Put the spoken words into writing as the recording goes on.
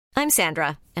I'm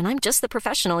Sandra, and I'm just the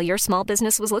professional your small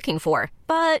business was looking for.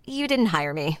 But you didn't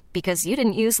hire me because you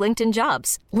didn't use LinkedIn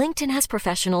Jobs. LinkedIn has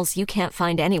professionals you can't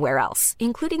find anywhere else,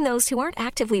 including those who aren't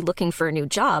actively looking for a new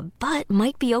job, but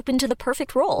might be open to the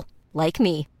perfect role, like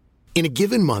me. In a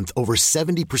given month, over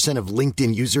 70% of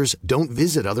LinkedIn users don't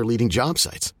visit other leading job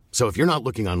sites. So if you're not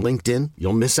looking on LinkedIn,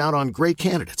 you'll miss out on great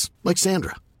candidates like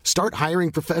Sandra. Start hiring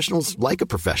professionals like a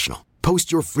professional.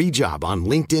 Post your free job on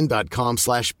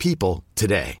linkedin.com/people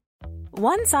today.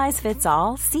 One size fits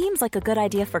all seems like a good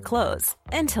idea for clothes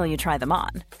until you try them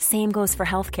on. Same goes for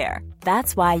healthcare.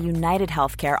 That's why United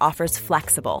Healthcare offers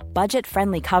flexible,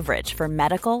 budget-friendly coverage for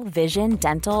medical, vision,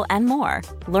 dental, and more.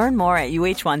 Learn more at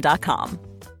uh1.com.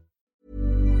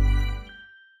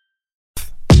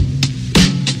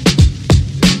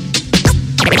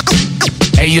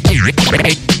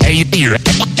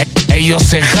 Yo,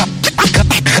 c'est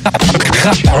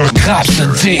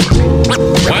Rhapsody.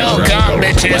 Welcome,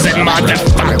 bitches and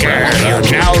motherfuckers.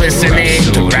 You're now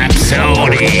listening to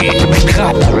Rhapsody.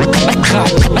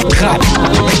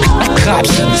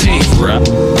 Rhapsody.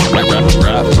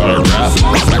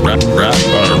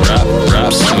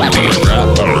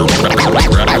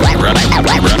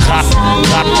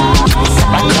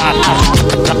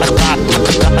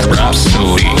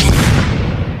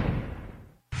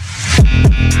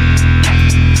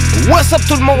 What's up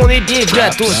tout le monde et bienvenue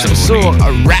à tous sur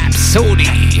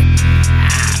Rhapsody.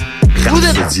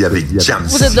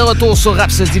 Vous êtes de retour sur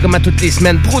Rhapsody comme à toutes les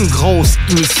semaines pour une grosse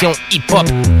émission hip-hop.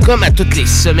 Comme à toutes les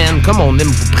semaines, comme on aime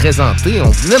vous présenter,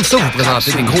 on aime ça vous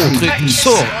présenter des gros trucs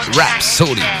sur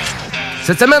Rhapsody.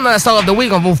 Cette semaine dans la Star of the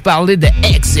Week, on va vous parler de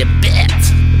Exhibit.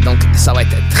 Donc, ça va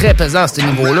être très pesant à ce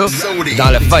niveau-là.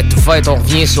 Dans le Fight to Fight, on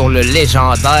revient sur le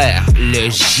légendaire, le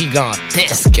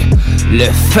gigantesque, le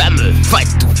fameux Fight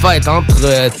to Fight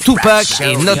entre Tupac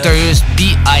et Notorious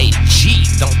B.I.G.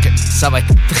 Donc, ça va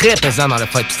être très pesant dans le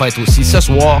Fight to Fight aussi ce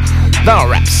soir dans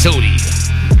Rhapsody.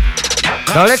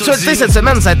 Dans l'actualité cette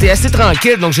semaine, ça a été assez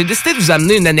tranquille, donc j'ai décidé de vous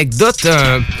amener une anecdote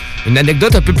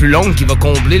un peu plus longue qui va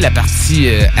combler la partie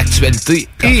actualité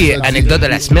et anecdote de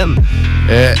la semaine.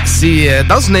 C'est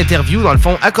dans une interview, dans le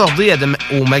fond, accordée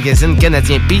au magazine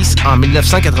canadien Peace en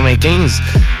 1995.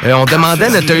 On demandait à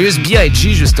Notorious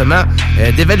B.I.G. justement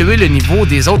d'évaluer le niveau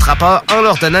des autres rappeurs en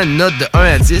leur donnant une note de 1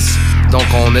 à 10. Donc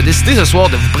on a décidé ce soir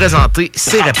de vous présenter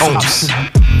ses réponses.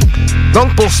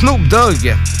 Donc pour Snoop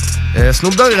Dogg,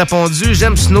 Snoop Dogg a répondu «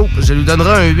 J'aime Snoop, je lui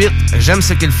donnerai un 8. J'aime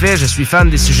ce qu'il fait, je suis fan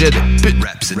des sujets de pute. »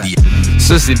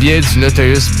 Ça, c'est bien du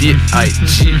Notorious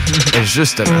B.I.G.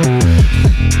 Justement.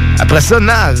 Après ça,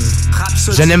 Nas.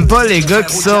 « Je n'aime pas les gars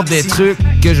qui sortent des trucs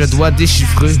que je dois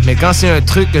déchiffrer, mais quand c'est un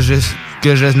truc que je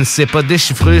ne sais pas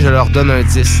déchiffrer, je leur donne un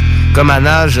 10. Comme à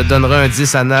Nas, je donnerai un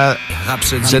 10 à Nas.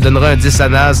 Je donnerai un 10 à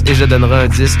Nas et je donnerai un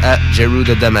 10 à Jeru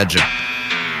the Damager.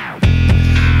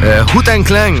 Wu-Tang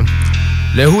Clan.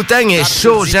 Le Wu-Tang est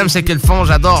chaud, j'aime ce qu'ils font,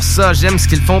 j'adore ça, j'aime ce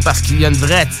qu'ils font parce qu'il y a une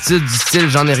vraie attitude du style,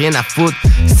 j'en ai rien à foutre.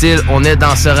 Style, on est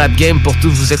dans ce rap game pour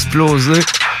tout vous exploser,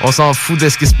 on s'en fout de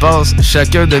ce qui se passe,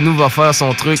 chacun de nous va faire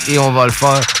son truc et on va le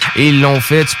faire. Et ils l'ont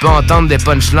fait, tu peux entendre des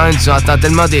punchlines, tu entends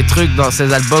tellement des trucs dans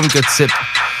ces albums que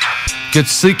tu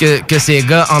sais que ces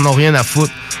gars en ont rien à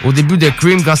foutre. Au début de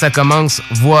Cream, quand ça commence,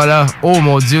 voilà, oh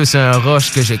mon Dieu, c'est un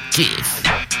rush que je kiffe.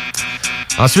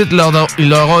 Ensuite, ils ont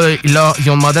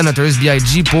demandé à Notorious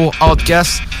B.I.G. pour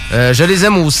Outkast. Je les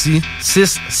aime aussi.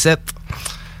 6-7.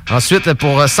 Ensuite,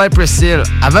 pour Cypress Hill.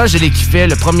 Avant, je les kiffais.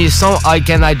 Le premier son, I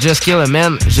Can I Just Kill a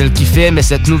Man, je le kiffais, mais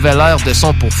cette nouvelle ère de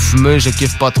son pour fumer, je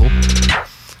kiffe pas trop.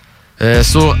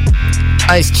 Sur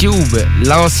Ice Cube,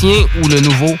 l'ancien ou le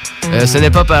nouveau, ce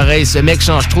n'est pas pareil. Ce mec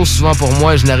change trop souvent pour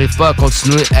moi et je n'arrive pas à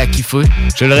continuer à kiffer.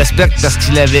 Je le respecte parce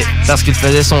qu'il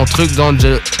faisait son truc, donc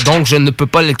je ne peux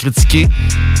pas le critiquer.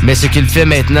 Mais ce qu'il fait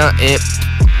maintenant est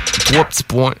 3 petits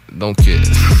points. Donc,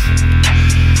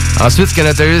 ensuite, ce que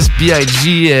Notorious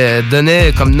B.I.G.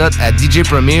 donnait comme note à DJ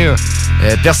Premier,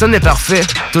 personne n'est parfait.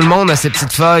 Tout le monde a ses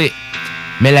petites failles.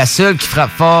 Mais la seule qui frappe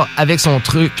fort avec son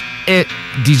truc est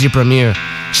DJ Premier.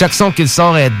 Chaque son qu'il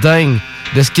sort est dingue.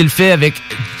 De ce qu'il fait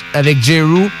avec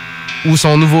Jeru ou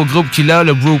son nouveau groupe qu'il a,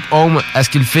 le groupe Home, à ce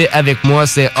qu'il fait avec moi,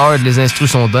 c'est hard, les instrus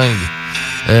sont dingues.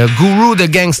 Guru de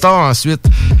Gangstar ensuite.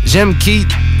 J'aime Keith,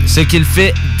 ce qu'il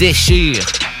fait déchire.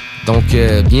 Donc,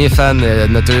 bien fan,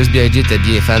 Notorious B.I.G. était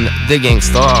bien fan de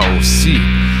Gangstar aussi.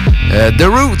 The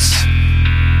Roots.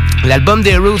 L'album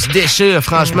des Roots déchire,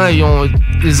 franchement,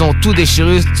 ils ont tout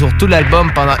déchiré sur tout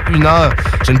l'album pendant 1 heure.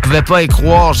 Je ne pouvais pas y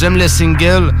croire, j'aime le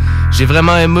single, j'ai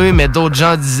vraiment aimé, mais d'autres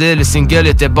gens disaient le single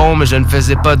était bon, mais je ne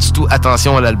faisais pas du tout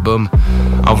attention à l'album.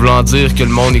 En voulant dire que le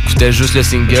monde écoutait juste le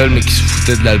single, mais qu'ils se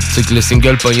foutaient de l'album. C'est que le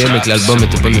single pognait, mais que l'album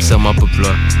était pas nécessairement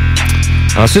populaire.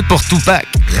 Ensuite, pour Tupac,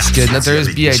 ce que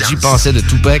Notorious B.I.G. pensait de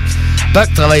Tupac,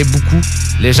 Tupac travaille beaucoup.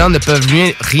 Les gens ne peuvent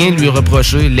rien lui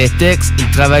reprocher. Les textes, il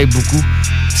travaille beaucoup.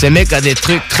 Ce mec a des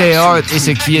trucs très hard et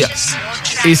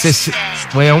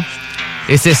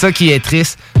c'est ça qui est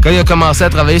triste. Quand il a commencé à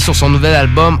travailler sur son nouvel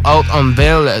album Out on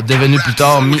Bail, devenu plus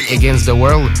tard Me Against the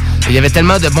World, il y avait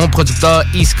tellement de bons producteurs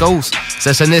East Coast.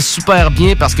 Ça sonnait super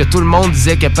bien parce que tout le monde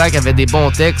disait que Pac avait des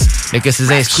bons textes, mais que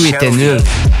ses instrus étaient nuls.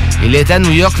 Il était à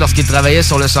New York lorsqu'il travaillait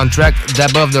sur le soundtrack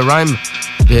d'Above the Rhyme,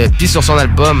 puis sur son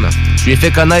album. Je lui ai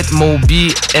fait connaître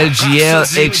Moby, LGL,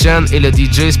 Action et le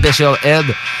DJ Special Ed.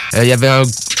 Il y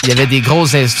avait des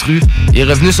grosses instrus. Il est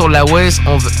revenu sur la West,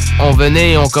 on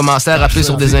venait et on commençait à rapper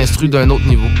sur des instrus d'un autre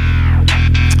niveau.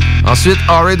 Ensuite,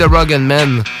 R.A. the Rugged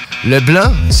Man. Le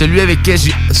blanc, celui avec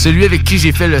qui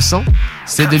j'ai fait le son,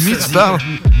 c'est de lui que tu parles?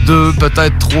 2,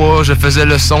 peut-être 3, je faisais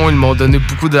le son, ils m'ont donné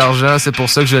beaucoup d'argent, c'est pour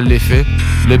ça que je l'ai fait.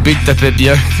 Le beat tapait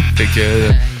bien, fait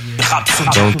que...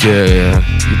 Donc,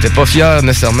 il était pas fier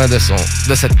nécessairement de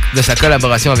sa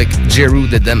collaboration avec Jeru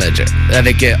the Damage,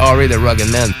 avec R.A. the Rugged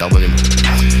Man, pardonnez-moi.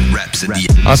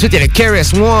 Ensuite, il y avait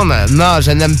KRS-One. Non,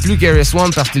 je n'aime plus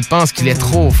KRS-One parce qu'il pense qu'il est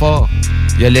trop fort.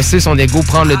 Il a laissé son ego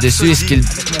prendre le dessus et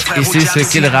c'est ce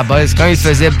qu'il rabaisse. Quand il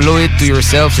faisait Blow It To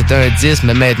Yourself, c'était un 10,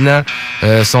 mais maintenant,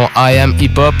 son I Am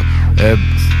Hip Hop,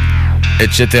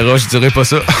 etc., je dirais pas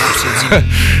ça.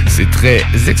 C'est très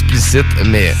explicite,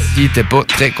 mais il était pas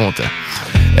très content.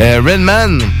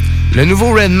 Redman, le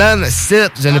nouveau Redman,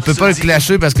 7, je ne peux pas le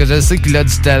clasher parce que je sais qu'il a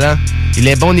du talent. Il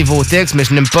est bon niveau texte, mais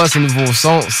je n'aime pas ses nouveaux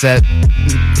sons,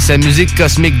 sa musique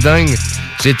cosmique dingue.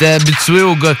 J'étais habitué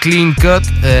au gars clean cut,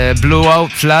 blowout,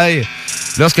 fly.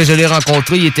 Lorsque je l'ai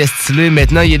rencontré, il était stylé.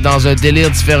 Maintenant, il est dans un délire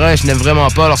différent et je n'aime vraiment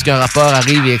pas lorsqu'un rappeur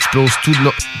arrive et explose tout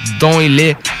dont il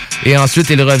est. Et ensuite,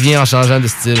 il revient en changeant de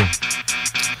style.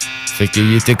 Fait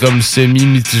qu'il était comme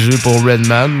semi-mitigé pour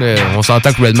Redman. Mais on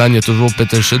s'entend que Redman, il a toujours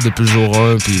pété le shit depuis le jour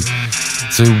 1. Puis, tu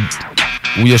sais,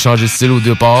 où il a changé de style au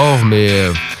départ. Mais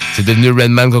c'est devenu le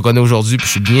Redman qu'on connaît aujourd'hui. Puis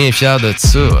je suis bien fier de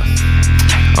ça.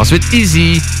 Ensuite,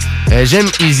 Easy. J'aime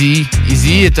Easy.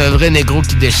 Easy est un vrai négro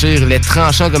qui déchire. Il est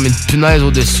tranchant comme une punaise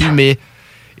au-dessus, mais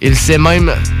il sait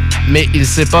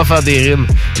pas faire des rimes.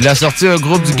 Il a sorti un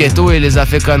groupe du ghetto et les a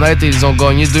fait connaître et ils ont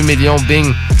gagné 2 millions,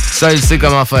 bing. Ça, il sait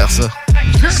comment faire ça.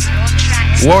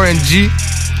 Warren G,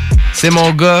 c'est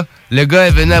mon gars. Le gars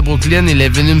est venu à Brooklyn, il est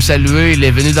venu me saluer, il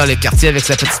est venu dans le quartier avec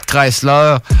sa petite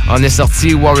Chrysler. On est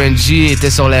sorti, Warren G était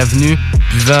sur l'avenue,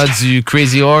 buvant du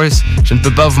Crazy Horse. Je ne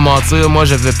peux pas vous mentir, moi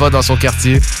je vais pas dans son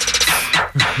quartier.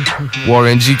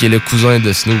 Warren G qui est le cousin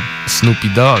de Snoopy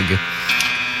Dogg.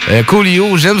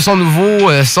 Coolio, j'aime son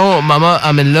nouveau son Mama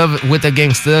I'm in Love with a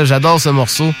Gangsta. J'adore ce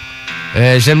morceau.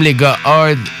 J'aime les gars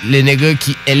hard, les nègres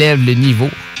qui élèvent le niveau.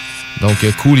 Donc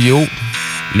Coolio,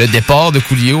 le départ de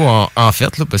Coolio en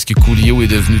fait, là, parce que Coolio est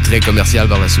devenu très commercial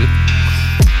par la suite.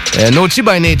 Nochi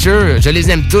by Nature, je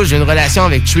les aime tous. J'ai une relation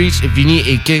avec Treach, Vinny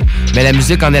et Kay, mais la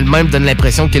musique en elle-même donne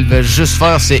l'impression qu'ils veulent juste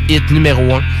faire ce hit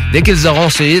numéro 1. Dès qu'ils auront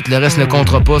ce hit, le reste ne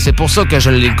comptera pas. C'est pour ça que je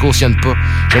ne les cautionne pas.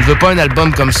 Je ne veux pas un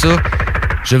album comme ça.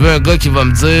 Je veux un gars qui va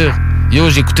me dire «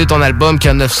 Yo, j'ai écouté ton album qui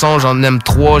a 9 sons, j'en aime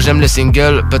 3, j'aime le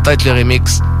single, peut-être le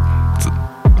remix. »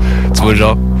 Tu vois,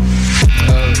 genre.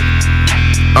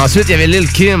 Ensuite, il y avait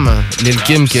Lil Kim. Lil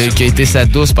Kim qui a été sa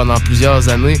douce pendant plusieurs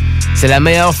années. C'est la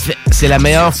meilleure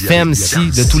femme-ci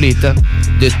de tous les temps.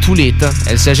 De tous les temps.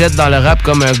 Elle se jette dans le rap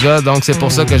comme un gars, donc c'est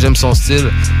pour ça que j'aime son style.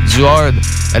 Du hard.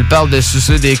 Elle parle de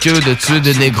sucer des queues, de tuer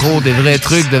des négros, des vrais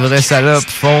trucs, de vrais salopes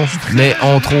font, mais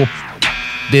ont trop.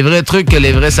 Des vrais trucs que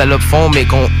les vrais salopes font, mais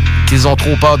qu'ils ont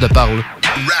trop peur de parler.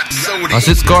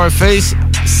 Ensuite, Scarface,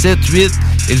 7-8.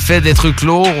 Il fait des trucs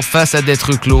lourds face à des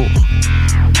trucs lourds.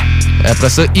 Après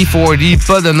ça, E40,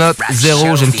 pas de note,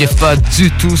 0. Je ne kiffe pas du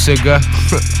tout ce gars.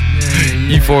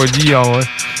 E40, en vrai.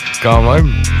 Quand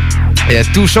même. Il y a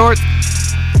Too Short.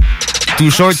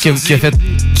 Too Short qui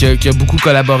a beaucoup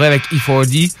collaboré avec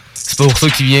E40. C'est pour ça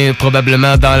qu'il vient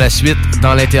probablement dans la suite,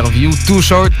 dans l'interview. Too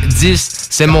Short, 10.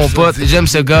 C'est mon pote. J'aime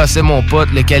ce gars, c'est mon pote.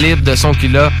 Le calibre de son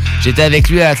qu'il a. J'étais avec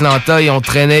lui à Atlanta et on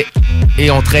traînait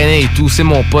et tout. C'est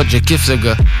mon pote, je kiffe ce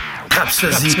gars.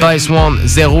 Spice One,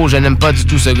 0, je n'aime pas du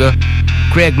tout ce gars.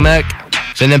 Craig Mack,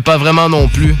 je n'aime pas vraiment non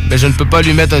plus. Mais je ne peux pas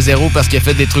lui mettre un 0 parce qu'il a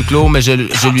fait des trucs lourds, mais je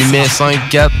lui mets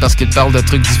 5-4 parce qu'il parle de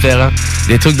trucs différents.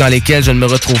 Des trucs dans lesquels je ne me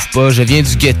retrouve pas. Je viens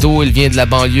du ghetto, il vient de la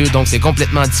banlieue, donc c'est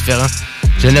complètement différent.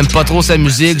 Je n'aime pas trop sa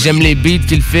musique, j'aime les beats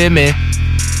qu'il fait, mais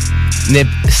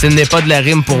ce n'est pas de la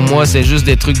rime pour moi, c'est juste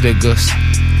des trucs de gosse.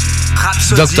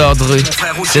 Dr. Dre,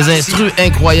 ses instrus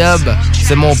incroyables,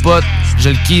 c'est mon pote, je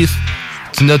le kiffe.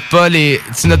 Tu notes pas les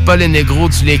négros,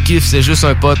 tu les kiffes, c'est juste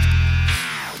un pote.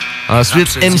 Ensuite,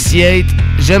 MC8,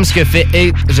 j'aime ce que fait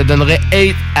 8, je donnerais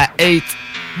 8 à 8.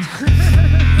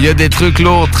 Il y a des trucs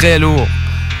lourds, très lourds,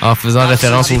 en faisant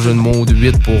référence au jeu de mots de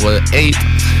 8 pour 8.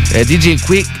 DJ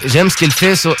Quick, j'aime ce qu'il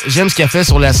fait j'aime ce qu'il a fait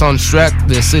sur la soundtrack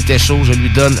de C'était chaud, je lui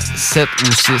donne 7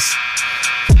 ou 6.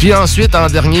 Puis ensuite, en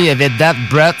dernier, il y avait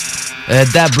Dabrat.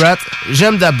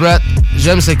 J'aime Dabrat,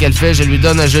 j'aime ce qu'elle fait, je lui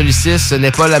donne un joli 6. Ce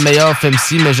n'est pas la meilleure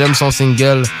FMC, mais j'aime son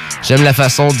single. J'aime la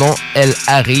façon dont elle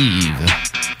arrive.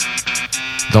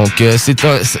 Donc,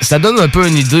 ça donne un peu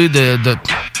une idée de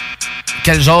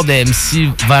quel genre de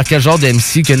MC, vers quel genre de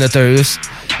MC que Notorious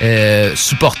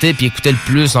supportait puis écoutait le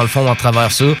plus, dans le fond, à travers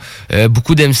ça.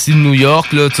 Beaucoup d'MC de New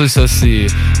York, là, tu sais, ça,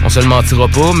 on se le mentira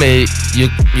pas, mais il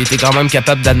était quand même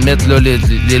capable d'admettre là,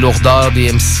 les lourdeurs des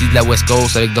MC de la West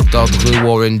Coast avec Dr. Dre,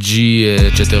 Warren G,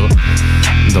 etc.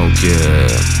 Donc,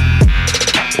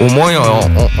 au moins,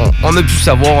 on a pu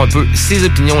savoir un peu ses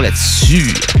opinions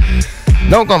là-dessus.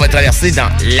 Donc, on va traverser dans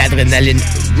l'Adrenaline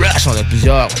Rush. On a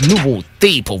plusieurs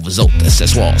nouveautés pour vous autres ce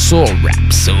soir sur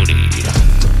Rhapsody.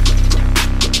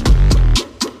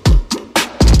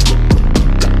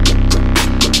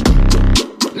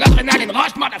 L'Adrenaline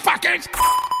Rush, motherfuckers!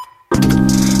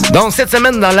 Donc, cette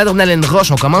semaine, dans l'Adrenaline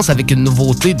Rush, on commence avec une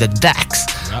nouveauté de Dax.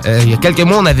 Il y a quelques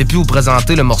mois, on avait pu vous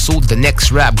présenter le morceau The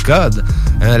Next Rap God.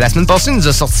 La semaine passée, il nous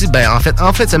a sorti,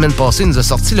 en fait, semaine passée, il nous a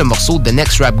sorti le morceau The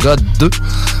Next Rap God 2.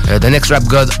 The Next Rap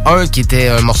God 1, qui était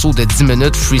un morceau de 10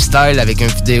 minutes, freestyle, avec une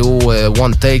vidéo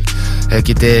one take,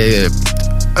 qui était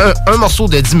un morceau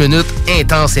de 10 minutes,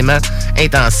 intensément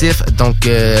intensif. Donc,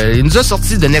 il nous a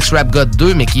sorti The Next Rap God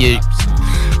 2, mais qui est...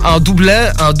 En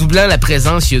doublant la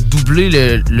présence, il a doublé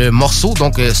le morceau.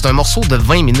 Donc, c'est un morceau de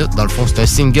 20 minutes, dans le fond. C'est un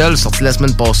single sorti la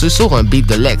semaine passée sur un beat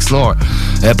de Lex Nor.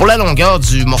 Pour la longueur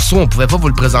du morceau, on pouvait pas vous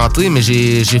le présenter, mais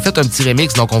j'ai fait un petit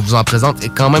remix, donc on vous en présente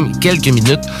quand même quelques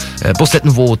minutes pour cette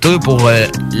nouveauté. Pour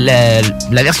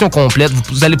la version complète,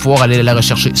 vous allez pouvoir aller la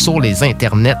rechercher sur les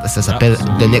internets. Ça s'appelle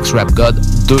The Next Rap God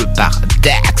 2 par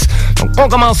Dax. Donc, on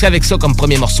commence avec ça comme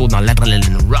premier morceau dans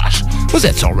l'Adrenaline Rush. Vous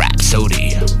êtes sur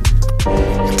Rhapsody.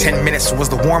 10 minutes was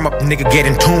the warm-up, nigga, get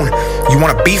in tune. You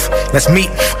want a beef? Let's meet.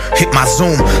 Hit my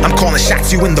Zoom. I'm calling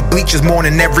shots, you in the bleachers more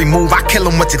than every move. I kill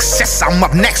them with success, I'm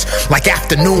up next, like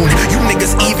afternoon. You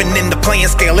niggas even in the playing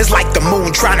scale, it's like the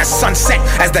moon trying to sunset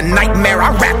as the nightmare I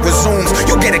rap resumes.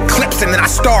 You get eclipsed and then I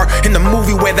star in the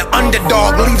movie where the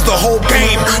underdog leaves the whole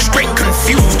game straight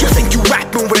confused. You think you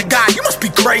rapping with a guy? You must be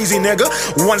crazy, nigga.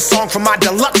 One song from my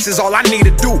deluxe is all I need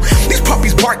to do. These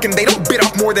puppies barking, they don't bit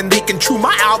off more than they can chew.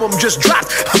 My album just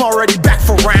dropped, I'm already back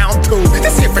for round 2.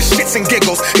 This here for shits and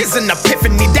giggles, it's an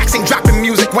epiphany. Dax ain't dropping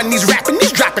music when he's rapping,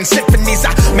 he's dropping symphonies.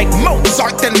 I make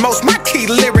Mozart than most, my key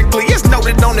lyrically is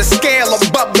noted on the scale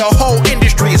above the whole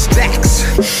industry. It's Dax.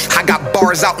 I got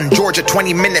bars out in Georgia,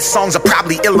 20-minute songs are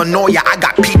probably Illinois. Yeah, I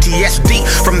got PTSD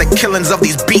from the killings of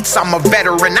these beats. I'm a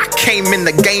veteran, I came in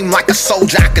the game like a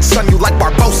soldier. I could sun you like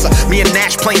Barbosa, me and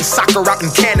Nash playing soccer out in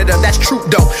Canada. That's true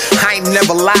though, I ain't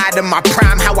never lied in my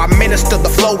prime. How I minister the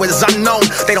flow is unknown.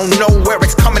 They don't know where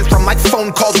it's coming from, like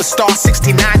phone calls with Star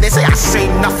 69. They say I say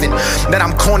nothing, that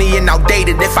I'm corny and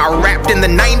outdated. If I rapped in the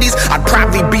 90s, I'd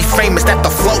probably be famous. That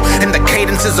the flow and the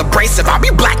cadence is abrasive. I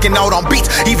be blacking out on beats,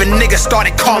 even niggas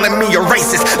started calling me a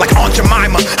racist. Like Aunt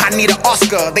Jemima, I need an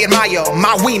Oscar. They admire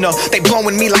my wiener, they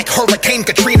blowing me like Hurricane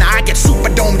Katrina. I get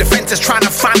Superdome defenses trying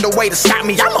to find a way to stop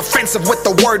me. I'm offensive with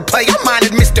the wordplay, I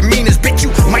minded misdemeanors. Bitch,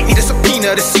 you might need a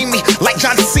subpoena to see me like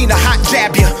John Cena, hot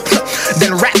jab ya,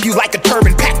 then rap you like a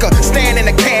turban packer. Stand in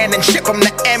a can and ship them to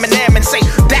Eminem and say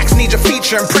Dax needs a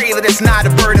feature and pray that it's not a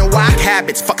burden. Why?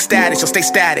 Habits, fuck status, you'll stay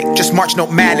static. Just march, no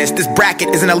madness. This bracket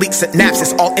is an elite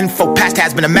synapses. All info past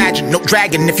has been imagined. No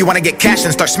dragon. If you wanna get cash,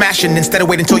 then start smashing instead of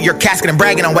waiting until your casket and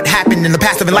bragging on what happened in the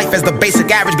past. Living life as the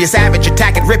basic average. Be a savage,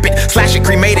 attack it, rip it, slash it,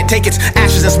 cremate it, take its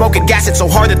ashes and smoke it, gas it so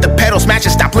hard that the pedal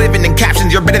smashes. Stop living in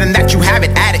captions. You're better than that. You have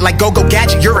it. Add it like go-go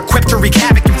gadget. You're equipped to wreak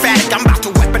havoc. Emphatic. I'm about to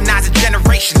weaponize a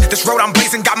generation. This road I'm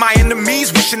blazing got my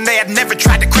enemies wishing they had never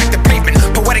tried to crack the pavement.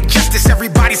 Poetic justice,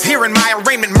 everybody's hearing my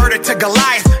arraignment. Murder to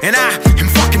Goliath, and I am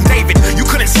fucking David. You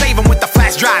couldn't save him with the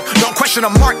flash drive. Don't question a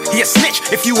mark, he a snitch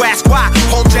if you ask why.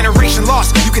 Whole generation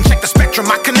lost, you can check the spectrum.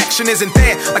 My connection isn't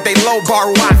there, like they low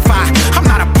bar Wi-Fi. I'm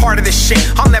not a part of this shit,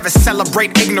 I'll never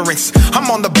celebrate ignorance. I'm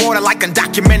on the border like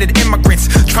undocumented immigrants,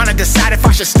 trying to decide if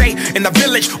I should stay in the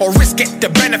village or risk it to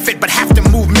benefit, but have to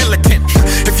move militant.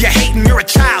 If you're hating, you're a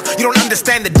child. You don't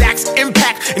understand the Dax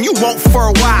impact, and you won't for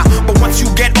a while. But once you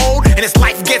get old and this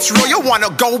life gets real, you'll wanna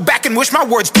go back and wish my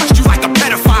words touched you like a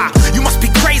pedophile. You must be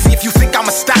crazy if you think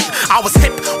I'ma stop. I was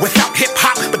hip without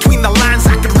hip-hop. Between the lines,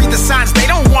 I could read the signs. They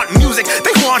don't want music,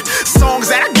 they want songs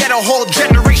that I get a whole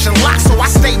generation locked. So I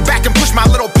stay back and push my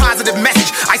little positive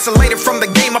message. Isolated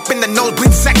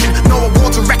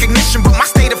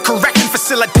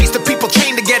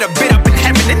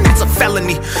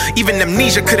Even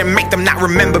amnesia couldn't make them not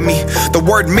remember me. The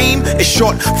word meme is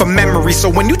short for memory. So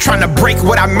when you trying to break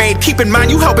what I made, keep in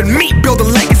mind you helping me build a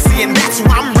legacy. And that's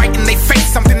why I'm writing they face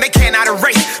something they cannot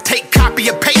erase. Take copy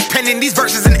of paste, penning these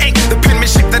verses in ink. The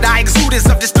penmanship that I exude is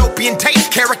of dystopian taste,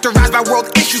 characterized by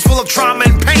world issues full of trauma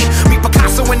and pain. Me,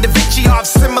 Picasso, and Da Vinci are of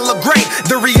similar grain.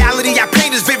 The reality I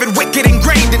paint is vivid, wicked,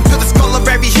 ingrained into the skull of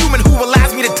every human who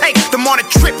allows me to take them on a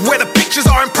trip where the pictures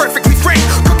are imperfectly framed.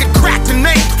 Crooked, cracked, and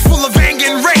named, full of anger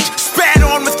and rage. Spat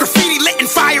on with graffiti lit in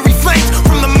fiery flames.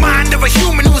 From the mind of a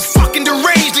human who is fucking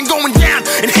deranged and going down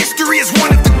in history as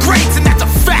one of the greats, and that's a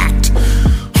fact.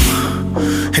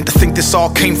 And to think this all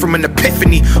came from an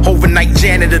epiphany. Overnight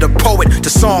janitor to poet, to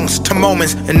songs, to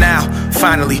moments, and now,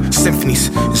 finally, symphonies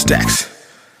and stacks.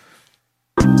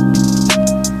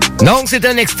 Donc, c'est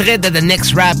un extrait de The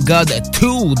Next Rap God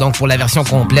 2. Donc, pour la version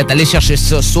complète, allez chercher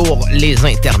ça sur les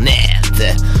internets.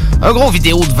 Un gros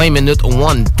vidéo de 20 minutes,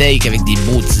 one take, avec des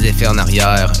beaux petits effets en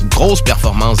arrière. Grosse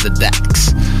performance de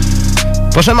Dax.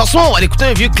 Prochain morceau, on va aller écouter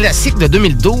un vieux classique de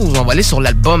 2012. On va aller sur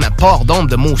l'album À Port d'ombre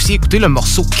de Moussi. Écouter le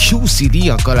morceau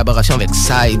Q-City en collaboration avec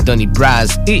Psy, Donny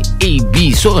Braz et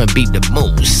AB sur un beat de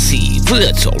Moussi. Vous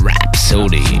êtes sur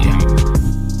Rhapsody.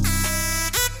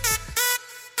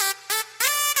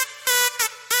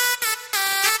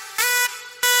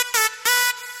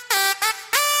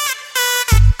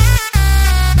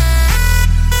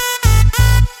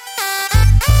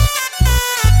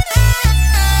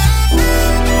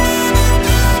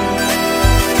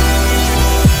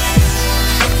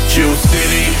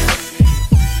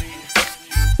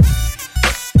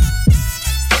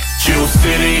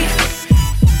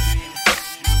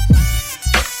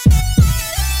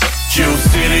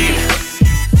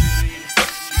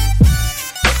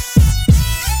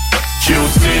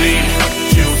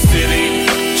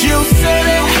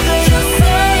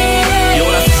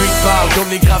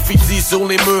 Sur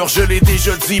les murs, je l'ai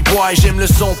déjà dit, boy, j'aime le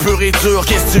son pur et dur,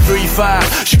 qu'est-ce que tu veux y faire?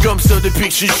 J'suis comme ça depuis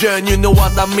que j'suis jeune, you know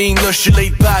what I mean. Là j'suis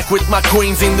laid back with my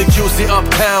queens in the QC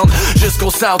uptown, jusqu'au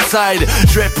Southside.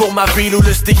 J'vais pour ma ville où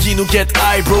le sticky nous get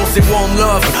high, bro, c'est one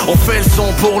love. On fait le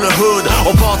son pour le hood,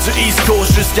 on part du East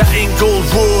Coast jusqu'à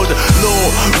Inglewood.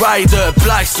 Low rider,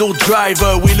 black soul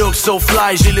driver, we look so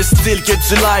fly, j'ai le style que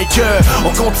tu like.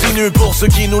 On continue pour ceux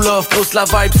qui nous love, pousse la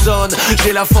vibe son.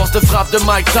 J'ai la force de frappe de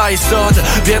Mike Tyson,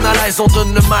 bien à l'aise on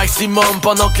donne le maximum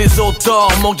pendant que les autres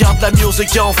dorment. On garde la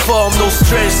musique en forme, no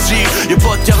stress G. Y'a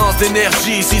pas de carence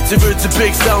d'énergie. Si tu veux du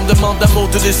big sound, demande à Mo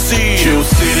to the sea.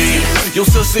 Q-City, yo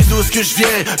ça c'est d'où ce que je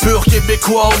viens. Pur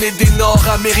québécois, on est des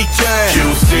nord-américains.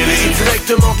 Q-City,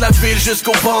 directement de la ville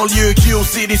jusqu'au banlieue.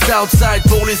 Q-City, Southside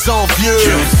pour les envieux.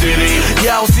 Q-City,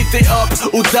 y'a aussi t'es up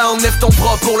ou down, lève ton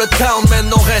bras pour le town,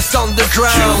 maintenant on reste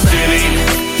underground.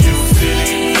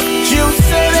 Q-City,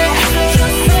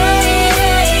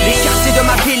 les quartiers de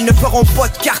ma ville ne feront pas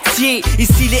de quartier.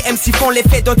 Ici les MC font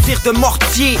l'effet d'un tir de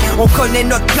mortier. On connaît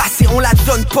notre place et on la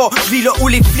donne pas. Je vis là où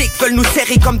les flics veulent nous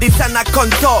serrer comme des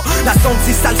anacondas. La zone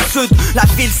c'est ça le sud, la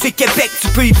ville c'est Québec. Tu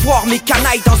peux y voir mes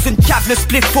canailles dans une cave, le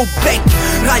split au bec.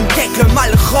 Ragntech, le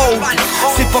mal rôle.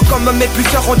 C'est pas comme mais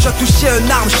plusieurs ont déjà touché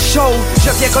une arme chaude.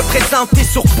 Je viens représenter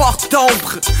sur porte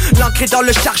d'ombre. L'ancré dans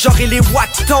le chargeur et les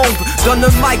watts tombent. Donne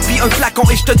un mic puis un flacon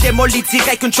et je te démolis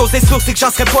direct. Une chose est sûre c'est que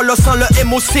j'en serais pas là sans le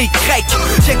MOC grec.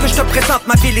 Viens que je te présente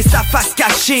ma ville et sa face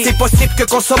cachée. C'est possible que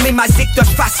consommer ma zik te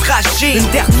fasse rager. Une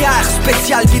dernière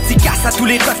spéciale dédicace à tous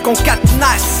les refs qu'on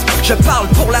cadenasse. Je parle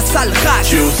pour la sale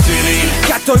race.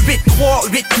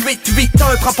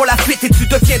 4-1-8-3-8-8-8-1. Prends pas la fuite et tu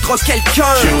deviendras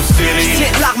quelqu'un. Je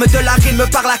tiens l'arme de la rime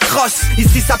par la crosse.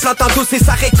 Ici ça plante en douce et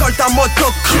ça récolte en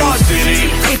motocross.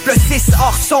 Triple 6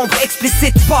 hors sombre,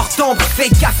 explicite porte d'ombre. Fais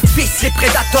gaffe fils, les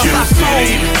prédateurs à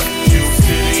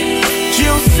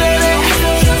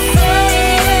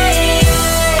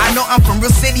I know I'm from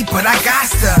real city, but I got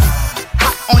stuff.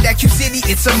 Hot on that Q-City,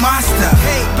 it's a monster.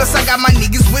 Hey, plus I got my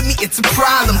niggas with me, it's a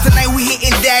problem. Tonight we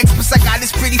hitting dags, plus I got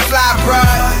this pretty fly,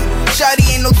 bruh. Shawty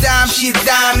ain't no dime, she a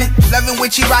diamond. Loving when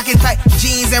she rockin' tight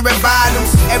jeans and red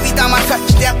bottoms. Every time I touch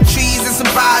them trees and some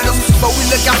bottles. But we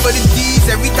look out for the D's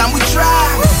every time we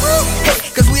drive. Hey,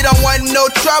 cause we don't want no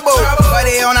trouble. But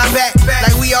they on our back,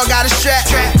 like we all got a strap.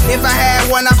 If I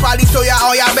had one, I'd probably throw y'all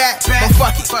on y'all back. But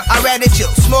fuck it, I'd rather chill,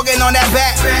 smoking on that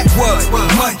back. Wood,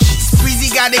 munchies.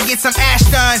 Breezy gotta get some ash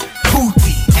done.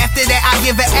 Booty. After that, I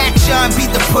give it action,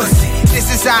 beat the pussy. This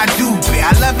is how I do, babe.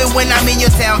 I love it when I'm in your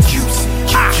town,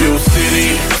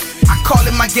 Q-City. I call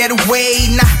it my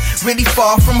getaway, not really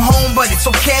far from home, but it's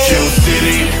okay.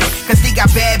 Q-City, cause they got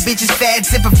bad bitches, fat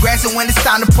zip of grass, and when it's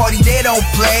time to party, they don't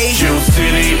play.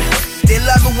 Q-City, they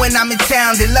love it when I'm in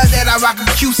town. They love that I rock a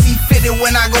QC fitted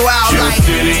when I go out. Like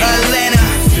Atlanta,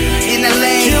 in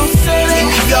LA, in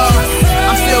New York,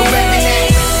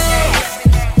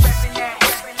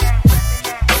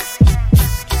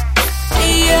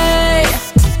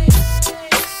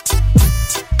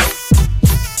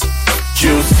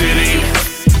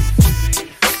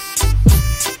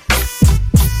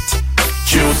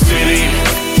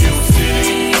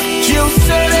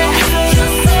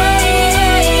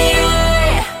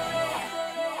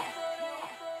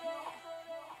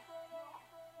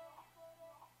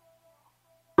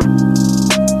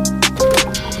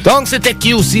 Donc, c'était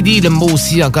QCD, le mot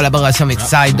aussi, en collaboration avec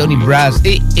Psy, Donny Braz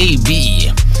et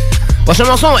AB. Prochain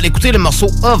morceau, on va écouter le morceau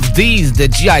Of These de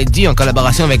G.I.D. en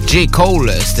collaboration avec J.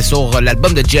 Cole. C'était sur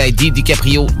l'album de G.I.D.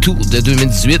 DiCaprio 2 de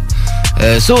 2018.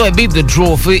 Sur un beat de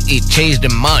Trophy et Chase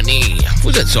the Money.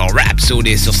 Vous êtes sur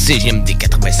Rhapsody sur CJMD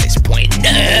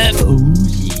 96.9. Oh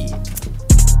yeah.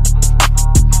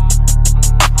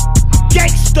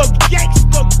 Gangsta,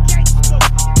 gangsta, gangsta.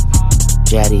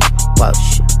 Jetty, whoa,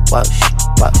 whoa.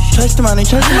 Chase the money,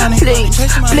 please,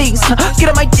 please, get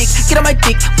on my dick,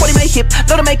 40 my hip,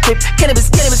 load on my clip,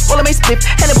 cannabis, roll on my split,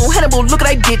 Hannibal, look what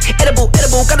I did, edible,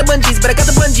 got the bungees, but I got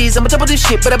the bungees, I'ma double this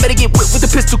shit, but I better get whipped with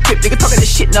the pistol grip, nigga talking this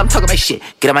shit, now I'm talking my shit.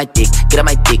 Get on my dick,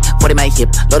 40 my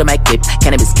hip, load on my clip,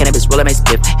 cannabis, roll on my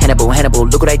split, Hannibal,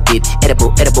 look what I did,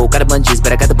 edible, got the bungees, but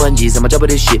I got the bungees, I'ma double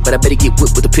this shit, but I better get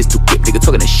whipped with the pistol grip, nigga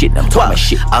talking this shit, now I'm talking my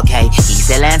shit. Okay,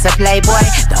 he's a Lancer playboy,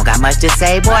 don't got much to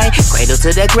say, boy, cradle to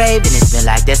the grave, and it's been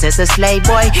like that since a slave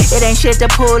boy. It ain't shit to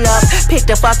pull up, pick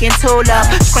the fucking tool up,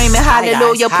 screaming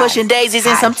hallelujah, pushing daisies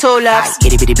and some tulips.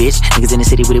 Itty bitty bitch, niggas in the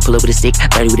city with it, pull up with a stick,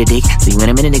 dirty with a dick. See you in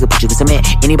a minute, nigga, put you in cement.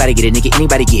 Anybody get it, nigga,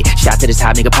 anybody get shot to the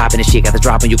top, nigga, popping the shit. Got the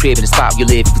drop on your crib in the spot you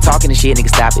live. If you talking the shit, nigga,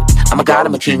 stop it. I'm a god,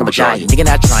 I'm a king, I'm a giant. Nigga,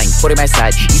 not trying. 40 my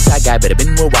side, east side guy, better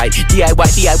been more white. DIY,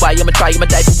 I'ma try, I'ma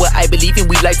die for what I believe in.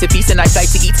 We like to feast and I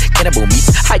like to eat cannibal meat.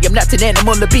 I am not an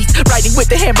animal, the beast, riding with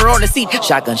the hammer on the seat.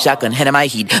 Shotgun, hand in my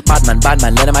heat. Badman,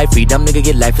 let him my freedom, nigga,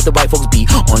 get life with the white folks beat.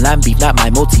 Online beef, not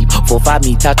my motif. 4-5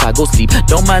 me, ta go sleep.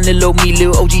 Don't mind little me,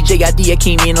 little OG JID. I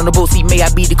came in on the boat seat. May I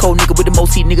be the cold nigga with the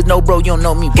most heat. Niggas know, bro, you don't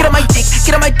know me. Get on my dick,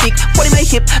 40 my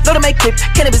hip, load on my clip,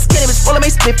 cannabis, roll on my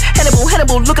split,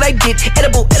 Hannibal, look what I did,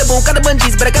 edible, got the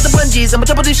bungees, but I got the bungees, I'ma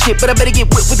double this shit, but I better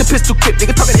get whipped with the pistol grip,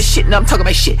 nigga talking this shit, now I'm talking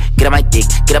my shit. Get on my dick,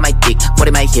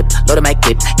 40 my hip, load on my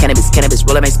clip, cannabis,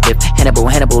 roll on my split, Hannibal,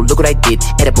 look what I did,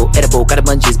 edible, got the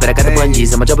bungees, but I got the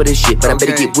bungees, I'ma double this shit, but I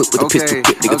better get whipped with the pistol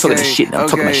grip, nigga talking this shit, now I'm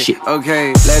talking my shit.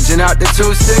 Okay, legend out the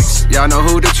 2-6, y'all know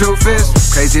who the truth is.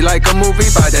 Crazy like a movie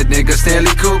by that nigga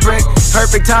Stanley Kubrick.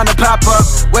 Perfect time to pop up,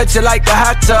 wet you like the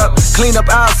hot tub. Clean up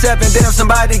aisle 7, damn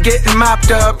somebody getting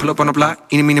mopped up. Pull up on the block,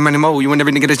 eeny, meeny, money, mo. You and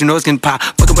every nigga that you know is getting pop.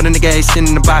 Fuckin' with a nigga, he's sitting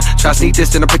in the box. Try to sneak this,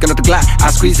 then I'm picking up the Glock.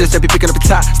 I squeeze this, they be picking up the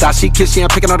top. Style she kiss, she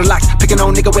ain't picking all the locks. Picking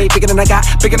on nigga way bigger than I got.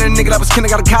 Bigger than a nigga that was kin, I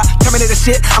got a cop. Terminator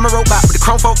shit, I'm a robot with the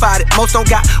chrome 4-5. Most don't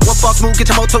got one false move, get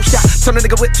your moto shot. Turn a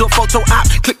nigga whip to a photo op.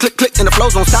 Click, and the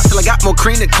flows don't stop till I got more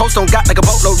cream than coast don't got like a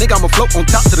boatload. Nigga, I'ma float on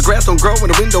top till the grass don't grow and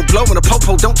the wind don't blow and the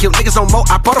popo don't kill niggas on mo.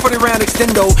 I bought it for the round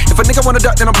extendo. If a nigga wanna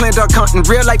duck, then I'm playing duck hunting.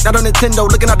 Real life, not on Nintendo.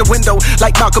 Looking out the window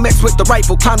like Malcolm X with the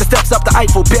rifle. Climb the steps up the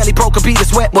Eiffel. Barely broke a beat of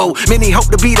sweat. Whoa, many hope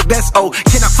to be the best. Oh,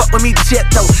 cannot fuck with me the jet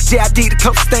though. JID the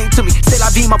closest thing to me. Say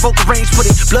la vie, my vocal range put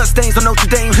it. Blood stains on Notre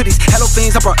Dame hoodies. Hello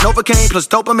fiends, I brought Novocaine plus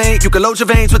dopamine. You can load your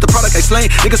veins with the product I slain.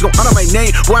 Niggas gon' honor my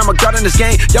name. Boy, I'm a god in this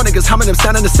game. Y'all niggas humming them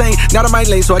sounding the same. Not on my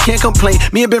lane, so I can't complain.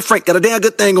 Me and Ben Frank got a damn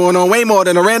good thing going on. Way more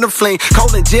than a random flame.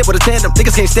 Cold and jib with a tandem.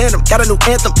 Niggas can't stand them. Got a new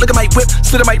anthem. Look at my whip.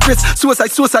 Slit on my wrist.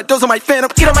 Suicide, those are my phantom.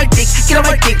 Get on my dick,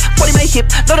 40 my hip,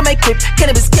 load on my clip,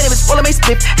 cannabis, roll on my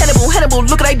split, Hannibal,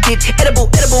 look what I did, edible,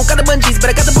 got the bungees, but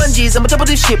I got the bungees, I'ma double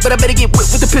this shit, but I better get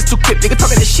whipped with the pistol grip, nigga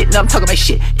talking this shit, now I'm talking my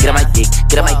shit. Get on my dick,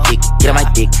 get on my dick, get on my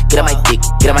dick, get on my dick,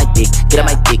 get on my dick, get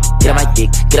on my dick,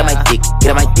 get on my dick, get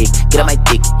on my dick, get on my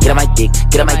dick, get on my dick,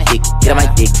 get on my dick, get on my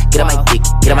dick, get on my dick, get on my dick,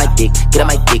 get on my dick, get on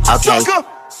my dick, okay.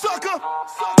 Sucker,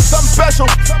 something special,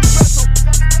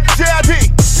 JID,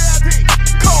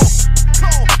 cold,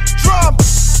 drum,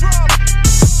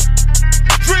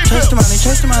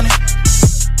 chase the money.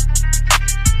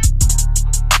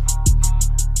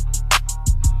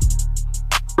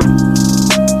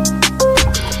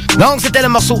 Donc, c'était le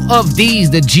morceau Of These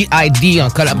de G.I.D. en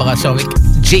collaboration avec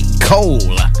J. Cole.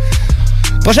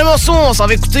 Prochain morceau, on s'en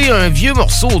va écouter un vieux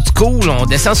morceau de cool. On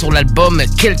descend sur l'album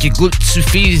Quelques gouttes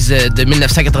suffisent de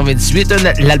 1998,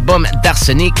 l'album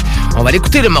d'Arsenic. On va aller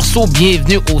écouter le morceau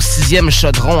Bienvenue au 6e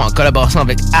chaudron en collaboration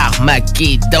avec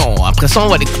Armageddon. Après ça, on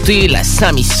va aller écouter la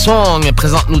Sammy Song.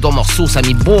 Présente-nous ton morceau,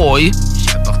 Sammy Boy.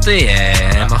 J'ai apporté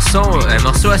un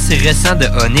morceau assez récent de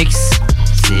Onyx.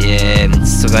 C'est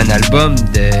sur un album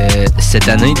de cette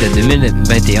année, de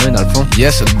 2021 dans le fond.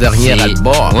 Yes, le dernier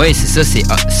album. Oui, c'est ça, c'est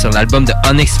sur l'album de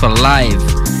Onyx for Live.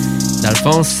 Dans le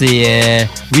fond, c'est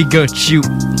We Got You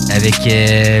avec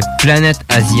Planet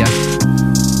Asia.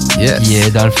 Yes.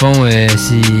 Puis dans le fond,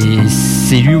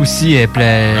 c'est lui aussi, le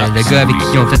gars avec qui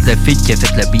ils ont fait le feat qui a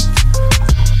fait le beat.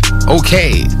 OK.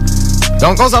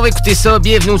 Donc, on s'en va écouter ça.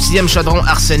 Bienvenue au 6e chaudron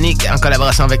Arsenic en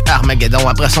collaboration avec Armageddon.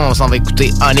 Après ça, on s'en va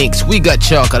écouter Onyx, We Got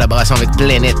You en collaboration avec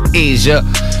Planet Asia.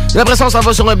 Après ça, on s'en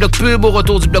va sur un bloc pub. Au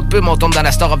retour du bloc pub, on tombe dans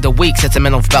la Star of the Week. Cette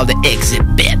semaine, on vous parle de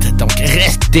Exhibit. Donc,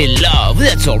 restez là. Vous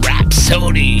êtes sur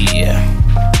Rhapsody.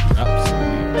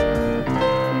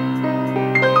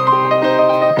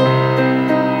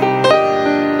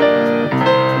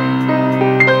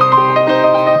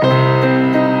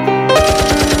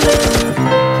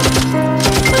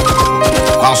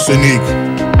 Arsenic,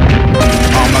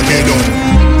 Armageddon,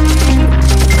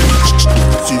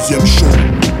 6ème show.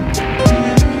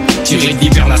 Tirer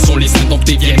d'hibernation, les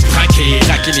indomptés viennent craquer.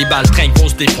 Craquer les balles, traîne,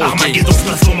 grosse défroquée. Armageddon se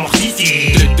transforme en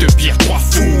cité. Deux pierres, trois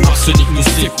fous. Arsenic nous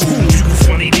secoue. Du coup,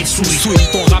 on est des souris.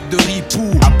 Sweet ton rap de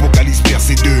ripou. Apocalypse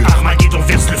percé 2. Armageddon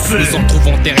verse le feu. Nous en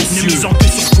trouvons terre et cieux. Ne misant que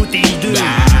sur côté I2.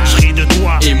 J'serai de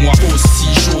toi. Et moi aussi,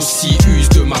 j'aussi use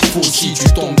de ma faucille. Tu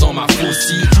tombes dans ma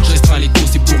faucille. Je restreins les taux,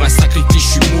 c'est pour un sacrifice, je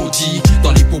suis maudit.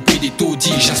 Dans l'épopée des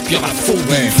taudis, j'inspire la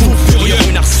phobie. Fou furieux,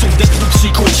 une arson d'être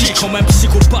psychotique. Comme un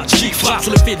psychopathique, frappe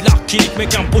sur le fait de l'archénique.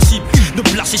 Mec impossible de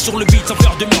placer sur le beat sans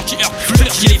peur de meurtrière.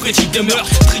 Flirtier les critiques de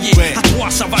meurtrier. À toi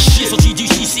ça va chier, sorti du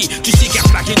CC. Tu sais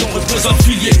qu'Armageddon représente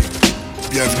pilier.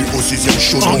 Bienvenue au 6ème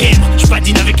show. En game,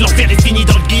 j'padine avec l'enfer et fini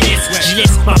dans le Guinness. J'y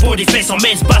laisse ma peau des fesses en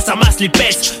messe, basse, amasse les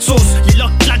pèses. Sauce, les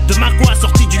locks claques de Magua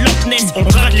sortis du Loch Ness. On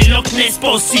rate les Loch Ness, pas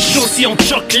aussi chaud si on te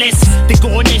choque laisse. T'es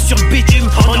couronné sur le bitume,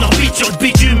 en orbite sur le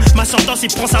bitume. Ma sentence et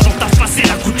prends ça dans ta face, c'est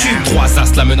la coutume. 3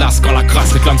 as la menace quand la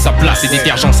crasse réclame sa place. Et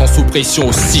détergents sans sous pression,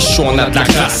 aussi chaud on a de la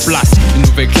classe. Place, une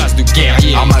nouvelle classe de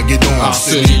guerriers. Armageddon,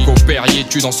 Arsenic au Perrier,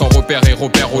 tu dans son repère et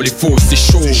repère oh les faux, c'est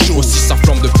chaud. Aussi ça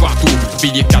flambe de partout.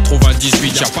 Billet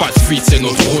 98, y'a pas de fuite, c'est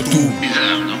notre retour.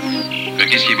 Bizarre, non?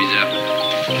 Qu'est-ce qui est bizarre?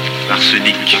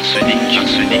 Arsenic, arsenic,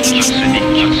 arsenic, arsenic,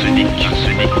 arsenic,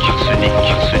 arsenic, arsenic,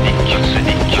 arsenic,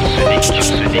 arsenic, arsenic,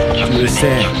 arsenic, le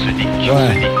sais,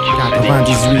 ouais,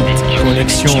 98,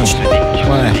 connexion,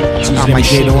 ouais,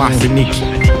 Armageddon, Arsenic,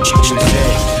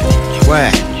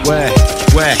 ouais.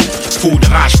 Fou de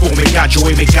rage pour mes gars, Joe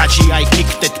et mes gars GI.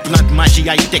 Kick tête plein de magie,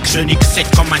 high-tech, Sonic 7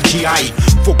 comme un GI.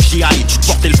 Faut que j'y aille,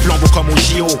 porter le flambeau comme au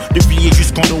JO. De plier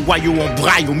jusqu'en Ohio, on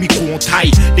braille, au micro on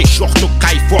taille. Des shorts au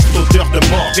caille, forte odeur de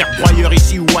mort. Vers broyeur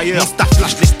ici ou ailleurs, staff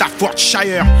flash les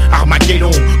Staffordshire.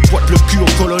 Armageddon, boite le cul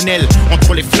au colonel.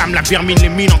 Entre les flammes, la vermine, les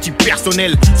mines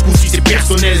antipersonnelles. Ce coup-ci c'est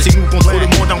personnel, c'est nous contre le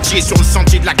monde entier. Sur le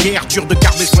sentier de la guerre, dur de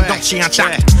garder son dentier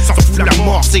intact. Sans fout la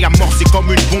mort, c'est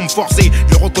comme une bombe forcée.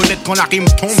 Le reconnaître quand la rime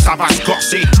tombe, ça va se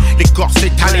corser. Les corps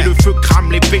s'étalent et le feu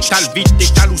crame les pétales. Vite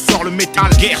détale où sort le métal.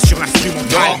 Guerre sur l'instrumental.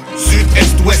 Nord, sud,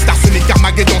 est, ouest, Arsenic,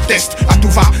 Armageddon test. À tout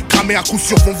va, cramer à coup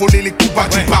sûr, vont voler les coups bas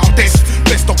du parenthèse.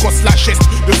 Peste en cause la geste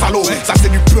de salaud. Ça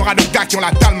c'est du pur à de gars qui ont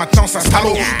la dalle, maintenant ça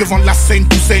s'allo. Devant de la scène,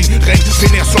 tout saigne, règne,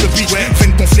 vénère sur le beat.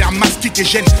 Freine ton flair, mastique et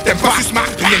gêne. T'aimes pas smart,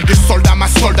 rien que des soldats, ma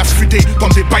soldat futés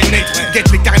comme des baïonnettes.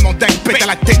 Guette les carrément dingues, pète à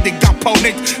la tête des gars pas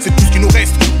honnêtes. C'est tout ce qui nous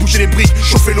reste, bouger les briques,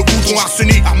 chauffer le goudron.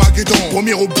 Arsenic, Armageddon,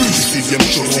 premier au but. 6ème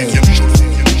show, 6ème show.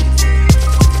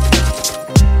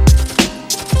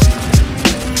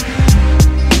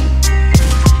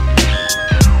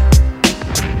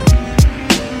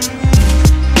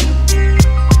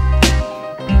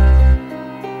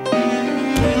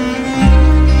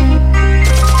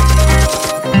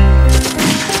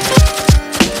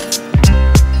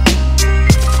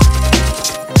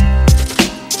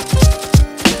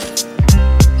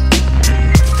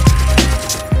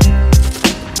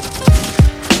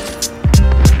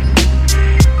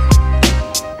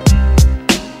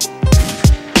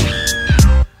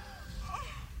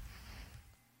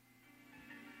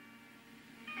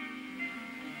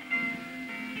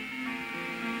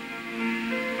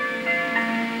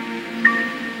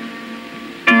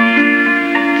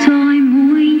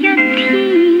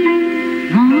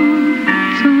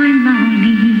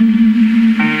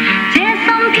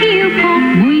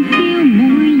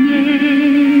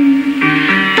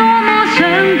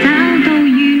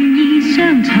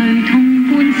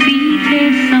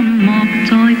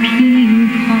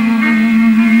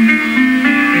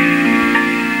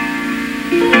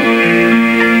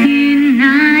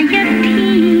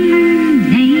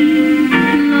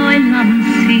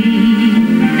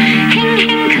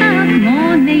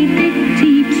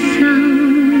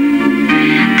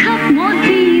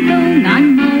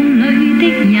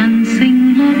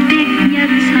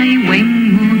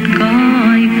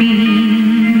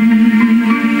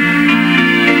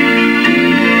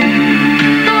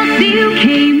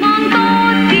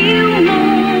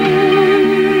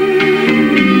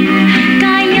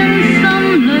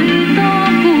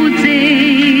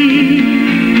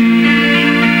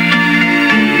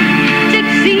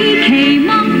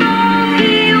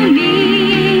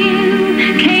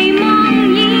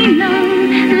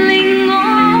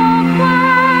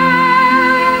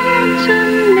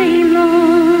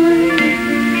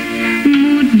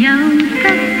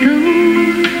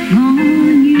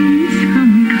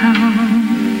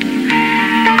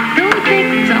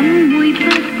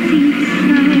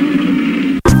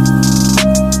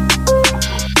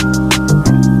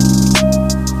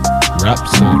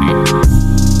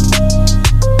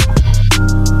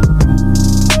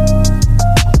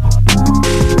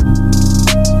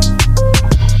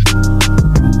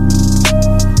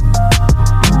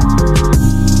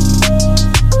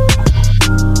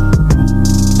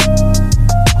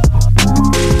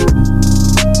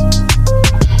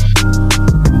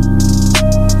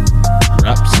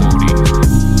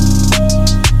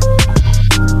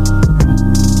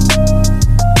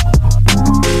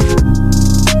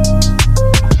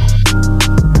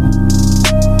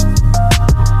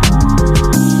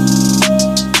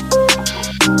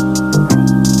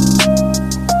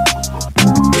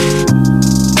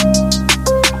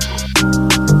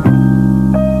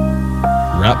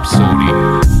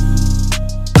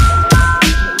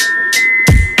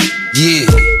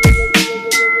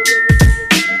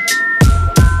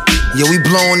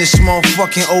 blowing this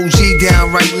motherfucking OG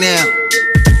down right now.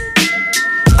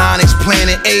 Onyx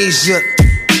Planet Asia.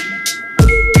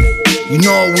 You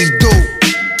know what we do.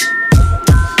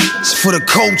 It's for the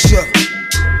culture.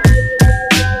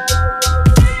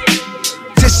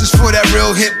 This is for that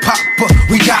real hip-hop,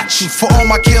 we got you. For all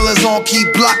my killers on key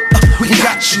block, we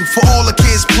got you. For all the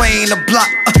kids playing the block,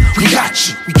 we got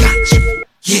you, we got you.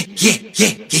 Yeah, yeah,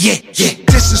 yeah, yeah, yeah, yeah.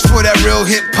 This is for that real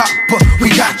hip-hop, we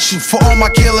got you. For all my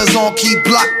killers on key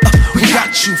block, we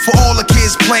got you. For all the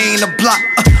kids playing the block,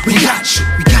 we got you,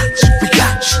 we got you, we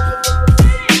got you.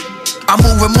 I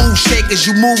move with move shakers,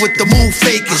 you move with the move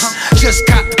fakers. Just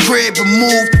got the crib and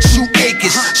moved 2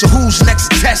 acres. So who's next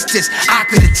to test this? I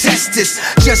could attest this.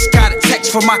 Just got a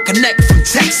text from my connect from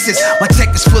Texas. My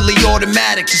tech is fully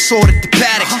automatic, just ordered the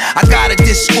paddock. I got a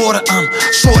disorder, I'm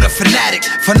sorta fanatic.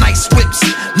 For nice whips,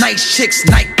 nice chicks,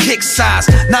 night kick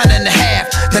size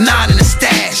 9.5, the 9 in the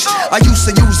stash. I used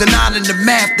to use the 9 in the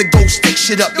math to go stick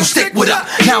shit up. Yo, stick with up.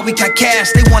 Now we got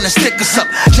cash, they wanna stick us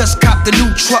up. Just cop the new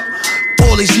truck.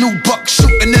 All these new bucks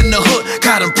shooting in the hood,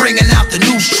 got them bringing out the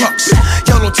news trucks.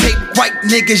 Yellow tape, white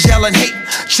niggas yelling hate.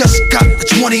 Just got the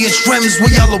 20-inch rims with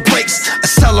yellow brakes.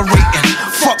 Accelerating,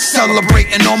 fuck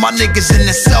celebrating. All my niggas in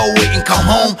the cell waiting, come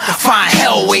home, find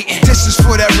hell waiting. This is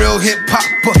for that real hip-hop,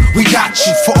 we got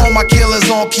you. For all my killers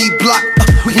on key block,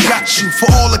 we got you. For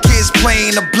all the kids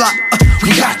playing the block, we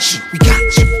got you, we got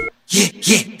you. Yeah,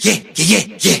 yeah, yeah, yeah,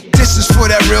 yeah, yeah. This is for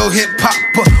that real hip-hop,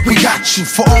 we got you.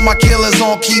 For all my killers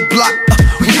on key block,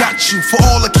 we got you. For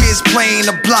all the kids playing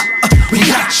the block, we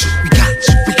got you, we got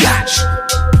you, we got you.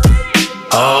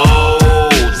 Oh,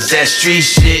 that street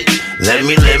shit. Let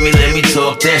me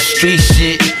talk that street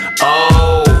shit.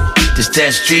 Oh, this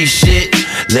that street shit.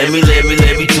 Let me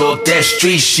talk that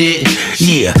street shit.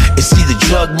 Yeah, it's either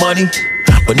drug money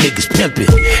or niggas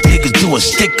pimpin'. Niggas doing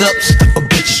stick-ups or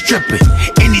bitches strippin'.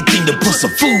 Anything to put some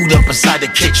food up inside the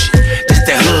kitchen. That's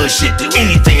that hood shit, do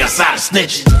anything outside of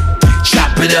snitching.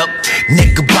 Chop it up,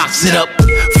 nigga box it up.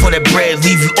 For that bread,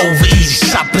 leave you over easy,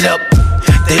 chop it up.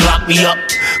 They lock me up,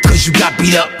 cause you got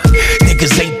beat up.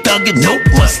 Niggas ain't thuggin', nope,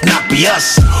 must not be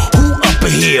us. Who up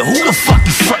in here, who the fuck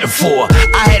you frontin' for?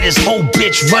 I had this whole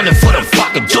bitch running for the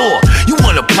fucking door. You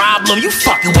want a problem, you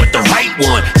fucking with the right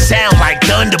one. Sound like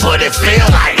thunder, but it feel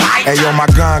like light. Hey yo, my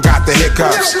gun got the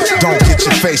hiccups. Don't get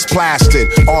your face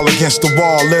plastered. All against the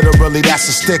wall, literally that's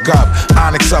a stick up.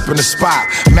 Onyx up in the spot,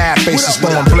 mad faces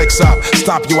throwing blicks up.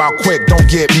 Stomp you out quick, don't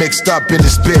get mixed up in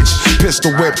this bitch.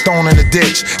 Pistol whip thrown in the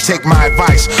ditch. Take my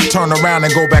advice, turn around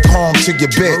and go back home to your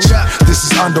bitch. This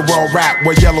is underworld rap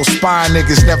where yellow spine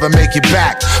niggas never make it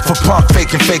back. For punk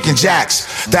faking jacks.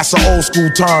 That's an old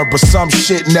school term, but some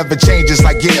shit never changes.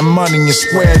 Like getting money and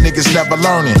square niggas never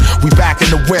learning. We back in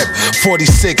the whip,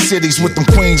 46 cities with them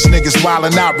Queens niggas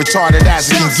wildin' out, retarded as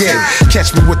it can get.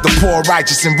 Catch me with the poor,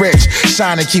 righteous and rich.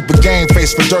 Shine and keep a game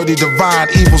face for dirty divine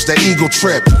evils that eagle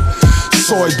trip.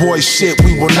 Soy boy shit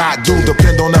we will not do.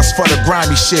 Depend on us for the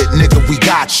grimy shit, nigga, we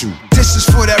got you. This is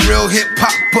for that real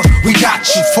hip-hop, we got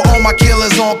you. For all my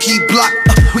killers on key block,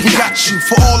 we got you.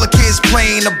 For all the kids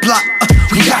playing the block,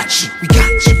 we got you, we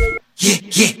got you. Yeah,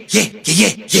 yeah, yeah, yeah,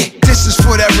 yeah, yeah. This is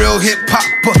for that real hip-hop,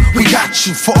 we got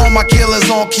you. For all my killers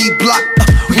on key block,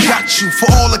 we got you. For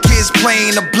all the kids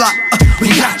playing the block, we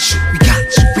got you, we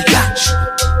got you, we got you.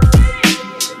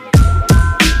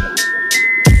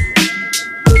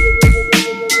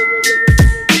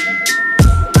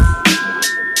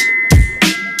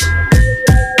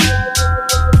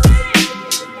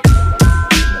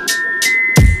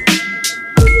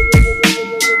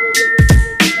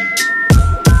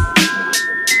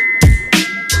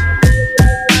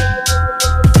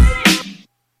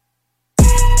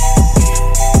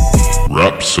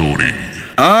 Rhapsody.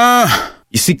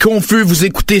 Ici Confus, vous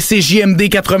écoutez CJMD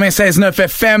 96.9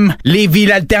 FM, Lévis,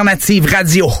 l'alternative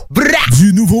radio. Bra!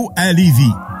 Du nouveau à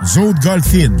Lévis, Zone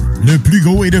Golf In, le plus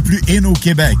gros et le plus in au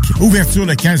Québec. Ouverture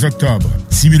le 15 octobre.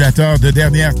 Simulateur de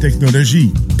dernière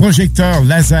technologie. Projecteur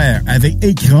laser avec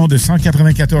écran de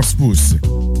 194 pouces.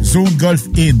 Zone Golf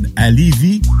In à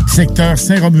Lévis, secteur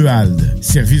Saint-Romuald.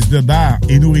 Service de bar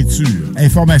et nourriture.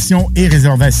 Informations et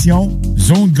réservations,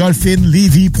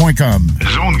 zonegolfinlevy.com.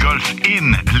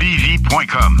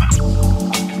 zonegolfinlevy.com.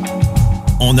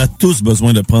 On a tous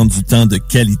besoin de prendre du temps de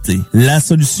qualité. La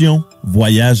solution,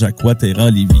 Voyage Aquaterra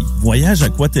Lévis. Voyage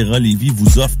Aquaterra Lévis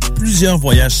vous offre plusieurs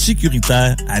voyages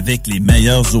sécuritaires avec les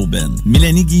meilleures aubaines.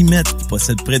 Mélanie Guillemette, qui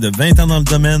possède près de 20 ans dans le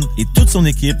domaine, et toute son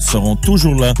équipe seront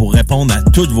toujours là pour répondre à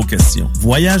toutes vos questions.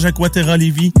 Voyage Aquaterra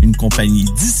Lévis, une compagnie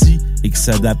d'ici et qui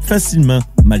s'adapte facilement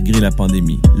malgré la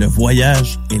pandémie. Le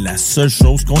voyage est la seule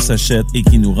chose qu'on s'achète et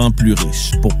qui nous rend plus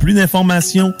riches. Pour plus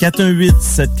d'informations,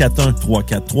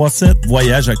 418-741-3437,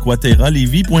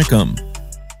 voyageaquaterralevy.com.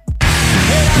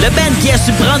 Le band qui a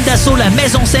su prendre d'assaut la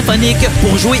Maison Symphonique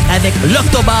pour jouer avec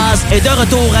l'Octobase est de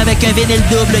retour avec un vinyle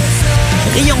double.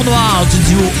 Rayon Noir du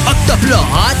duo Octoplot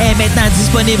est maintenant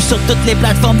disponible sur toutes les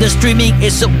plateformes de streaming et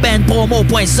sur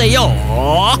bandpromo.ca.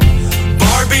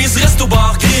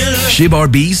 Chez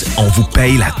Barbies, on vous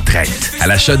paye la traite. À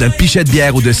l'achat d'un pichet de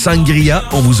bière ou de sangria,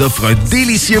 on vous offre un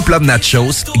délicieux plat de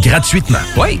nachos gratuitement.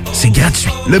 Oui, c'est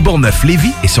gratuit. Le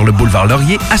Bourgneuf-Lévis est sur le boulevard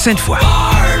Laurier à Sainte-Foy.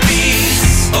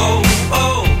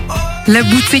 La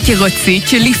boutique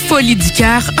érotique Les Folies du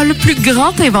Cœur a le plus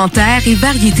grand inventaire et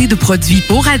variété de produits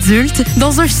pour adultes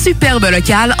dans un superbe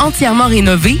local entièrement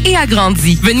rénové et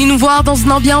agrandi. Venez nous voir dans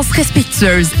une ambiance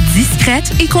respectueuse,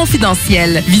 discrète et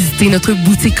confidentielle. Visitez notre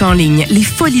boutique en ligne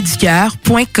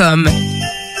lesfoliesducoeur.com.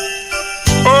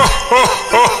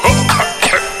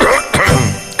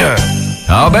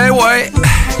 Ah ben ouais,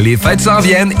 les fêtes s'en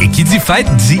viennent et qui dit fête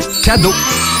dit cadeau.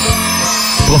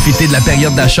 Profitez de la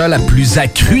période d'achat la plus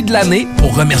accrue de l'année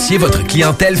pour remercier votre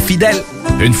clientèle fidèle.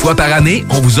 Une fois par année,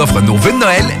 on vous offre nos vœux de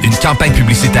Noël, une campagne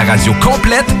publicitaire radio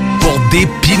complète pour des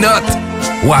peanuts.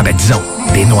 Ouais, ben disons,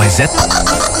 des noisettes.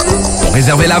 Pour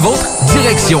réserver la vôtre,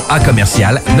 direction à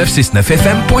commercial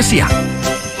 969fm.ca.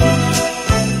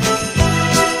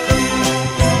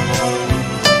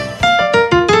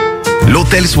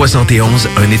 L'Hôtel 71,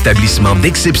 un établissement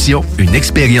d'exception, une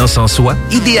expérience en soi,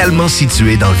 idéalement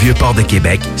situé dans le Vieux-Port de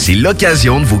Québec, c'est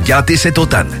l'occasion de vous gâter cet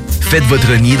automne. Faites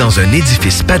votre nid dans un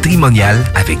édifice patrimonial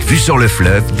avec vue sur le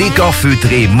fleuve, décor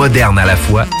feutré et moderne à la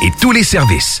fois et tous les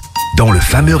services, dont le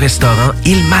fameux restaurant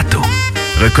Il Mato.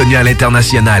 Reconnu à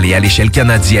l'international et à l'échelle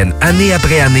canadienne année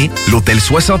après année, l'Hôtel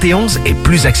 71 est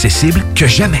plus accessible que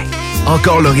jamais.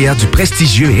 Encore lauréat du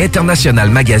prestigieux et international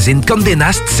magazine Condé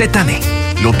Nast cette année.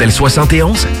 L'Hôtel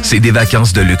 71, c'est des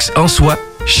vacances de luxe en soi,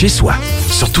 chez soi.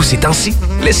 Surtout ces temps-ci,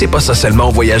 laissez pas ça seulement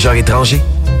aux voyageurs étrangers.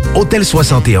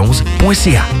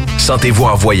 Hôtel71.ca. Sentez-vous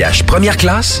en voyage première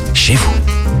classe chez vous.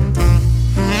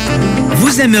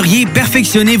 Vous aimeriez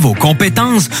perfectionner vos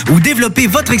compétences ou développer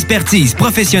votre expertise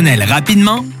professionnelle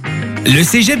rapidement? Le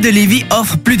Cégep de Lévis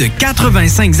offre plus de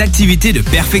 85 activités de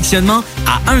perfectionnement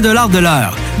à 1 $ de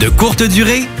l'heure, de courte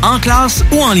durée, en classe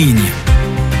ou en ligne.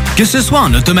 Que ce soit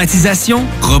en automatisation,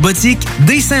 robotique,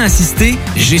 dessin assisté,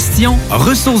 gestion,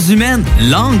 ressources humaines,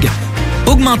 langue,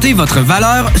 augmentez votre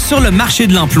valeur sur le marché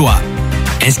de l'emploi.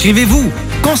 Inscrivez-vous.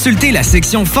 Consultez la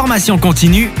section formation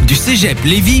continue du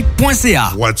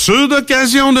cégeplevy.ca. Voiture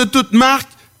d'occasion de toute marque,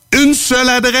 une seule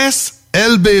adresse,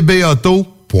 lbbauto.com.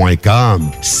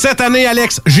 Cette année,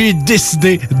 Alex, j'ai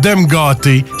décidé de me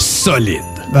gâter solide.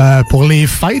 Pour les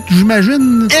fêtes,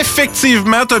 j'imagine?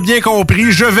 Effectivement, t'as bien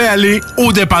compris, je vais aller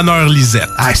au dépanneur Lisette.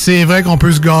 Ah, c'est vrai qu'on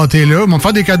peut se gâter là. Ils vont me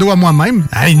faire des cadeaux à moi-même.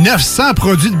 Hey, 900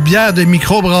 produits de bière de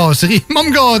microbrasserie. Ils vont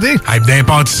me gâter. Hey,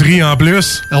 d'impantisserie en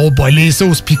plus. Oh boy, les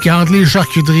sauces piquantes, les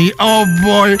charcuteries. Oh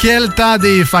boy, quel temps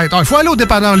des fêtes. Il faut aller au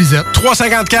dépanneur Lisette.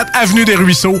 354 Avenue des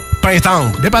Ruisseaux,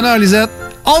 Pintendre. Dépanneur Lisette,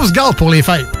 on se gâte pour les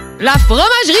fêtes. La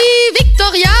Fromagerie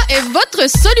Victoria est votre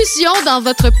solution dans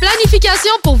votre planification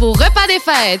pour vos repas des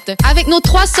fêtes. Avec nos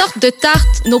 3 sortes de tartes,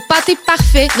 nos pâtés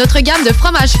parfaits, notre gamme de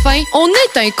fromages fins, on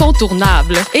est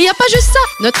incontournable. Et il n'y a pas juste ça,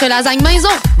 notre lasagne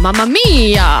maison, mamma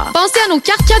mia! Pensez à nos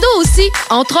cartes cadeaux aussi.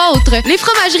 Entre autres, les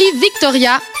Fromageries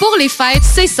Victoria, pour les fêtes,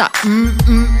 c'est ça.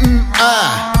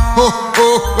 Ah,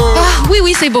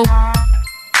 oui, c'est beau.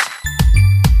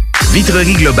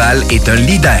 Vitrerie Globale est un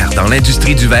leader dans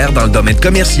l'industrie du verre dans le domaine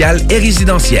commercial et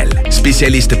résidentiel.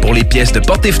 Spécialiste pour les pièces de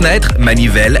portes et fenêtres,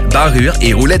 manivelles, barrures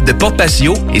et roulettes de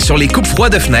porte-patio et sur les coupes-froids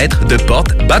de fenêtres, de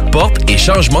portes, bas-de-porte et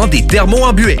changement des thermos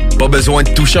en buée. Pas besoin de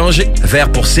tout changer. Verre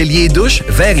pour cellier et douche,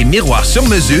 verre et miroirs sur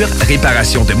mesure,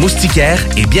 réparation de moustiquaires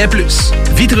et bien plus.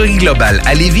 Vitrerie Globale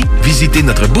à Lévis, visitez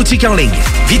notre boutique en ligne.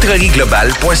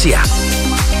 vitrerieglobale.ca.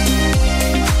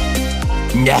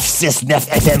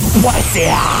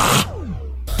 969fm.ca.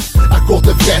 À court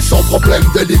de pièces, sans problème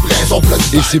de livraison.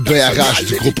 Ici BRH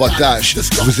du groupe Otage.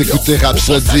 Vous écoutez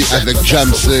Rhapsody avec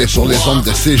Jamsey sur les ondes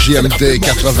de CJMD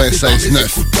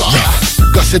 96.9.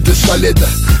 Gossip de solide.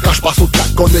 Quand je passe au track,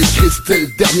 on a écrit style.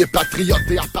 Dernier patriote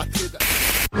et apatride.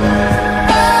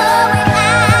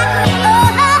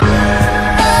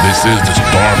 This is the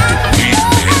start of the week,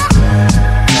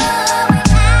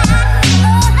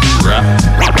 man.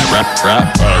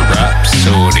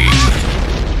 Rhapsody.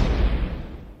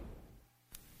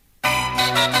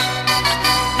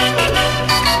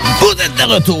 Vous êtes de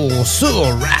retour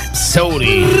sur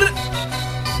Rhapsody.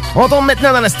 On tombe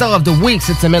maintenant dans la Star of the Week.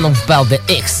 Cette semaine, on vous parle de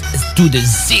X to the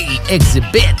Z,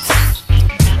 Exhibit.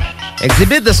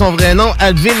 Exhibit, de son vrai nom,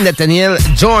 Alvin Nathaniel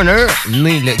Joyner,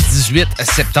 né le 18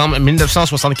 septembre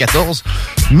 1974,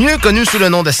 mieux connu sous le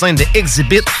nom de scène de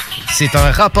Exhibit. C'est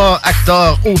un rappeur,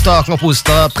 acteur, auteur,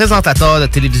 compositeur, présentateur de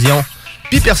télévision,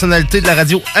 puis personnalité de la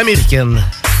radio américaine.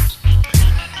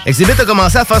 Exhibit a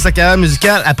commencé à faire sa carrière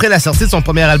musicale après la sortie de son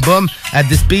premier album, At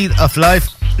the Speed of Life,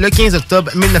 le 15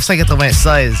 octobre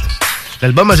 1996.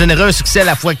 L'album a généré un succès à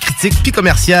la fois critique puis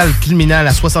commercial, culminant à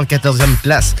la 74e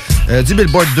place du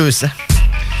Billboard 200.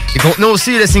 Il contenait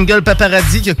aussi le single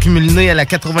Paparazzi qui a culminé à la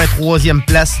 83e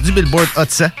place du Billboard Hot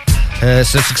 100.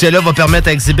 Ce succès-là va permettre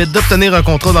à Exhibit d'obtenir un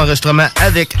contrat d'enregistrement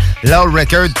avec Loud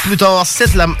Records plus tard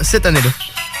cette année-là.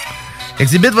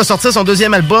 Exhibit va sortir son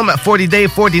deuxième album, 40 Day,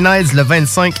 40 Nights, le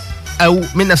 25 août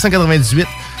 1998,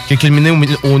 qui a culminé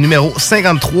au numéro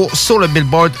 53 sur le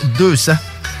Billboard 200.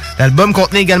 L'album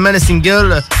contenait également le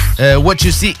single What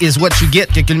You See Is What You Get,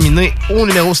 qui a culminé au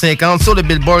numéro 50 sur le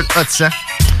Billboard Hot 100.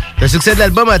 Le succès de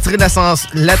l'album a attiré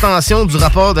l'attention du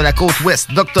rappeur de la côte ouest,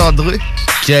 Dr. Dre,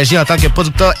 qui agit en tant que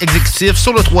producteur exécutif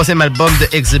sur le troisième album de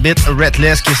Exhibit,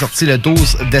 Reckless, qui est sorti le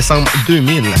 12 décembre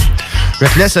 2000.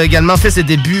 Reckless a également fait ses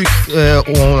débuts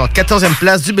en 14e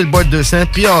place du Billboard 200,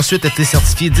 puis a ensuite été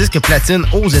certifié disque platine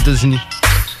aux États-Unis.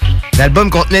 L'album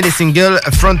contenait les singles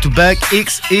Front to Back,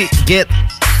 X et Get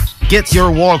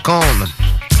Your Walk On.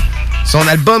 Son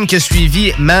album qui a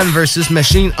suivi Man vs.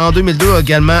 Machine en 2002 a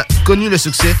également connu le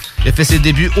succès. Il a fait ses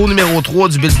débuts au numéro 3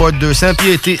 du Billboard 200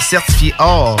 puis a été certifié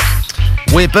or.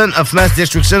 Weapon of Mass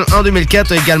Destruction en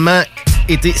 2004 a également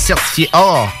été certifié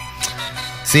or.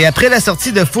 C'est après la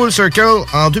sortie de Full Circle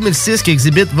en 2006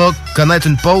 qu'Exhibit va connaître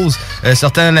une pause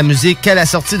sortant la musique qu'à la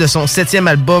sortie de son 7e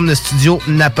album de studio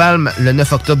Napalm le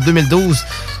 9 octobre 2012.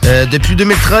 Depuis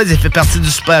 2013, il fait partie du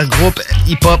super groupe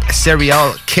hip-hop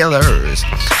Serial Killers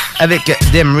avec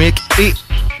Demrick et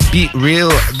Be Real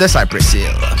de Cypress Hill.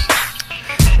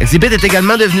 Exhibit est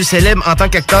également devenu célèbre en tant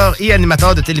qu'acteur et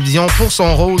animateur de télévision pour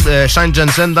son rôle de Shine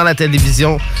Johnson dans la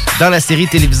télévision, dans la série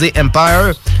télévisée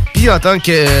Empire, puis en tant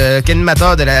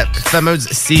qu'animateur de la fameuse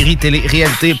série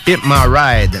télé-réalité Pimp My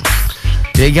Ride.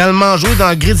 Il a également joué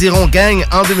dans Gridiron Gang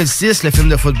en 2006, le film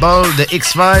de football de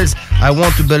X-Files, I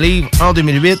Want to Believe en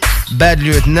 2008, Bad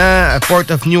Lieutenant, Port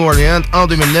of New Orleans en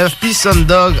 2009, puis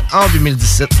Sundog en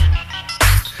 2017.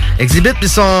 Exhibit et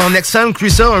son ex-femme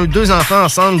Chrissa ont eu 2 enfants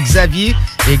ensemble, Xavier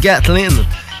et Gatlin.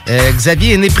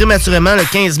 Xavier est né prématurément le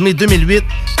 15 mai 2008,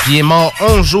 puis est mort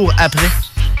 11 jours après.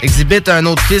 Exhibit a un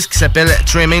autre fils qui s'appelle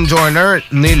Tremaine Joyner,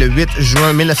 né le 8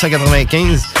 juin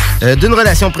 1995, d'une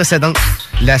relation précédente.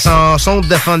 La chanson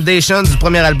The Foundation du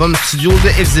premier album studio de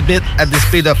Exhibit, At the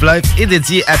Speed of Life, est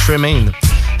dédiée à Tremaine.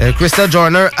 Krista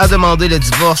Joyner a demandé le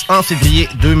divorce en février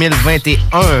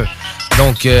 2021.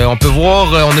 Donc, on a pu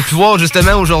voir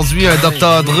justement aujourd'hui un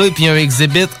Dr. Dre puis un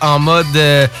Exhibit en mode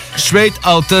straight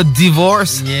outta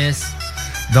divorce. Yes.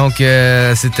 Donc,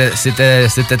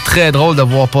 c'était très drôle de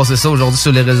voir passer ça aujourd'hui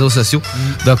sur les réseaux sociaux.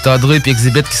 Dr. Dre et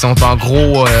Exhibit qui sont en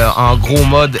gros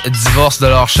mode divorce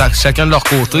de chacun de leur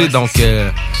côté. Ouais, donc,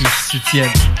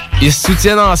 ils se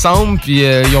soutiennent ensemble, puis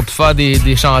ils ont pu faire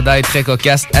des chandails très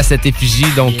cocasses à cette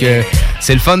effigie. Donc,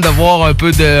 c'est le fun de voir un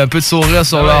peu de sourire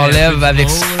sur leurs lèvres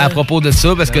à propos de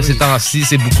ça, parce que ces temps-ci,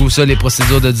 c'est beaucoup ça, les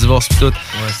procédures de divorce et tout. Ouais,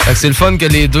 fait que c'est le fun que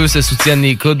les deux se soutiennent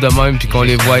les coudes de même, puis qu'on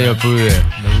les voie un peu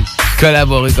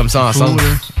collaborer comme ça ensemble.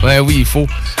 Ouais, oui, il faut.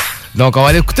 Donc, on va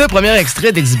aller écouter un premier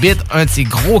extrait d'Exhibit, un de ces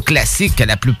gros classiques que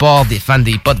la plupart des fans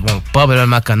des potes vont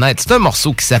probablement connaître. C'est un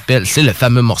morceau qui s'appelle, c'est le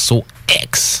fameux morceau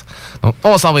X. Donc,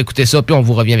 on s'en va écouter ça, puis on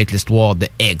vous revient avec l'histoire de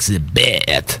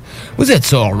Exhibit. Vous êtes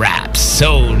sur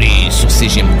Rhapsody, sur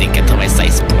CGMD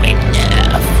 96.9.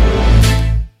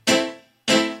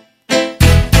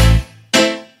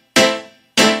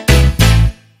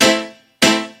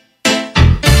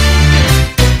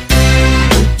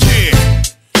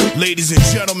 Ladies and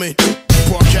gentlemen,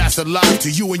 broadcast live to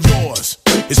you and yours.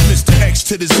 It's Mr. X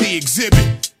to the Z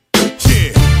Exhibit.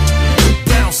 Yeah,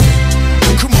 bouncing.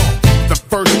 Come on. The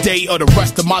first day of the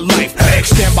rest of my life.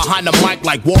 X stand behind the mic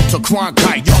like Walter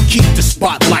Cronkite. Y'all keep the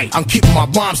spotlight. I'm keeping my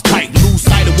rhymes tight. Lose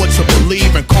sight of what you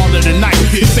believe and call it a night.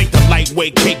 This ain't the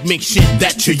lightweight cake mix shit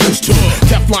that you're used to.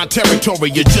 Teflon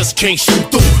territory, you just can't shoot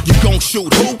through. You gon'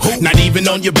 shoot who? Not even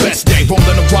on your best day.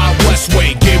 Rolling the Wild West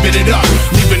way, giving it up.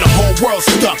 Leaving the whole world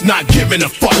stuck, not giving a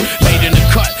fuck. Late in the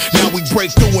cut, now we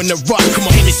break through in the rut. Come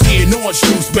on, Hennessy and orange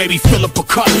juice, baby, fill up a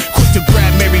cup. Quick to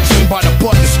grab Mary Jane by the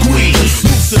butt and squeeze.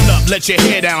 Loosen up, let your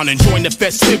hair down and join the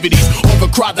festivities.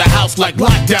 Overcrowd the house like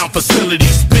lockdown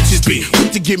facilities. Bitch bitches be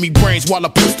quick to give me brains while I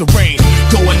push the rain.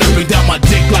 Going up and down my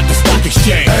dick like a stock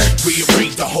exchange.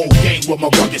 Rearrange the whole game with my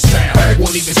rugged sound.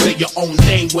 Won't even say your own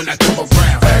name when I come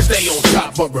around. Stay on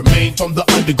top but remain from the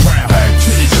underground. To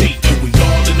the Z and we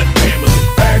all in the family.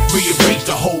 Rearrange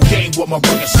the whole game with my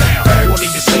rugged sound. Won't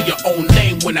even say your own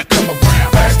name when I come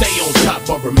around. Stay on top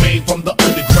but remain from the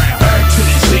underground. To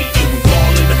the Z and we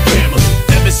all in the family.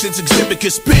 Ever since Exhibit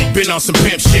could spit, been on some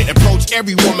pimp shit. Approach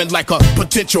every woman like a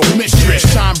potential mistress.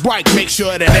 Shine bright, make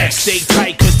sure that X stay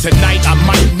tight. Cause tonight I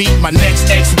might meet my next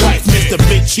ex-wife, Mr.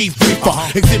 Big Chief Reaper.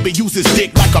 Exhibit uses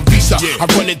dick like a visa. I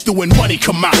run it through and money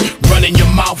come out. Run in your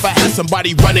mouth, I have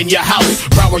somebody run in your house.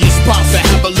 Row your spouse, I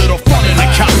have a little fun in the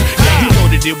couch. Yeah, you know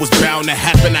that it was bound to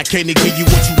happen. I can't give you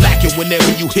what you lacking whenever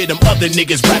you hear them other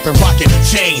niggas rapping, rocking.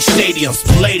 Change stadiums,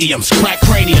 palladiums, crack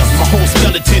craniums. My whole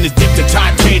skeleton is dipped in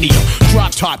titanium.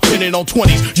 Drop top, pinning on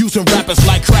 20s, using rappers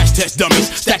like crash test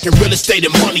dummies. Stacking real estate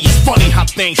and money. It's funny how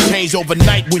things change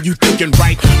overnight when you thinking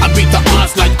right. I beat the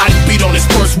odds like Ike beat on his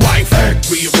first wife.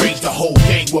 Rearrange the whole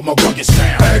game with my rugged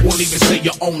sound. Won't even say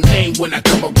your own name when I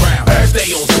come around.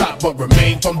 Stay on top but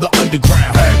remain from the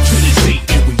underground. To the Z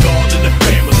and we all in the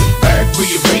family.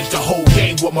 Rearrange the whole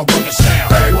game with my rugged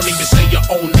sound. Won't even say your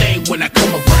own name when I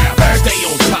come around. Stay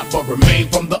on top but remain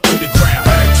from the underground.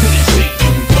 To the Z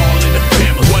and we all in the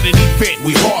family. What an event,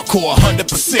 we hardcore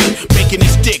 100%. Making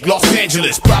this dick Los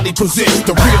Angeles probably presents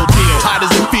the real deal. How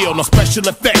does it feel? No special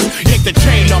effects. Yank the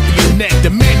chain off of your neck,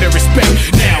 demand the respect.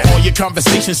 Now all your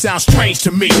conversations sound strange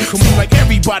to me. Seems like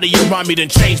everybody around me done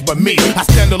changed but me. I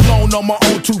stand alone on my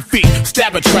own 2 feet.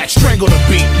 Stab a track, strangle the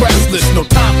beat. Restless, no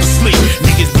time for sleep.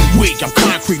 Niggas be weak, I'm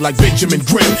concrete like Benjamin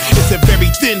Grimm. It's a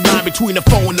very thin line between the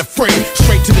foe and the friend.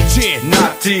 Straight to the chin.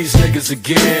 Not these niggas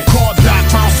again. Call Doc,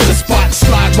 bounce to the spot and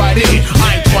slide right in.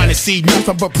 I ain't trying to see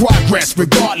nothing but progress.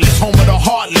 Regardless, home of the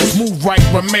heartless. Move right,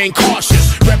 remain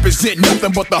cautious. Represent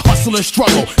nothing but the hustle and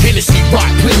struggle. Hennessy rock,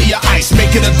 plenty of ice,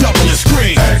 make it a double and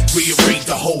scream. Rearrange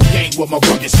the whole game with my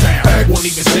rugged sound. Won't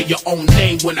even say your own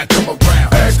name when I come around.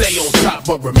 Stay on top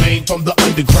but remain from the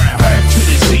underground. To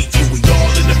the Z and we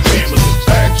all in the family.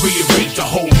 Rearrange the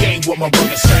whole game with my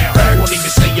rugged sound. Won't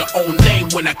even say your own name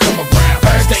when I come around.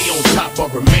 Stay on top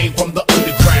but remain from the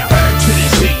underground. To the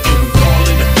Z and we all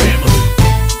in the family.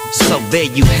 So there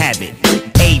you have it.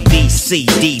 A, B, C,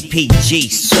 D, P, G,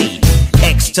 C.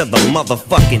 X to the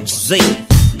motherfucking Z.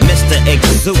 Mr.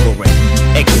 Exuberant,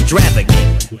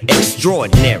 extravagant,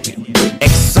 extraordinary,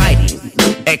 exciting,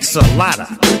 X-a-lotta,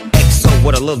 XO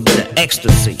with a little bit of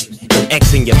ecstasy. And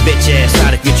Xing your bitch ass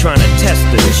out if you're trying to test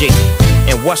the G.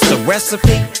 And what's the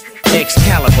recipe?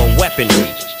 Excalibur weaponry.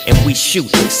 And we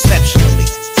shoot exceptionally.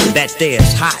 That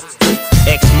there's hot.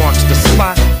 X marks the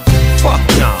spot? Fuck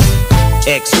nah.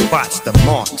 X spots the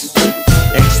marks.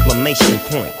 Exclamation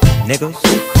point, niggas.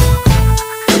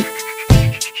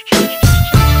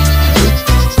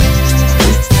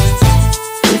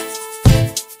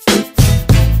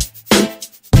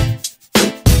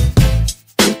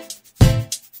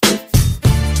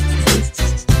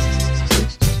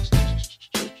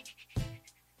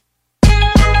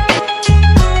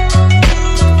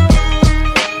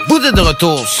 Vous êtes de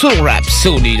retour sur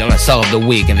Rhapsody dans la Star of the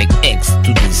Week avec X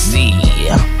to the Z.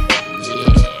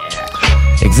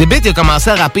 Exhibit a commencé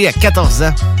à rapper à 14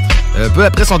 ans, peu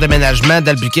après son déménagement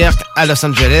d'Albuquerque à Los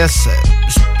Angeles,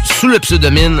 sous le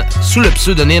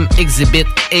pseudonyme Exhibit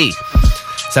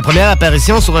A. Sa première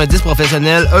apparition sur un disque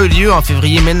professionnel a eu lieu en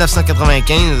février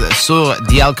 1995 sur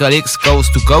The Alcoholics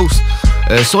Coast to Coast,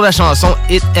 sur la chanson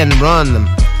Hit and Run.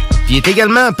 Puis il est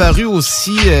également apparu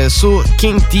aussi sur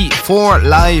King T for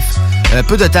Life,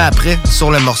 peu de temps après, sur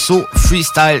le morceau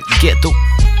Freestyle Ghetto.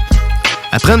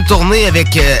 Après une tournée avec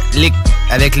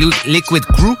Liquid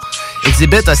Crew,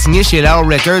 Exhibit a signé chez Loud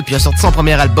Records puis a sorti son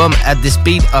premier album At the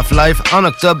Speed of Life en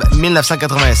octobre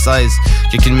 1996,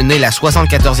 qui a culminé la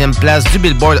 74e place du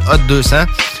Billboard Hot 200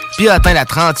 puis a atteint la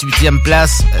 38e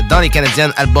place dans les Canadian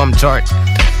Album Chart.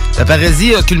 La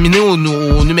parodie a culminé au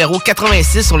numéro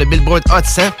 86 sur le Billboard Hot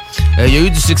 100. Il y a eu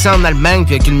du succès en Allemagne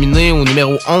puis a culminé au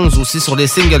numéro 11 aussi sur les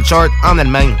single charts en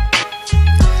Allemagne.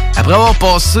 Après avoir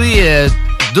passé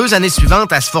 2 années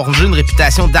suivantes à se forger une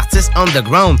réputation d'artiste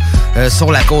underground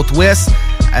sur la côte ouest,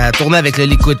 tourné avec le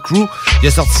Liquid Crew, il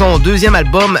a sorti son deuxième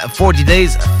album 40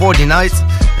 Days, 40 Nights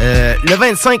le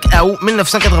 25 août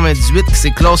 1998, qui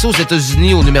s'est classé aux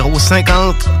États-Unis au numéro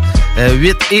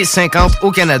 58 et 50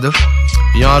 au Canada.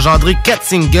 Il a engendré 4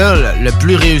 singles, le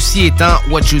plus réussi étant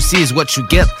What You See Is What You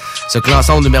Get, se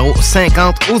classant au numéro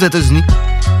 50 aux États-Unis.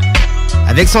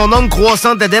 Avec son nombre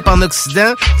croissant d'adeptes en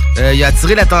Occident, il a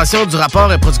attiré l'attention du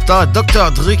rappeur et producteur Dr.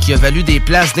 Dre qui a valu des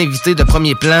places d'invités de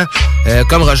premier plan,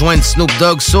 comme rejoindre Snoop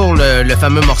Dogg sur le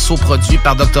fameux morceau produit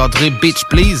par Dr. Dre, Bitch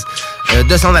Please,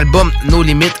 de son album No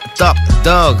Limit Top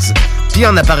Dogs. Puis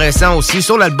en apparaissant aussi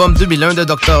sur l'album 2001 de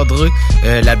Dr. Dre,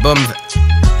 l'album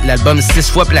 6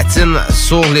 fois platine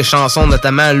sur les chansons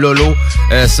notamment Lolo,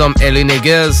 Some LA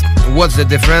Niggas, What's the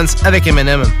Difference avec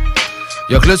Eminem.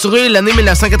 Il a clôturé l'année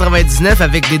 1999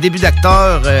 avec des débuts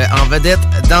d'acteurs en vedette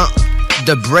dans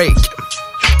The Break.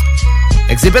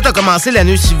 Exhibit a commencé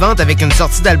l'année suivante avec une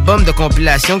sortie d'album de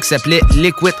compilation qui s'appelait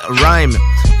Liquid Rhyme,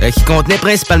 qui contenait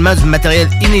principalement du matériel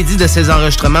inédit de ses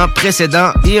enregistrements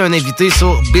précédents et un invité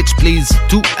sur Bitch Please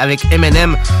 2 avec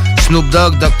Eminem, Snoop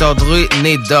Dogg, Dr. Dre,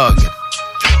 Nate Dogg.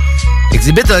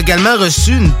 Exhibit a également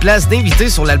reçu une place d'invité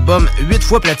sur l'album 8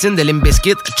 fois platine de Limp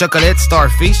Bizkit, Chocolate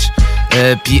Starfish,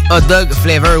 puis Hot Dog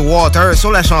Flavor Water sur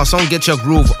la chanson Get Your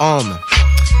Groove On.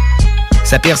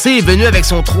 Sa percée est venue avec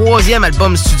son 3e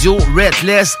album studio,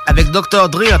 Redless, avec Dr.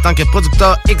 Dre en tant que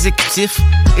producteur exécutif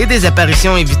et des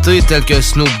apparitions invitées telles que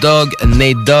Snoop Dogg,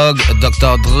 Nate Dogg,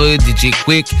 Dr. Dre, DJ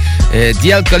Quick,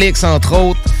 The Alcoholics entre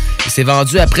autres. Il s'est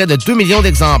vendu à près de 2 millions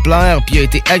d'exemplaires puis a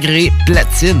été agréé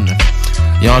platine.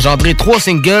 Il a engendré 3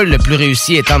 singles, le plus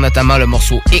réussi étant notamment le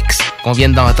morceau X, qu'on vient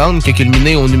d'entendre, qui a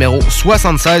culminé au numéro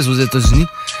 76 aux États-Unis,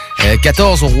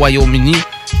 14 au Royaume-Uni,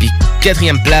 puis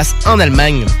 4e place en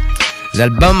Allemagne.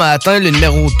 L'album a atteint le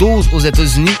numéro 12 aux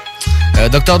États-Unis.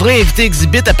 Dr. Dre a invité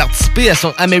Exhibit à participer à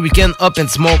son American Up and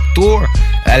Smoke Tour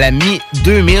à la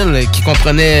mi-2000, qui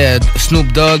comprenait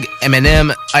Snoop Dogg,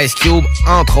 Eminem, Ice Cube,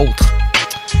 entre autres.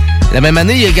 La même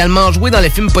année, il a également joué dans les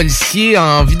films policiers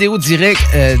en vidéo direct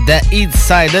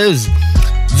d'Eastsiders,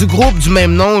 du groupe du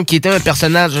même nom qui était un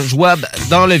personnage jouable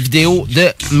dans le vidéo de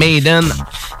Maiden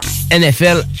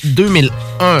NFL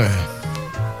 2001.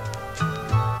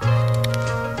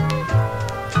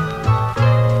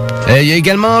 Il a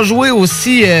également joué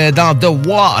aussi dans The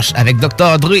Wash avec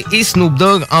Dr. Dre et Snoop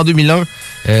Dogg en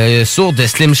 2001, sur The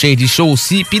Slim Shady Show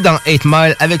aussi, puis dans 8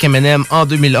 Mile avec Eminem en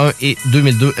 2001 et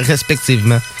 2002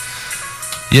 respectivement.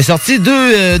 Il a sorti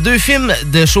deux films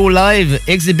de show live,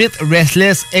 Exhibit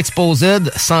Restless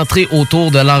Exposed, centré autour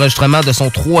de l'enregistrement de son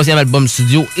 3e album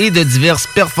studio et de diverses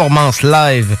performances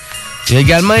live. Il a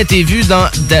également été vu dans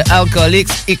The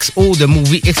Alcoholics XO The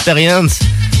Movie Experience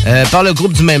par le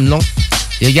groupe du même nom.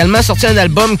 Il a également sorti un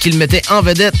album qu'il mettait en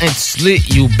vedette intitulé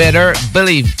You Better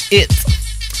Believe It.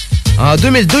 En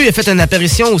 2002, il a fait une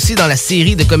apparition aussi dans la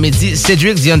série de comédie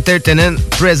Cedric the Entertainer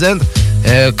Present,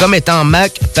 comme étant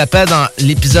Mac, papa dans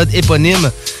l'épisode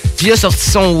éponyme. Puis il a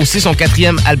sorti aussi son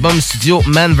 4e album studio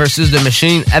Man vs. The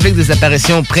Machine avec des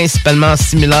apparitions principalement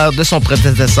similaires de son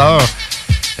prédécesseur.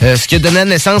 Ce qui a donné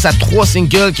naissance à 3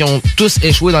 singles qui ont tous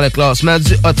échoué dans le classement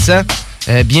du Hot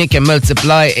 100, bien que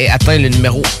Multiply ait atteint le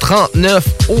numéro 39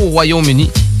 au Royaume-Uni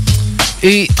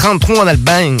et 33 en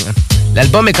Allemagne.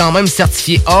 L'album est quand même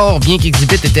certifié or, bien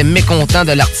qu'Exhibit était mécontent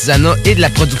de l'artisanat et de la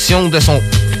production de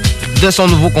son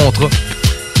nouveau contrat.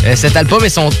 Cet album est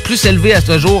son plus élevé à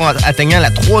ce jour, atteignant la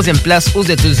 3e place aux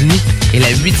États-Unis et la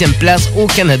 8e place au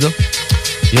Canada.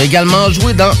 Il a également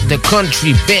joué dans The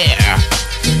Country Bear.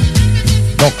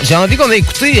 Donc, j'ai envie qu'on ait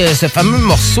écouté ce fameux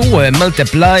morceau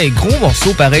Multiply, gros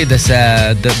morceau pareil de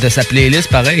sa playlist,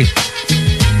 pareil.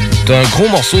 C'est un gros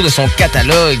morceau de son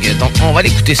catalogue. Donc, on va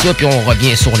l'écouter ça, puis on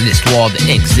revient sur l'histoire de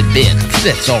Exhibit. Vous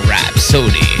êtes sur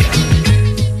Rhapsody.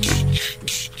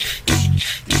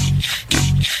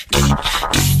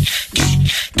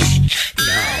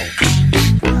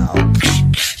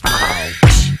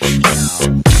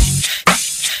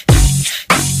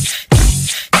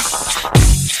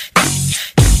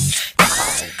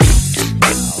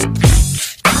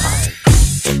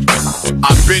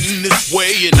 I've been this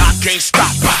way and I can't stop.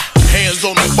 Hands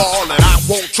on the ball and I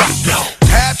won't drop. No.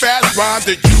 Half-ass rhymes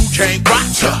that you can't rock.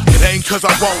 It ain't cause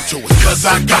I want to, it's cause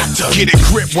I got to. Get a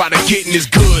grip while the getting is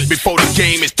good. Before the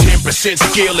game is 10%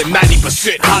 skill and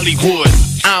 90% Hollywood.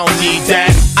 I don't need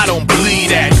that, I don't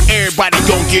believe that. Everybody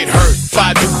gon' get hurt if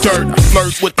I do dirt. I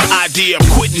flirt with the idea of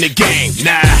quitting the game.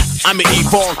 Nah, I'ma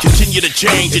evolve, continue to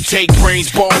change. It take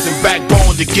brains, balls, and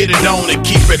backbone to get it on and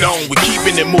keep it on. We're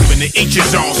keeping it moving, the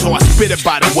inches on. So I spit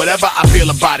about it, whatever I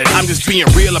feel about it. I'm just being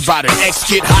real about it. X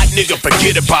get hot, nigga,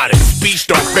 forget about it. Speech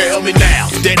don't fail me now.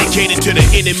 Dedicated to the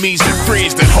enemies and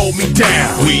friends that hold me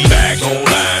down. We back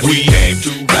online, we aim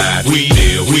to ride. We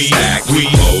deal, we act, we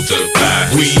multiply.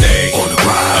 We stay on the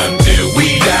grind until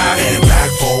we die. And back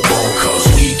for more, cause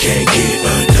we can't get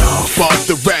enough. Fuck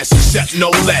the rest, concept, no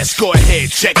less. Go ahead,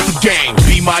 check the game,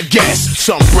 be my guest.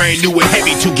 Something brand new and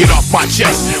heavy to get off my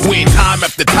chest. Win time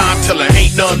after time till there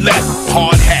ain't none left.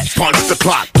 Hard hat, punch the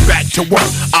clock, back to work.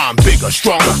 I'm bigger,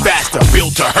 stronger, faster,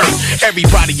 built to hurt.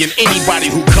 Everybody and anybody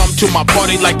who come to my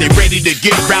party like they ready to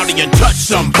get rowdy and touch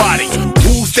somebody.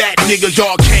 Who's that nigga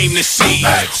y'all came to see?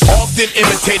 X. Often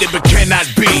imitated but cannot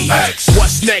be. X.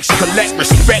 What's next? Collect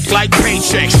respect like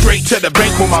paychecks. Straight to the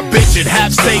bank with my bitch and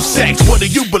have safe sex. What do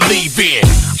you believe in?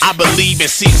 I believe in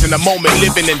seizing the moment,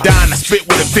 living and dying. I spit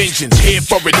with a vengeance, here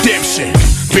for redemption.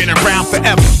 Been around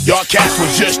forever, y'all cats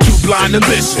was just too blind to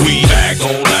listen. We act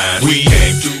online, we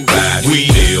aim to ride. We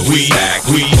deal, we act,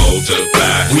 we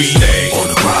multiply. We stay on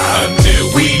the grind until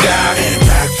we die. And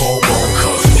back for more,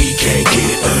 cause we can't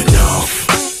get enough.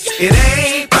 It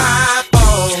ain't my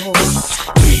fault.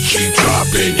 We keep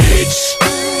dropping hits,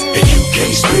 and you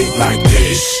can't spit like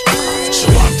this. So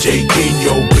I'm taking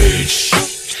your bitch.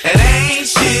 It ain't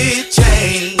shit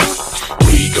changed.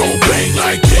 We gon' bang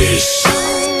like this,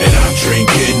 and I'm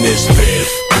drinking this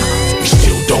fifth. We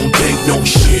still don't take no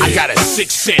shit. I got a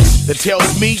sixth sense that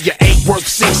tells me you ain't worth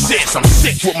 6 cents. I'm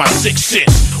sick with my 6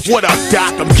 cents. What up,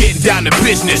 Doc? I'm getting down to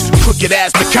business. Crooked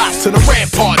as the cops to the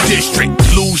Rampart District.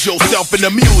 Lose yourself in the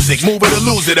music. Move it or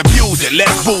lose it, abuse it.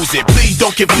 Let's booze it. Please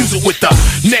don't confuse it with the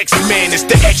next man. It's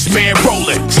the X-Man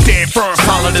rolling. Stand firm,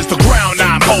 solid as the ground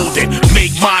I'm holding.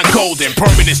 Make mine golden,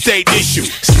 permanent state issue.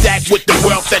 Stack with the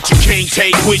wealth that you can't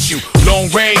take with you. Long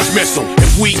range missile.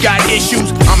 If we got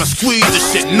issues, I'ma squeeze the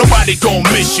shit. Nobody gon'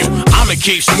 miss you. I'ma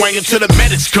keep swinging till the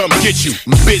medics come get you.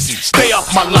 I'm busy. Stay off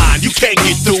my line. You can't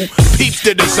get through. Peep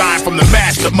the design from the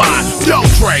mastermind. Yo,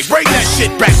 Dre, bring that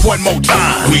shit back one more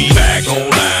time. We back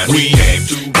online. We aim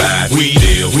to ride. We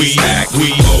deal, we act,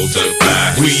 we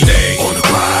multiply. We stay on the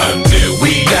grind until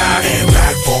we die. And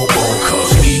back for more,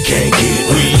 cause we can't get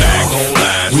enough. We back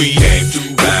online. We aim to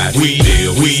ride. We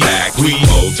deal, we act, we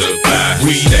multiply.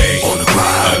 We stay on the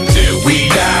grind until we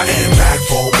die. And back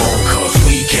for more, cause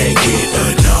we can't get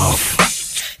enough.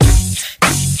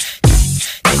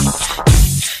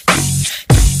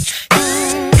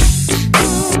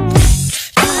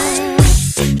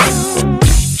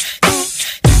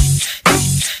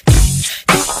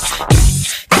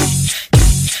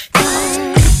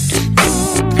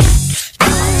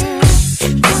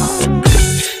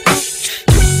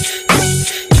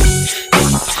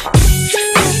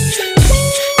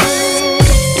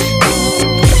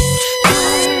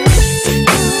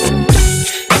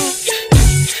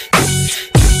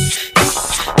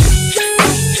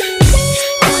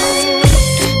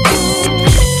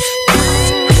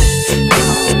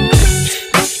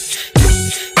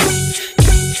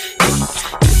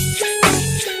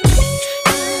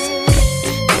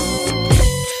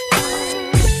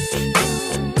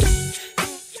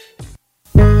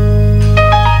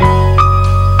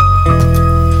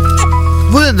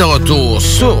 De retour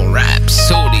sur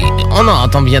Rhapsody.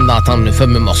 On vient d'entendre le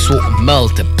fameux morceau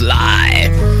Multiply.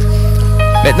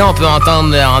 Maintenant, on peut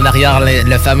entendre en arrière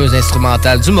le fameux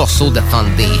instrumental du morceau de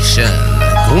Foundation.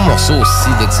 Gros morceau aussi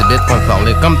d'Exhibit qu'on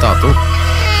parlait comme tantôt.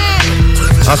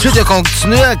 Ensuite, il a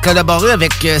continué à collaborer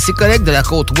avec ses collègues de la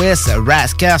côte ouest,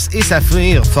 Rascals et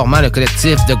Saphir, formant le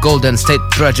collectif The Golden State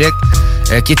Project,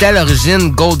 qui était à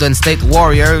l'origine Golden State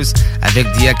Warriors, avec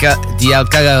The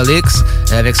Alcoholics,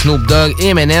 avec Snoop Dogg et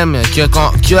Eminem, qui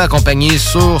a accompagné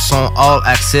sur son All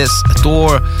Access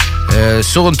Tour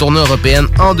sur une tournée européenne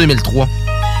en 2003.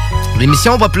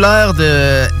 L'émission populaire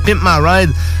de Pimp My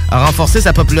Ride a renforcé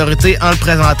sa popularité en le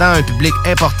présentant à un public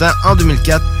important en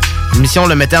 2004. L'émission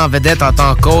le mettait en vedette en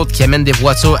tant qu'hôte qui amène des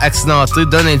voitures accidentées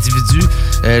d'un individu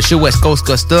chez West Coast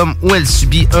Custom où elle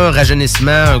subit un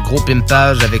rajeunissement, un gros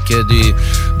pimpage avec des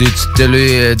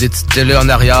petites télés en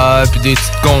arrière, puis des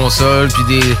petites consoles,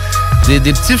 puis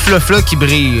des petits fluffs qui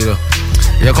brillent. Là.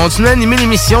 Il a continué à animer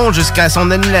l'émission jusqu'à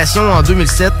son annulation en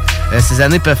 2007. Ces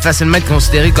années peuvent facilement être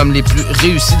considérées comme les plus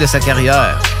réussies de sa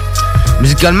carrière.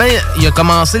 Musicalement, il a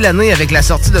commencé l'année avec la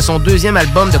sortie de son deuxième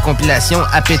album de compilation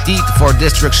Appetite for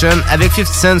Destruction avec 50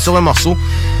 Cent sur un morceau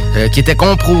qui était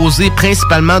composé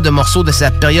principalement de morceaux de sa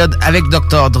période avec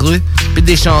Dr. Dre puis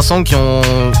des chansons qui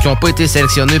ont pas été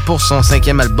sélectionnées pour son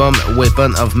 5e album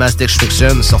Weapon of Mass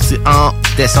Destruction sorti en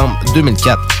décembre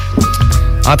 2004.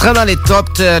 Entrant dans les top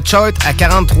charts à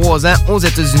 43 ans aux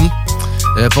États-Unis.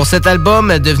 Pour cet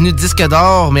album devenu disque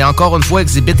d'or, mais encore une fois,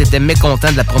 Exhibit était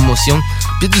mécontent de la promotion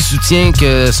puis du soutien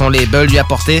que son label lui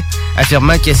apportait,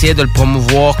 affirmant qu'il essayait de le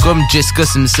promouvoir comme Jessica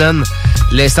Simpson,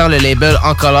 laissant le label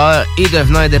en colère et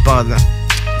devenant indépendant.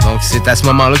 Donc c'est à ce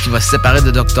moment-là qu'il va se séparer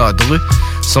de Dr. Dre.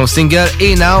 Son single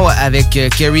Hey Now avec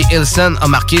Kerry Hilson a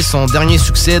marqué son dernier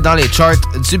succès dans les charts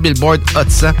du Billboard Hot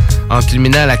 100 en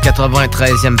culminant à la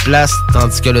 93e place,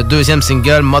 tandis que le deuxième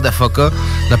single, Motherfucker,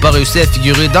 n'a pas réussi à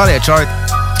figurer dans les charts.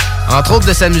 Entre autres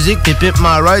de sa musique, Pimp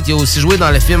My Ride, il a aussi joué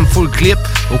dans le film Full Clip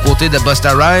aux côtés de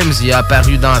Busta Rhymes. Il a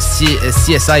apparu dans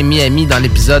CSI Miami dans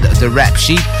l'épisode The Rap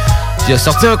Sheet. Il a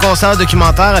sorti un concert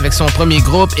documentaire avec son premier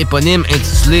groupe éponyme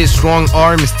intitulé Strong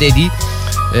Arm Steady.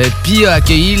 Puis a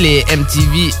accueilli les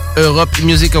MTV Europe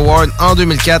Music Awards en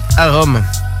 2004 à Rome.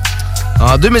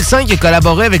 En 2005, il a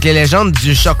collaboré avec les légendes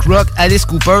du shock rock Alice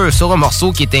Cooper sur un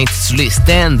morceau qui était intitulé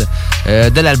Stand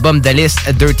de l'album d'Alice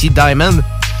Dirty Diamond.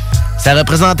 Ça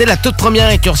représentait la toute première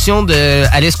incursion de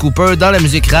Alice Cooper dans la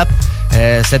musique rap.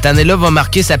 Cette année-là va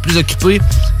marquer sa plus occupée,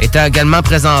 étant également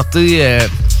présenté...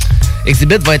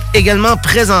 Exhibit va être également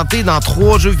présenté dans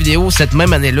 3 jeux vidéo cette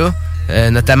même année-là,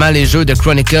 notamment les jeux de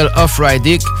Chronicle of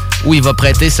Riddick, où il va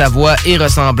prêter sa voix et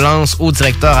ressemblance au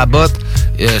directeur Abbott,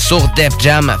 sur Def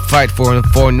Jam Fight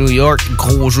for New York,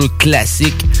 gros jeu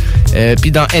classique, puis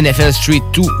dans NFL Street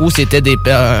 2, où c'était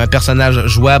un personnage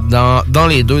jouable dans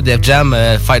les deux, Def Jam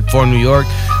Fight for New York,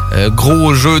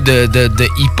 gros jeu de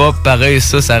hip-hop, pareil,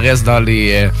 ça reste dans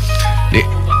les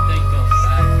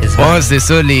ouais, c'est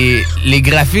ça, les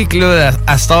graphiques, là,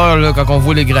 à cette heure, là, quand on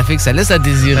voit les graphiques, ça laisse à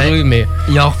désirer, ouais, mais...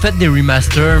 Ils ont refait des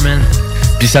remasters, man.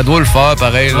 Puis ça doit le faire,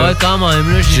 pareil, là. Ouais, quand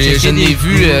même, là,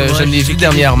 je l'ai vu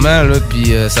dernièrement, là,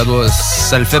 puis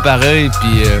ça le fait pareil,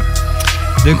 puis...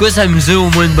 De quoi s'amuser au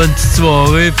moins une bonne petite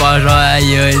soirée, faire genre,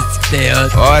 aïe, c'était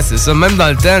hot. Ouais, c'est ça. Même dans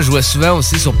le temps, je jouais souvent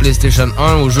aussi sur PlayStation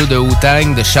 1 aux jeux de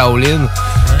Wu-Tang, de Shaolin,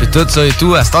 puis tout ça et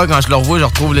tout. À cette heure, quand je le revois, je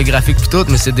retrouve les graphiques puis tout,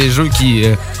 mais c'est des jeux qui...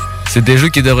 C'est des jeux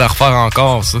qui devraient refaire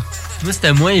encore, ça. Moi,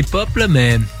 c'était moins hip-hop, là,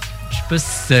 mais je sais pas si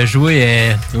tu as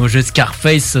joué au jeu de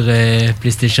Scarface sur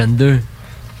PlayStation 2.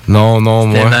 Non, moi.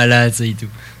 C'était malade, ça et tout.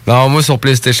 Non, moi, sur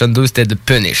PlayStation 2, c'était The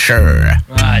Punisher.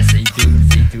 Ouais, c'est tout.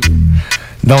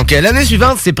 Donc, l'année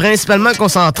suivante, c'est principalement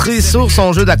concentré sur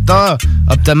son jeu d'acteur,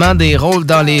 obtenant des rôles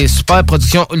dans les super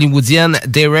productions hollywoodiennes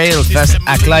Derail face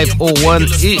à Clive Owen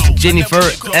et Jennifer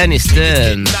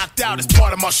Aniston.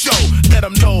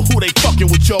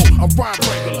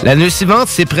 L'année suivante,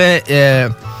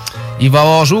 il va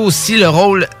avoir joué aussi le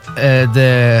rôle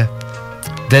de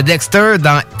Dexter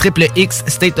dans Triple X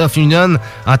State of Union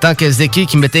en tant que Zeki,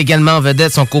 qui mettait également en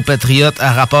vedette son compatriote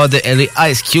à rapport de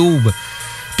LA Ice Cube.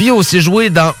 Puis il a aussi joué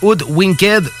dans Hood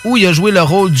Winked, où il a joué le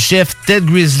rôle du chef Ted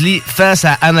Grizzly face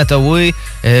à Anna Hathaway,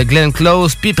 Glenn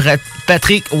Close, puis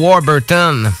Patrick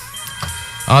Warburton.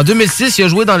 En 2006, il a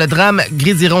joué dans le drame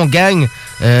Gridiron Gang,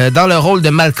 dans le rôle de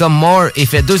Malcolm Moore, et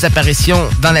fait 2 apparitions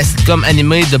dans la sitcom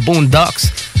animée de Boondocks.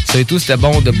 Ça et tout, c'était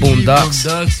bon, de Boondocks. Je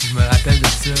me rappelle de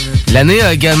ça. L'année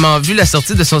a également vu la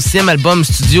sortie de son 6e album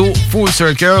studio, Full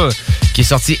Circle, qui est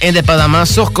sorti indépendamment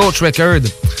sur Coach Record.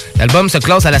 L'album se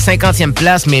classe à la 50e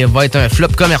place, mais va être un flop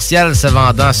commercial, se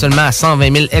vendant seulement à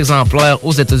 120 000 exemplaires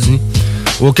aux États-Unis.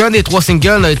 Aucun des 3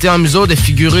 singles n'a été en mesure de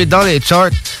figurer dans les charts,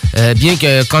 bien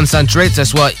que Concentrate se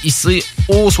soit hissé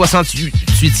au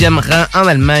 68e rang en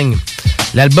Allemagne.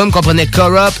 L'album comprenait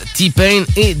Corrupt, T-Pain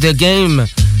et The Game,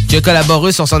 qui a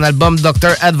collaboré sur son album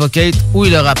Dr. Advocate, où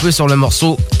il a rappé sur le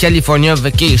morceau California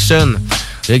Vacation.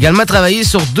 Il a également travaillé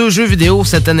sur 2 jeux vidéo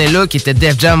cette année-là, qui étaient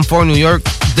Def Jam for New York,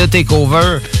 The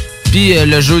Takeover, puis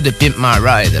le jeu de Pimp My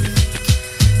Ride.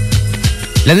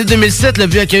 L'année 2007 l'a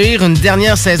vu accueillir une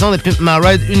dernière saison de Pimp My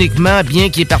Ride uniquement, bien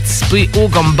qu'il ait participé au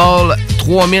Gumball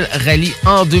 3000 Rally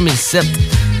en 2007.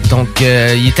 Donc,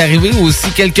 il est arrivé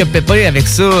aussi quelques pépins avec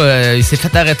ça. Il s'est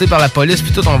fait arrêter par la police,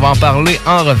 puis tout, on va en parler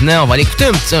en revenant. On va aller écouter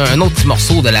un autre petit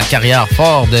morceau de la carrière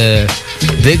fort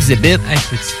d'Exhibit. Hey,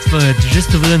 peux-tu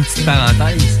juste ouvrir une petite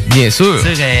parenthèse? Bien sûr.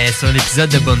 Tu sais, sur l'épisode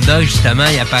de Boondocks, justement,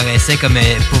 il apparaissait comme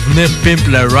pour venir pimp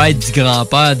le ride du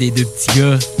grand-père des 2 petits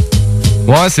gars.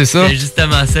 Ouais, c'est ça. C'est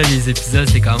justement ça, les épisodes.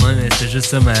 C'est juste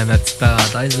ça, ma petite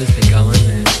parenthèse. C'était quand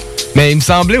même... Mais il me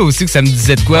semblait aussi que ça me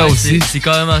disait de quoi aussi. C'est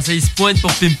carrément ça. Il se pointe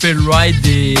pour pimper le ride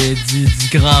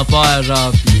du grand-père,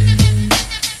 genre. Pis,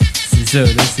 c'est ça,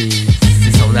 là. C'est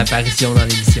son apparition dans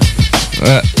l'émission.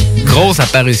 Ouais, grosse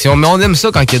apparition. Mais on aime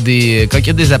ça quand il y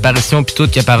a des apparitions pis tout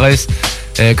qui apparaissent.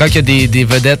 Quand il y a des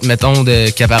vedettes, mettons,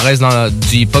 qui apparaissent dans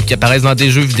du hip-hop, qui apparaissent dans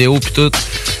des jeux vidéo pis tout,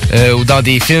 ou dans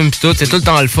des films pis tout. C'est tout le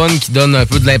temps le fun qui donne un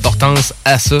peu de l'importance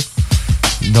à ça.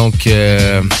 Donc...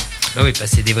 Ben oui, parce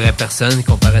que c'est des vraies personnes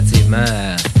comparativement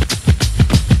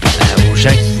aux gens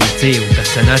aux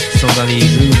personnages qui sont dans les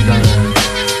jeux ou dans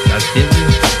le film.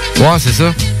 Ouais, c'est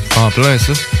ça. En plein,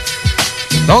 ça.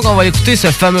 Donc, on va écouter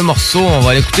ce fameux morceau. On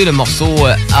va écouter le morceau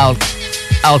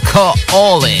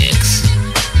Alcoholics.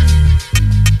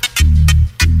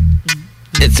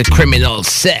 It's a criminal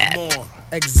set.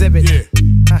 Exhibit.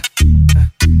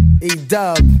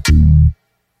 E-Dub.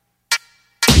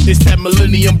 It's that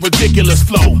millennium ridiculous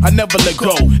flow. I never let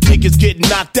go. Niggas getting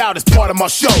knocked out as part of my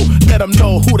show. Let them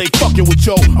know who they fucking with,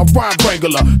 yo. A rhyme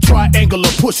wrangler, triangular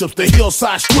push-ups, the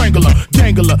hillside strangler,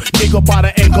 dangler, nigga by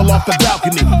the angle off the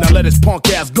balcony. Now let his punk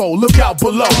ass go. Look out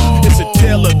below. It's a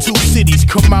tale of two cities.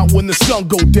 Come out when the sun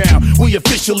go down. We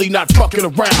officially not fucking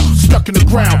around. Stuck in the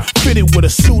ground, fitted with a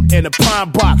suit and a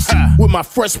pine box. With my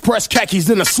fresh press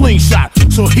khakis in a slingshot.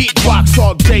 So heat box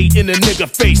all day in a nigga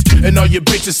face. And all your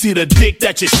bitches see the dick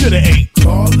that you shoulda ate.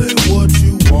 Call it what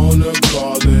you wanna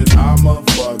call it. I'm a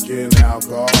fucking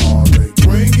alcoholic.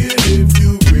 Bring it if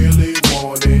you really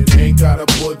want it. Ain't gotta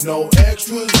put no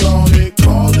extras on it.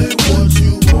 Call it what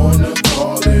you wanna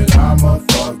call it. I'm a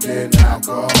fucking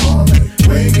alcoholic.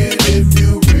 Bring it if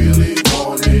you really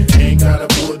want it. Ain't gotta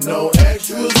put no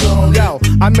extras on it. Yo,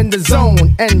 I'm in the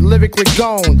zone and lyrically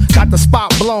gone. Got the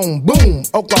spot blown. Boom,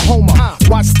 Oklahoma.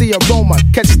 Watch the aroma.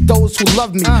 Catch those who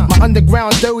love me. My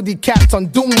underground dirty cats on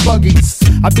doom buggies.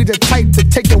 I be the type to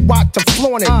take a watch to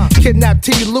flaunt it. Kidnap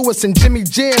T. Lewis and Jimmy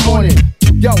Jam on it.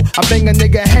 Yo, I bang a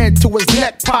nigga head to his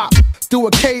neck pop. Do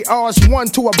a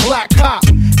KRS-1 to a black cop.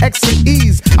 X and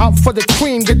E's out for the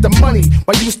cream, get the money.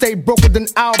 While you stay broker than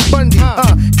Al Bundy.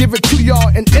 Give it to y'all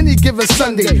in any given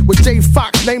Sunday. With Jay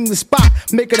Fox, name the spot,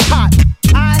 make it hot.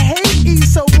 I hate E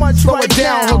so much. Slow it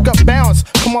down, hook up, bounce.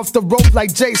 Come off the rope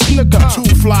like Jay Snooker. Two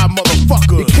fly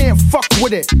motherfuckers. You can't fuck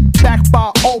with it. Back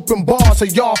by open bar, so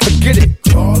y'all forget it.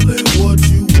 Call it what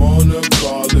you wanna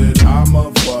call it. I'm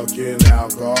a fucking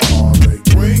alcoholic.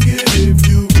 Bring it if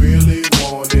you really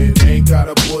want it. Ain't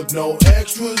gotta put no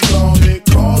extras on it.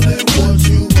 Call it what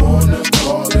you wanna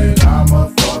call it. I'm a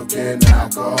fucking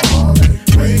alcoholic.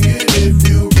 Bring it if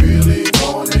you really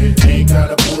want it. Ain't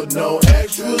gotta put no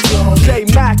extras on it. J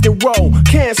Mac and roll,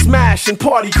 can't smash and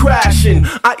party crashing.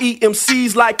 I eat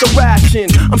MCs like a ration.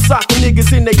 I'm socking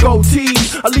niggas in their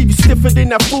goatees. I leave you stiffer than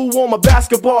that fool on my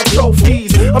basketball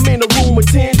trophies. I'm in a room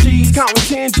with 10 G's, counting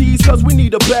 10 G's, cause we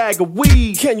need a bag of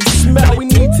weed. Can you smell it? We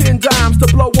need 10 dimes to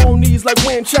blow on these like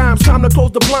wind chimes. Time to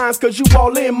close the blinds, cause you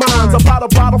all in minds. I bought a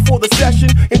bottle for the session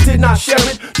and did not share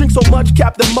it. Drink so much,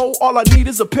 Captain Mo, all I need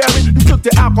is a parrot. You took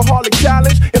the alcoholic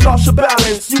challenge and lost your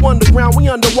balance. You underground, we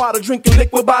underwater, drinking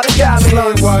liquid by the gallon.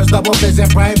 Slurred words, double vision,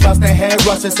 brain busting, head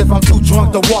rushes. If I'm too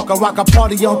drunk to walk, I rock a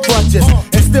party on crutches.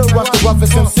 And still rush the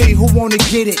roughest MC who wanna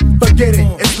get it. Forget it,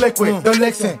 it's liquid, the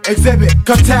Nixon, exhibit.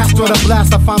 Catastrophe, the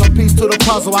blast, a final piece to the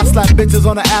puzzle. I slap bitches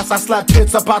on the ass, I slap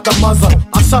tits up out the muzzle.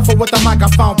 I suffer with the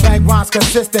microphone, bang rhymes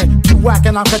consistent. You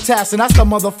whacking, I'm catassin', that's the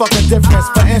motherfucking difference.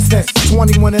 For instance,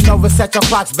 21 and over, set your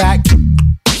clocks back.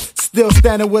 Still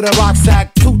standing with a rock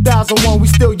sack. 2001, we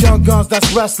still young guns, that's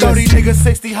restless. 30 niggas,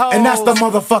 60 hoes. And that's the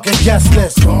motherfucking guest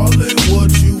list. Call it what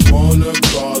you wanna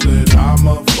call it. I'm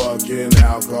a fucking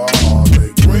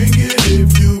alcoholic. Bring it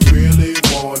if you really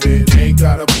want it. Ain't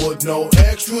gotta put no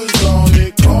extras on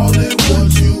it. Call it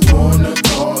what you wanna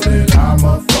call it. I'm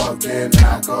a fucking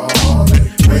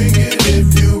alcoholic. Bring it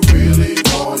if you really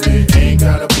want it. Ain't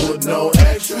gotta put no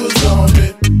extras on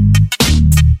it.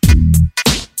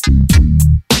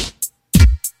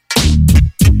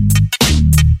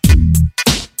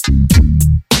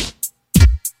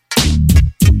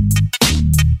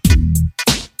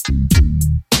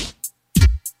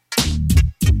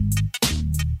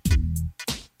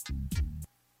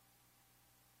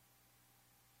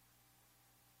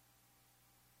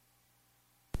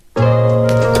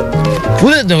 Vous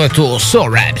êtes de retour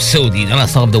sur Rhapsody dans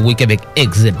l'ensemble de Week avec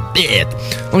Exhibit.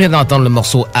 On vient d'entendre le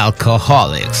morceau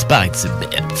Alcoholics par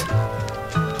Exhibit.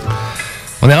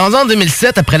 On est rendu en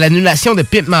 2007 après l'annulation de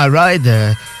Pimp My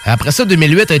Ride. Après ça,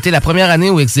 2008 a été la première année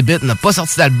où Exhibit n'a pas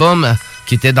sorti d'album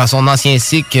qui était dans son ancien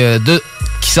cycle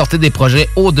qui sortait des projets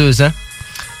aux 2 ans.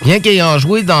 Bien qu'ayant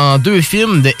joué dans 2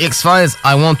 films de X-Files,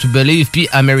 I Want to Believe puis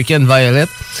American Violet,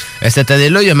 cette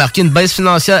année-là, il a marqué une baisse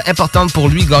financière importante pour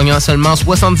lui, gagnant seulement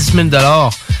 70 000 $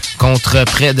 contre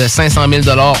près de 500 000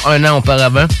 $ un an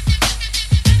auparavant.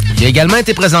 Il a également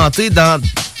été présenté dans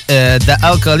The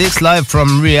Alcoholics Live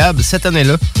from Rehab cette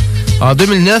année-là. En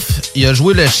 2009, il a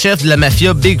joué le chef de la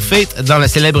mafia Big Fate dans le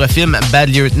célèbre film Bad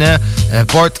Lieutenant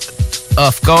Port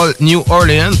of Call New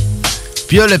Orleans.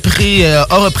 Puis a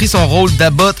repris son rôle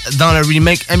d'Abbott dans le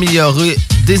remake amélioré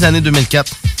des années 2004.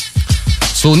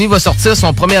 Sony va sortir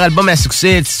son premier album à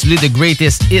succès intitulé The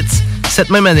Greatest Hits cette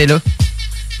même année-là.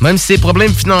 Même si ses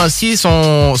problèmes financiers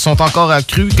sont encore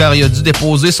accrus car il a dû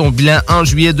déposer son bilan en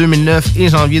juillet 2009 et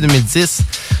janvier 2010,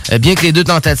 bien que les 2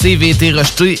 tentatives aient été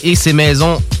rejetées et ses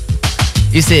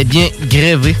biens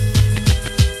grévés.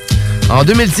 En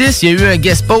 2010, il y a eu un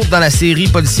guest spot dans la série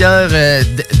policière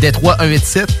Détroit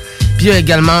 187. Puis il a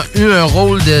également eu un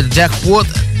rôle de Jack Wood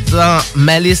dans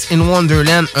Malice in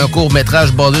Wonderland, un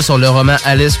court-métrage basé sur le roman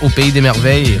Alice au Pays des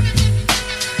Merveilles.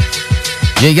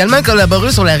 Il a également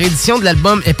collaboré sur la réédition de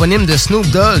l'album éponyme de Snoop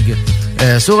Dogg,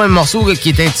 sur un morceau qui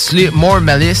est intitulé More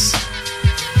Malice.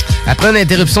 Après une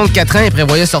interruption de 4 ans, il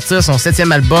prévoyait sortir son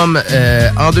 7e album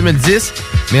en 2010,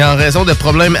 mais en raison de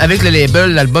problèmes avec le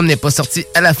label, l'album n'est pas sorti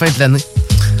à la fin de l'année.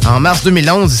 En mars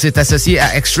 2011, il s'est associé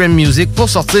à Extreme Music pour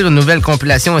sortir une nouvelle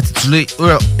compilation intitulée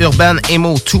Urban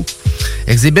Emo 2.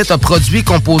 Exhibit a produit,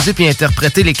 composé puis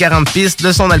interprété les 40 pistes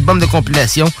de son album de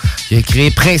compilation, qu'il a créé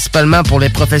principalement pour les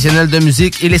professionnels de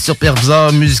musique et les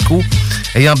superviseurs musicaux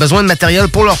ayant besoin de matériel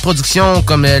pour leur production,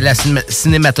 comme la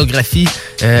cinématographie,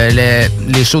 les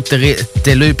shows de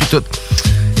télé puis tout.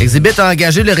 Exhibit a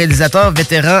engagé le réalisateur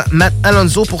vétéran Matt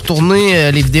Alonso pour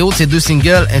tourner les vidéos de ses 2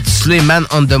 singles intitulés Man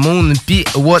on the Moon puis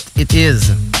What It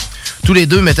Is. Tous les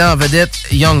deux mettant en vedette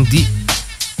Young D.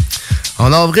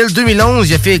 En avril 2011,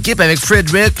 il a fait équipe avec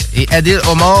Frederick et Adil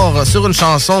Omar sur une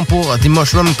chanson pour The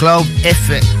Mushroom Cloud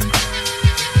Effect.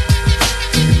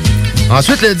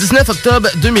 Ensuite, le 19 octobre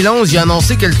 2011, il a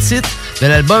annoncé que le titre de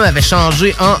l'album avait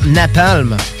changé en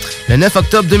Napalm. Le 9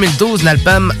 octobre 2012,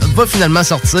 l'album va finalement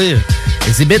sortir.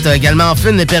 Exhibit a également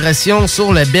fait une apparition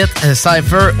sur le Bet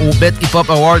Cypher au Bet Hip Hop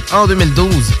Award en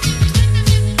 2012.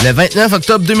 Le 29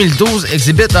 octobre 2012,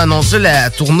 Exhibit a annoncé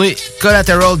la tournée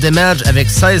Collateral Damage avec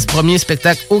 16 premiers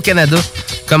spectacles au Canada,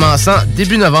 commençant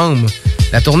début novembre.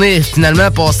 La tournée est finalement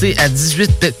passée à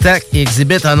 18 spectacles et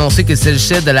Exhibit a annoncé qu'il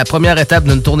s'agissait de la première étape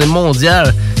d'une tournée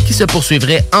mondiale qui se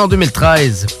poursuivrait en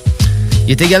 2013.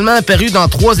 Il est également apparu dans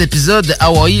 3 épisodes de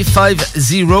Hawaii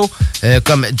 5-0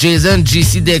 comme Jason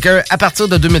J.C. Decker à partir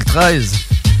de 2013.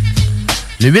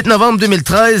 Le 8 novembre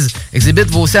 2013, Exhibit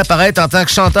va aussi apparaître en tant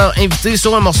que chanteur invité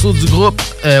sur un morceau du groupe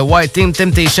White Team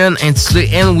Temptation intitulé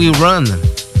And We Run.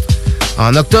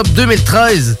 En octobre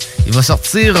 2013, il va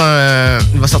sortir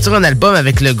un album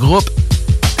avec le groupe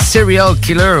Serial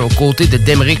Killer aux côtés de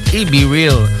Demrick et Be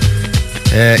Real.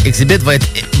 Exhibit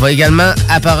va également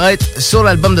apparaître sur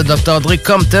l'album de Dr. Dre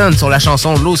Compton sur la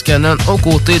chanson Loose Cannon aux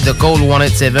côtés de Cole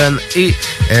 187 et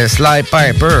Sly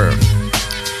Piper.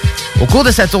 Au cours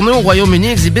de sa tournée au Royaume-Uni,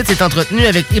 Exhibit s'est entretenu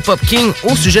avec Hip Hop King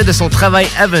au sujet de son travail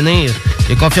à venir.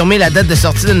 Il a confirmé la date de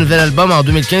sortie d'un nouvel album en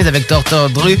 2015 avec Dr.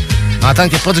 Dre en tant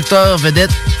que producteur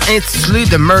vedette intitulé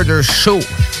The Murder Show.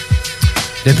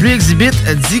 Depuis, Exhibit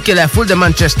a dit à la foule de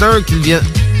Manchester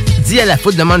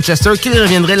qu'il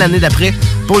reviendrait l'année d'après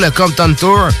pour le Compton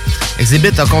Tour.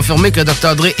 Exhibit a confirmé que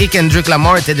Dr. Dre et Kendrick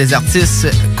Lamar étaient des artistes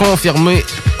confirmés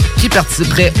qui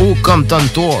participeraient au Compton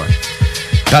Tour.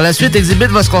 Par la suite, Exhibit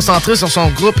va se concentrer sur son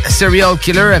groupe Serial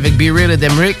Killer avec Be Real et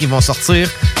Demrick. Ils vont sortir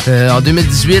en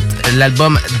 2018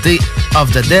 l'album Day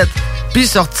of the Dead. Puis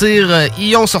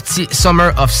ils ont sorti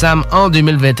Summer of Sam en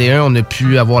 2021. On a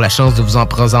pu avoir la chance de vous en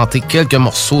présenter quelques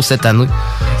morceaux cette année.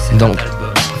 Donc,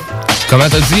 comment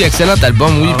t'as dit? Excellent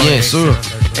album, oui, bien sûr.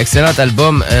 Excellent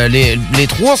album. Les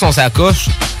 3 sont sa coche.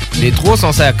 Les 3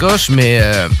 sont sa coche, mais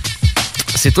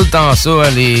c'est tout le temps ça,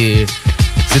 hein,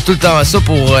 c'est tout le temps ça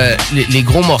pour les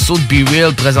gros morceaux de Be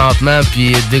Real présentement,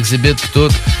 puis d'Exhibit puis tout.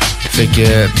 Fait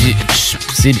que puis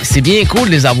c'est bien cool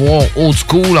de les avoir old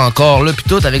school encore là puis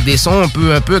tout, avec des sons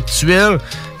un peu actuels,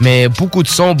 mais beaucoup de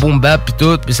sons boom bap puis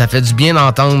tout, puis ça fait du bien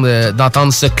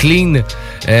d'entendre ça clean.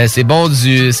 C'est bon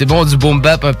du boom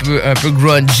bap un peu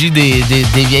grungy des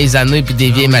vieilles années puis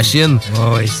des vieilles machines.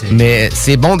 Ouais, mais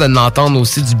c'est bon de l'entendre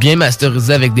aussi du bien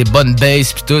masterisé avec des bonnes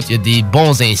basses puis tout. Il y a des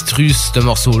bons instrus sur ce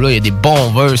morceau-là, il y a des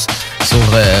bons verses sur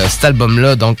cet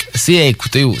album-là, donc c'est à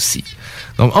écouter aussi.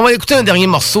 Donc on va écouter un dernier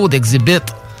morceau d'Exhibit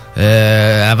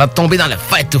avant de tomber dans le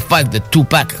Fight to Fight de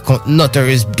Tupac contre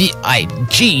Notorious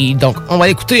B.I.G. Donc on va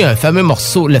écouter le fameux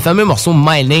morceau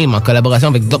My Name en collaboration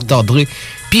avec Dr. Dre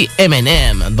puis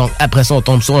Eminem. Donc après ça on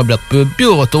tombe sur un bloc pub, puis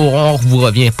au retour on vous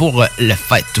revient pour le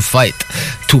Fight to Fight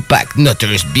Tupac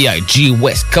Notorious B.I.G.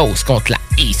 West Coast contre la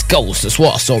East Coast ce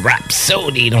soir sur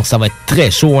Rhapsody. Donc ça va être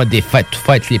très chaud, un des Fight to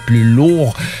Fight les plus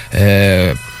lourds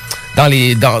dans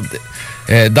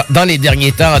les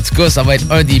derniers temps. En tout cas, ça va être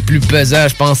un des plus pesants,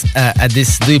 je pense, à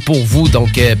décider pour vous.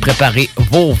 Donc, préparez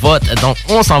vos votes. Donc,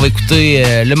 on s'en va écouter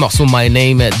le morceau My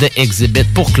Name de Exhibit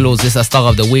pour closer sa Star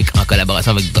of the Week en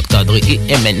collaboration avec Dr. Dre et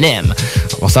Eminem.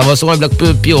 On s'en va sur un bloc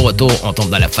pub, puis au retour, on tombe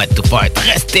dans la Fight to Fight.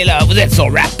 Restez là, vous êtes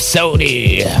sur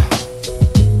Rhapsody.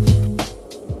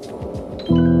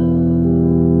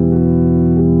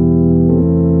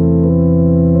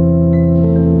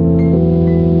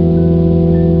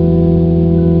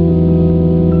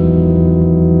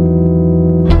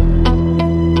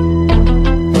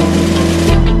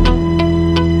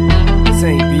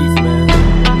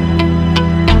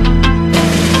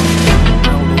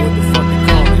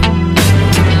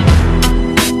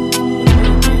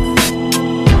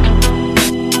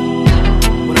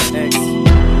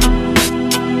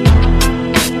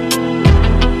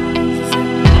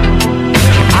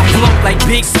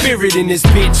 spirit in this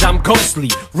bitch, I'm ghostly.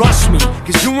 Rush me,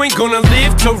 cause you ain't gonna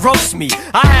live to roast me.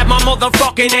 I had my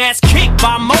motherfucking ass kicked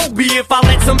by Moby if I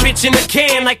let some bitch in a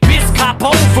can like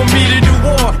Biscopo for me to do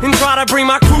war and try to bring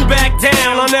my crew back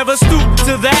down. I'll never stoop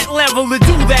to that level to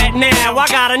do that now. I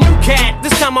got a new cat,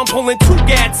 this time I'm pulling 2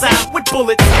 gats out with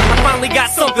bullets. I finally got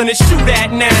something to shoot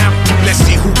at now. Let's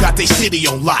see who got their city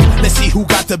on lock. Let's see who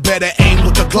got the better aim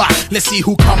with the Glock. Let's see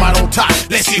who come out on top.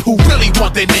 Let's see who really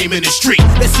want their name in the street.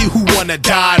 Let's see who wanna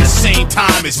die the same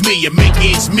time as me and make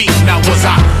ends meet. Now was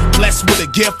I blessed with a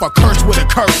gift or cursed with a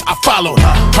curse? I followed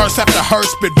her, hearse after hearse,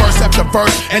 spit verse after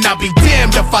verse, and I'll be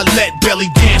damned if I let Belly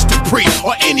Dance to pre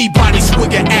or anybody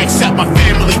swig an axe at my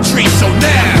family tree. So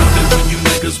now, when you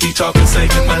niggas be talking,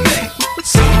 saying my name,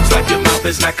 seems like your mouth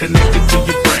is not connected to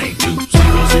your brain.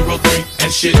 2003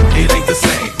 and shit, it ain't the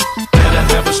same. Better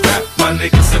have a strap, my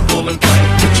nigga, simple and plain.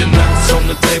 Put your nuts on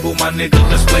the table, my nigga,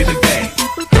 let's play the game.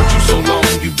 Hurt you so long,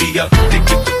 you be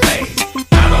addicted to pain.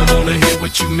 I don't wanna hear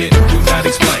what you meant, do not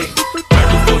explain. Right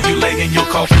before you lay in your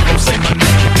coffin, don't say my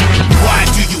name. Why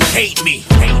do you hate me?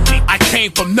 I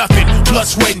came from nothing, blood,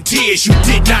 sweat, and tears. You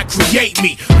did not create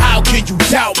me. How can you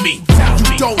doubt me?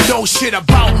 You don't know shit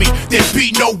about me. There'd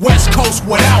be no West Coast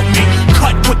without me.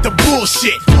 Cut with the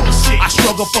bullshit. I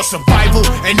struggle for survival,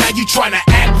 and now you tryna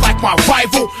act like my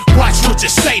rival. Watch what you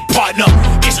say, partner.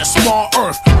 It's a small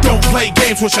earth. Don't play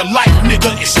games with your life,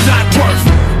 nigga. It's not worth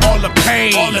all the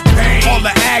pain, all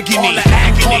the agony,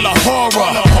 all the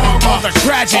horror, all the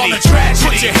tragedy.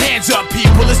 Put your hands up,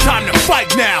 people. It's time to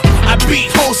fight now. I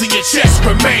beat holes in your chest,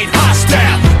 remain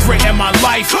hostile. Threaten my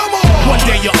life. Come on. One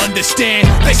day you'll understand.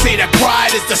 They say that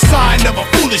pride is the sign of a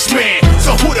foolish man.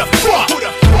 So who the fuck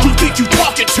you think you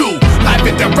talking to? Live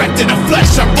and direct in the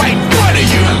flesh, I'm right in front of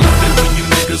you. I love it when you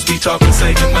niggas be talking,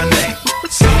 saying my name.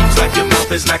 Seems like your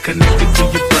mouth is not connected to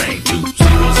your brain.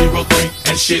 2003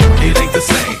 and shit, it ain't the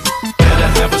same. Better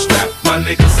have a strap, my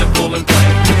nigga, simple and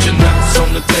plain. Put your nuts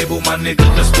on the table, my nigga,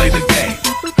 let's play the game.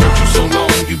 Hurt you so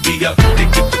long, you be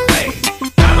addicted to pain.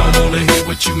 I don't wanna hear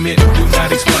what you meant, do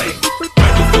not explain.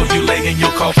 Right before you lay in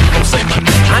your coffin, don't say my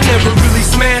name. I never really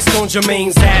smashed on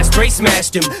Jermaine's ass, straight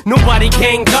smashed him. Nobody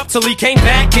ganged up till he came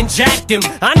back and jacked him.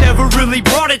 I never really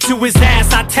brought it to his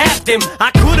ass, I tapped him. I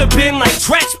could've been like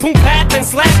Tretch, Poom Pat, and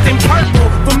slapped him purple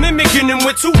for mimicking him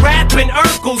with 2 rapping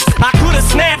Urkels. I could've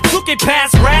snapped, took it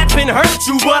past rap and hurt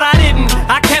you, but I didn't.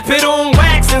 I kept it on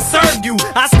wax and served you.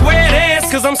 I squared ass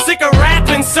cause I'm sick of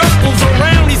rapping circles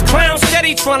around these clowns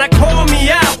steady trying to call me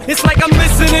out. It's like I'm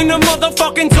listening to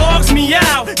motherfucking dogs me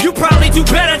out. You probably do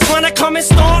better trying to come and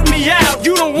stomp me out.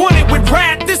 You don't want it with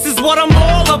rap, this is what I'm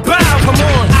all about. Come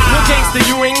on, no gangster,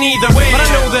 you ain't neither. But I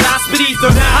know that I spit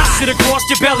ether. I should've crossed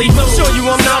your belly. Show you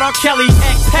I'm not R. Kelly.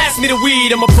 Pass me the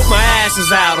weed, I'ma put my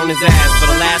asses out on his ass for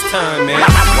the last time, man.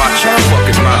 Watch your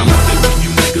fucking mouth. I love it when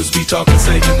you niggas be talking,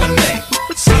 saying my name.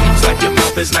 Seems like your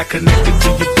mouth is not connected to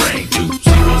your brain.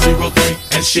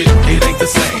 2003 and shit, it ain't the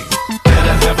same.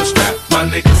 Better have a strap, my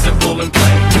nigga, simple and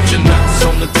plain. Put your nuts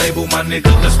on the table, my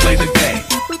nigga, let's play the game.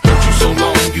 Hurt you so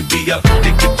long, you be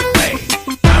addicted to pain.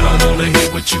 I don't wanna hear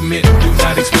what you meant, do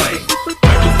not explain.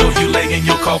 Right before you lay in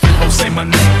your coffin, don't say my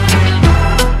name.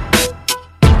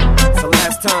 It's the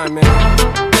last time, man.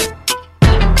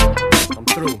 I'm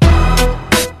through.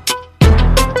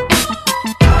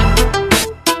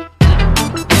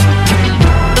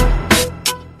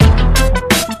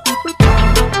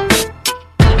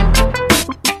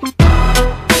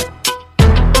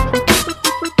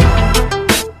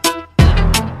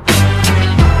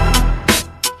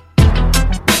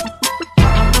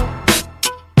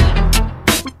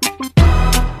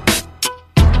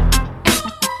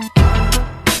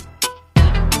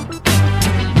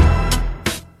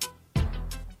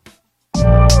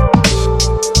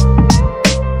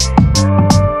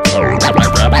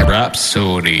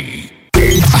 Rhapsody.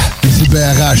 Ici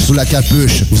BRH sous la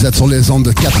capuche. Vous êtes sur les ondes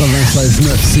de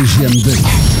 96.9 CJMD.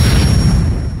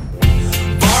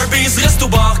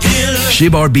 Chez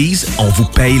Barbies, on vous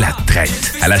paye la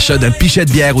traite. À l'achat d'un pichet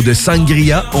de bière ou de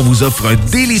sangria, on vous offre un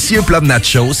délicieux plat de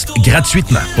nachos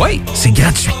gratuitement. Oui, c'est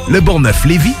gratuit. Le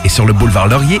Bourgneuf-Lévis est sur le boulevard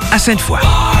Laurier à Sainte-Foy.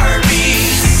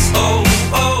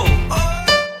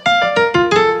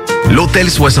 L'Hôtel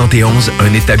 71,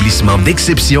 un établissement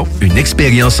d'exception, une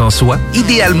expérience en soi,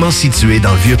 idéalement situé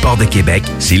dans le Vieux-Port de Québec,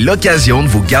 c'est l'occasion de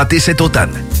vous gâter cet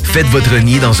automne. Faites votre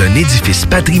nid dans un édifice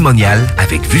patrimonial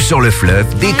avec vue sur le fleuve,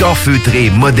 décor feutré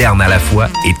et moderne à la fois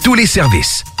et tous les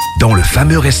services, dont le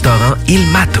fameux restaurant Il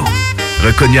Mato.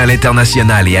 Reconnu à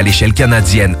l'international et à l'échelle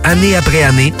canadienne année après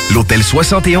année, l'Hôtel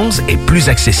 71 est plus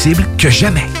accessible que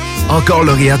jamais. Encore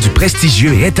lauréat du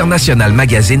prestigieux et international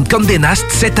magazine Condé Nast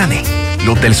cette année.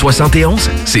 L'Hôtel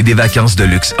 71, c'est des vacances de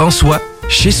luxe en soi,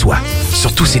 chez soi.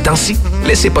 Surtout ces temps-ci,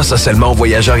 laissez pas ça seulement aux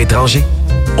voyageurs étrangers.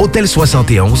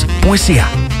 Hôtel71.ca.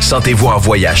 Sentez-vous en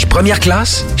voyage première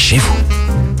classe chez vous.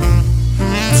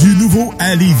 Du nouveau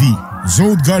à Lévis.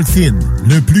 Zone Golf In,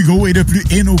 le plus gros et le plus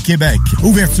in au Québec.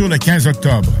 Ouverture le 15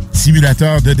 octobre.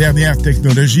 Simulateur de dernière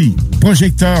technologie.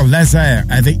 Projecteur laser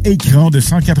avec écran de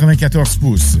 194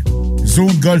 pouces.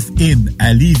 Zone Golf In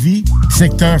à Lévis,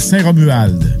 secteur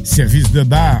Saint-Romuald. Service de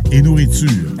bar et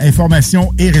nourriture.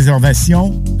 Informations et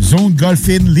réservations,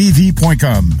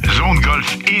 zonegolfinlevy.com.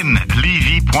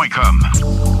 zonegolfinlevy.com.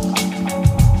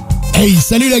 Hey,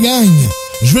 salut la gang!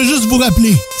 Je veux juste vous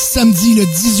rappeler, samedi le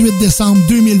 18 décembre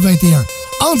 2021,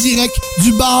 en direct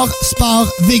du bar Sport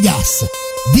Vegas.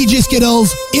 DJ Skittles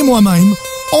et moi-même,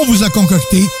 on vous a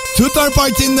concocté tout un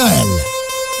party de Noël.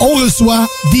 On reçoit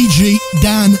DJ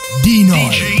Dan Dinoy.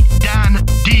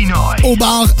 Au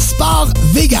bar Sport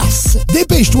Vegas.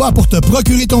 Dépêche-toi pour te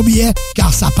procurer ton billet,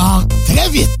 car ça part très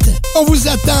vite. On vous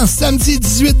attend samedi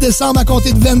 18 décembre à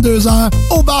compter de 22h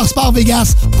au bar Sport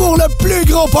Vegas pour le plus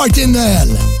gros party de Noël.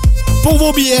 Pour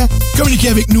vos billets, communiquez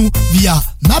avec nous via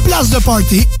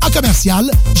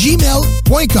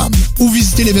maplacedeparty@gmail.com ou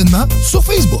visitez l'événement sur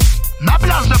Facebook.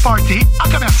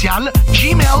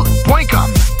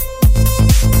 maplacedeparty@gmail.com.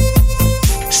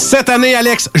 Cette année,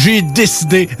 Alex, j'ai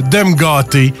décidé de me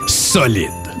gâter solide.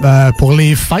 Pour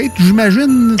les fêtes,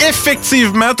 j'imagine.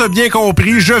 Effectivement, t'as bien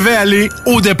compris, je vais aller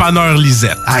au dépanneur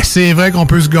Lisette. Ah, c'est vrai qu'on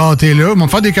peut se gâter là. Ils vont me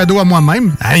faire des cadeaux à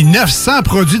moi-même. Hey, 900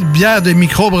 produits de bière de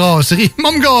microbrasserie. Ils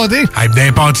vont me gâter. Hey,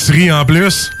 d'impantisserie en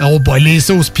plus. Oh boy, les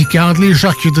sauces piquantes, les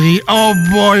charcuteries. Oh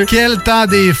boy, quel temps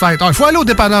des fêtes. Il faut aller au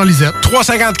dépanneur Lisette.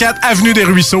 354 Avenue des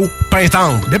Ruisseaux,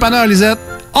 Pintendre. Dépanneur Lisette,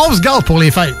 on se gâte pour les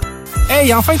fêtes.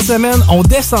 Hey, en fin de semaine, on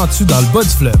descend-tu dans le bas du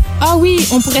fleuve? Ah oui,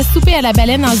 on pourrait souper à la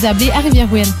baleine endiablée à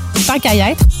Rivière-Ouine. Tant qu'à y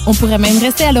être, on pourrait même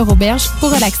rester à leur auberge pour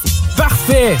relaxer.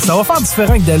 Parfait! Ça va faire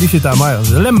différent que d'aller chez ta mère.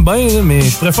 Je l'aime bien, mais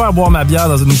je préfère boire ma bière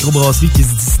dans une microbrasserie qui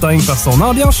se distingue par son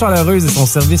ambiance chaleureuse et son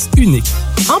service unique.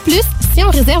 En plus, si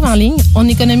on réserve en ligne, on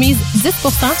économise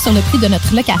 10% sur le prix de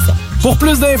notre location. Pour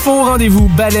plus d'infos, rendez-vous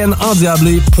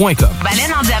baleineendiablée.com.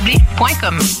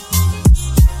 baleineendiablée.com.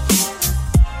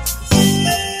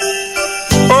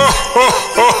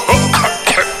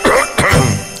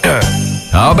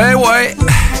 Ah ben ouais,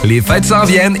 les fêtes s'en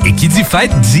viennent et qui dit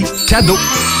fête dit cadeau.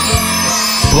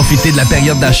 Profitez de la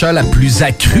période d'achat la plus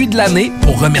accrue de l'année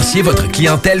pour remercier votre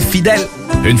clientèle fidèle.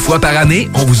 Une fois par année,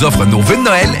 on vous offre nos vœux de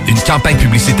Noël, une campagne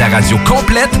publicitaire radio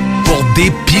complète pour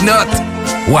des pinottes.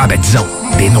 Ouais, ben disons,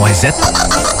 des noisettes.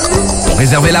 Pour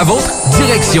réserver la vôtre,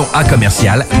 direction à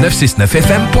commercial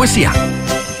 969fm.ca.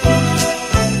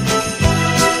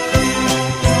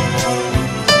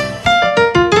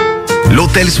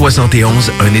 L'Hôtel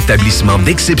 71, un établissement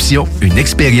d'exception, une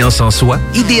expérience en soi,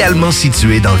 idéalement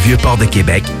situé dans le Vieux-Port de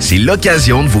Québec, c'est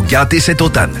l'occasion de vous gâter cet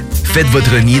automne. Faites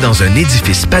votre nid dans un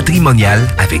édifice patrimonial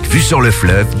avec vue sur le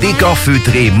fleuve, décor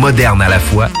feutré et moderne à la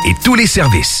fois et tous les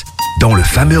services, dont le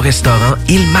fameux restaurant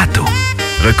Il Mato.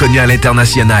 Reconnu à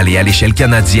l'international et à l'échelle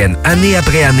canadienne année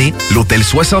après année, l'Hôtel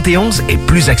 71 est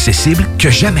plus accessible que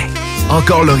jamais.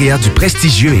 Encore lauréat du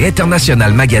prestigieux et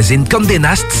international magazine Condé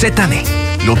Nast cette année.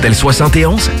 L'Hôtel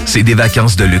 71, c'est des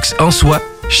vacances de luxe en soi,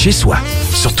 chez soi.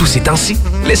 Surtout ces temps-ci,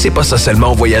 laissez pas ça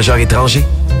seulement aux voyageurs étrangers.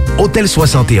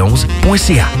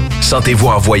 Hôtel71.ca. Sentez-vous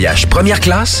en voyage première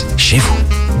classe chez vous.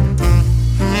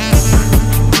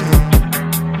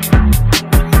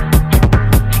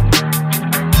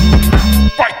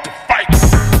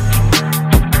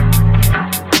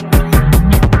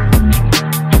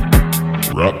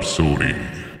 Rhapsody.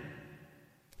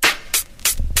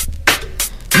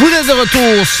 Vous êtes de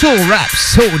retour sur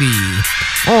Rhapsody.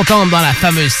 On tombe dans la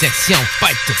fameuse section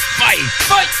Fight to Fight.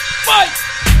 Fight, fight!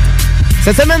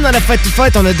 Cette semaine, dans la Fight to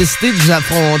Fight, on a décidé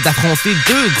d'affronter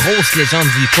deux grosses légendes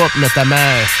du hip-hop, notamment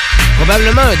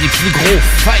probablement un des plus gros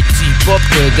fights du hip-hop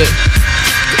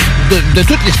de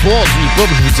toute l'histoire du hip-hop,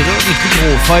 je vous dirais, un des plus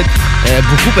gros fights.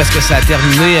 Beaucoup parce que ça a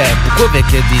terminé beaucoup avec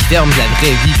des termes de la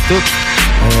vraie vie et tout.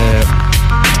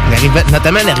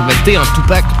 Notamment la rivalité entre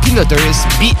Tupac et Notorious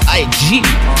B.I.G.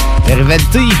 La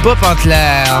rivalité hip-hop entre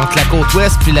la côte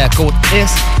ouest puis la côte est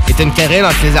était une querelle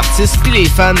entre les artistes puis les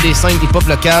fans des scènes hip-hop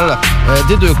locales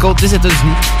des deux côtes des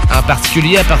États-Unis, en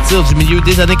particulier à partir du milieu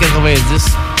des années 90.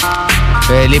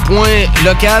 Les points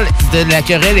locaux de la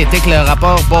querelle étaient que le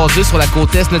rapport basé sur la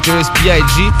côte est, Notorious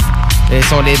B.I.G. et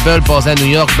son label basé à New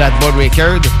York, Bad Boy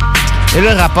Records, et le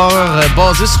rapport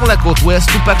basé sur la côte ouest,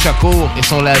 Tupac Shakur et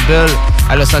son label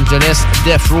à Los Angeles,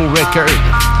 Death Row Records.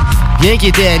 Bien qu'ils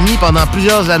étaient amis pendant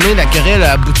plusieurs années, la querelle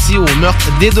a abouti au meurtre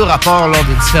des deux rappeurs lors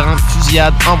de différentes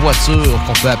fusillades en voiture,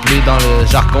 qu'on peut appeler dans le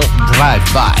jargon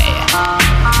drive-by.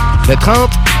 Le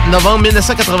 30 novembre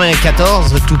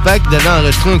 1994, Tupac devait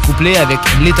enregistrer un couplet avec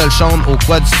Little Sean au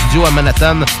quad studio à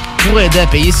Manhattan pour aider à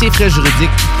payer ses frais juridiques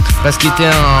parce qu'il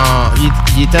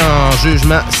était en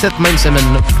jugement cette même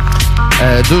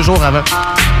semaine-là, 2 jours avant.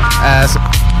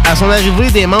 À son arrivée,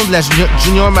 des membres de la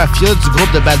Junior Mafia du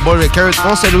groupe de Bad Boy Records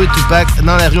ont salué Tupac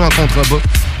dans la rue en contrebas.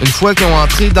 Une fois qu'ils ont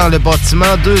entré dans le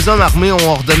bâtiment, 2 hommes armés ont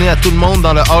ordonné à tout le monde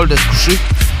dans le hall de se coucher.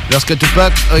 Lorsque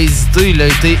Tupac a hésité, il a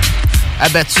été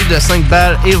abattu de 5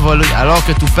 balles et volé. Alors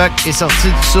que Tupac est sorti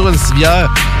sur une civière,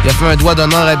 il a fait un doigt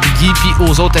d'honneur à Biggie puis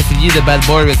aux autres affiliés de Bad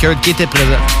Boy Records qui étaient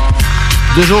présents.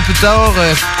 2 jours plus tard,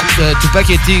 Tupac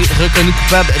a été reconnu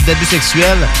coupable d'abus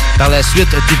sexuels. Par la suite,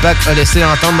 Tupac a laissé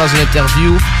entendre dans une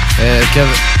interview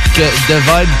que The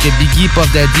Vibe, que Biggie,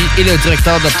 Puff Daddy et le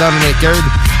directeur d'Uptown Records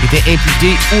étaient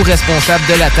impliqués ou responsables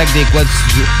de l'attaque des quads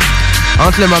studio.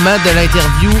 Entre le moment de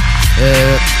l'interview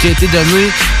qui a été donnée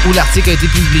où l'article a été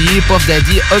publié, Puff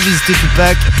Daddy a visité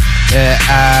Tupac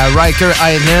à Riker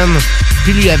Island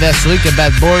puis lui avait assuré que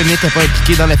Bad Boy n'était pas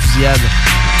impliqué dans la fusillade.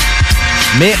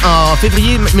 Mais en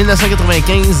février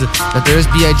 1995, Notorious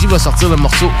B.I.G. va sortir le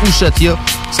morceau Who Shot Ya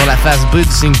sur la face B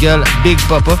du single Big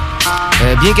Papa.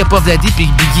 Bien que Puff Daddy et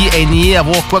Biggie aient nié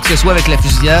avoir quoi que ce soit avec la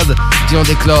fusillade, qui ont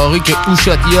déclaré que Who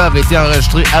Shot Ya avait été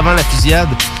enregistré avant la fusillade,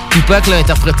 Tupac l'a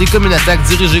interprété comme une attaque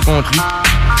dirigée contre lui.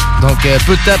 Donc,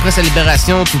 peu de temps après sa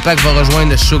libération, Tupac va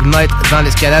rejoindre Suge Knight dans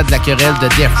l'escalade de la querelle de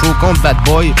Death Row contre Bad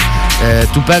Boy.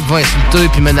 Tupac va insulter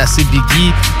puis menacer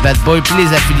Biggie, Bad Boy puis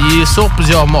les affiliés sur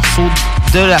plusieurs morceaux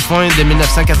de la fin de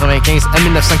 1995 à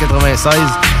 1996,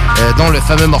 dont le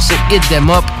fameux morceau Hit Them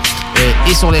Up,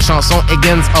 et sur les chansons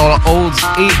Against All Odds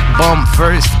et Bomb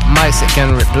First, My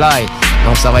Second Reply.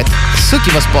 Donc ça va être ça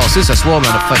qui va se passer ce soir dans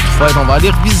le Fight to Fight. On va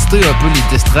aller revisiter un peu les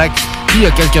diss tracks. Puis il y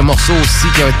a quelques morceaux aussi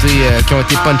qui ont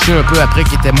été punchés un peu après,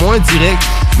 qui étaient moins directs,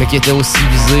 mais qui étaient aussi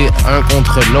visés un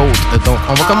contre l'autre. Donc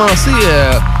on va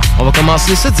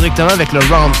commencer ça directement avec le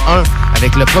round 1,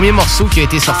 avec le premier morceau qui a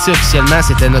été sorti officiellement,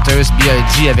 c'était Notorious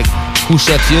B.I.G. avec Who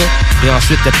Shot Ya, et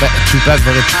ensuite Tupac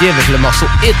va répliquer avec le morceau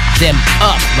Hit Them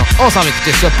Up. Donc on s'en va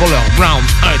écouter ça pour le round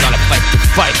 1 dans le Fight to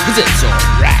Fight. Vous êtes sur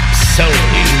Rapsody.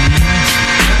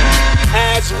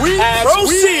 As we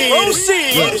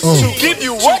proceed to give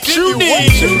you what you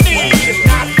need.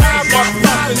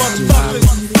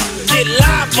 Get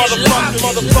live,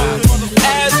 motherfuckers.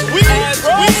 As we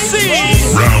proceed,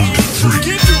 Round 3.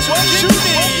 give you what you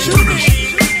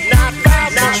need. Not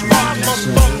five,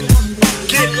 motherfuckers.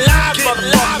 Get live,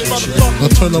 motherfuckers. Now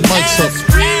turn the mics up.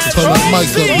 Turn that mic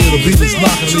up. Yeah, the beat is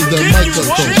knocking. Leave that mic up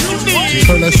though.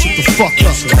 Turn that shit the fuck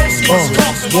up.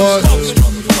 What?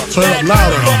 Turn up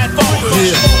louder.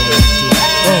 Yeah.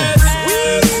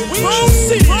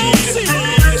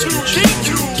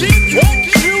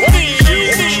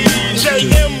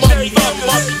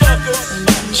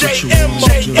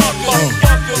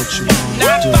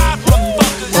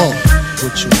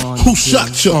 Who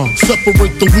shot ya?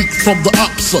 Separate the weak from the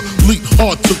ops. Leap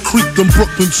hard to creep them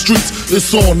Brooklyn streets.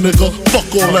 It's on, nigga.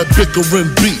 Fuck all that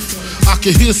bickering beef. I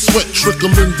can hear sweat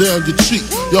trickling down your cheek.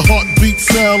 Your heartbeat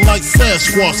sound like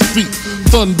Sasquatch feet.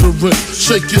 Thundering,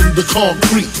 shaking the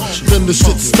concrete. Then the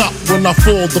shit stopped when I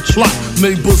fall the plot.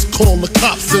 Neighbors call the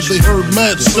cops, said they heard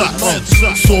mad shots.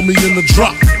 Saw me in the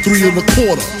drop, 3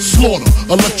 1/4. Slaughter,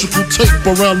 electrical tape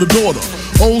around the daughter.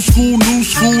 Old school, new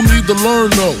school, need to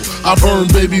learn though. I burn,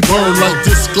 baby, burn like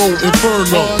disco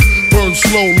inferno. Burn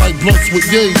slow like blunts with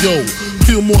yayo.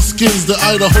 Peel more skins than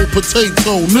Idaho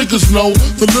potato. Niggas know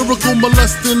the lyrical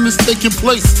molesting is taking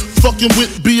place. Fucking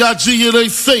with B.I.G. it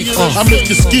ain't safe. I make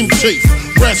your skin chafe.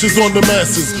 Rashes on the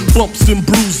masses. Bumps and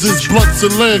bruises. Blunts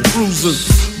and Land Cruisers.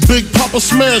 Big Papa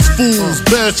smash fools,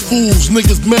 bash fools.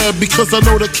 Niggas mad because I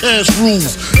know the cash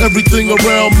rules. Everything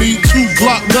around me, 2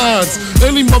 Glock 9s.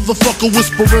 Any motherfucker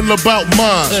whispering about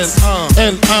mine.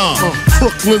 And I'm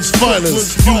Brooklyn's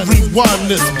finest. You rewind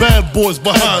this, bad boys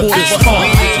behind this.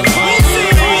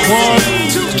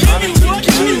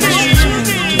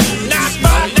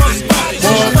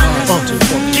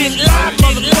 Get live,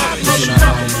 motherfuckers.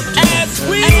 As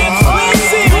we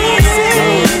proceed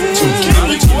to give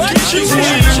you what you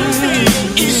need.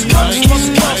 East Coast, get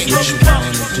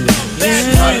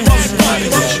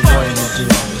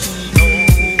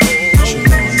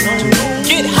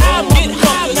high, motherfuckers.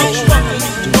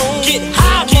 Get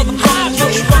high, motherfuckers.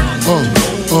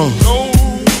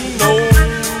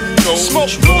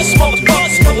 Smoke,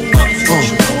 motherfuckers.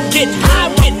 Get high,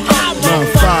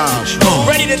 motherfuckers.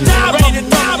 Ready to die,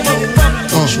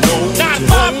 motherfuckers.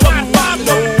 9-5,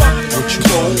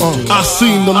 I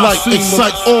seen the light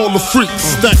excite all the freaks.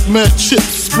 Stack mad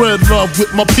chips, spread love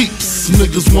with my peeps. Less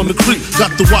niggas wanna creep,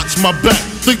 got to watch my back.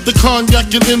 Think the cognac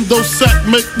and endo sack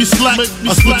make me slack.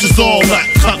 I switches all that,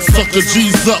 cocksucker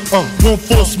G's up. One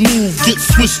force move, get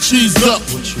Swiss cheese up.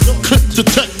 Clip to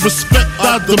tech, respect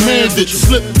I demand it.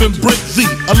 Slip and break the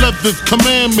 11th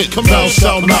commandment. Thou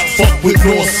shalt not fuck with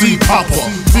North Sea Papa.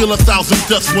 Feel 1,000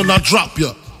 deaths when I drop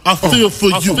ya. I feel for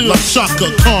you like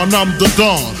Shaka Khan, I'm the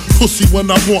Don. Pussy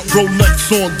when I want Rolex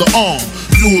on the arm.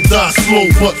 You'll die slow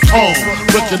but calm.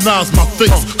 Recognize my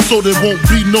face so there won't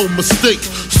be no mistake.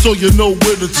 So you know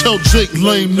where to tell Jake,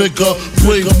 lame nigga,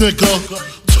 brave nigga.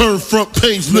 Turn front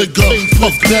page nigga,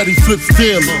 Puff Daddy flips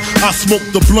daily. I smoke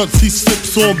the blunts, he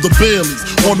sips on the Baileys.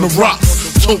 On the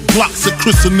rocks, choke blocks at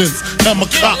christenings. Hammer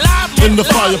cop in the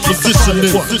fire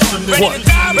positioning. What?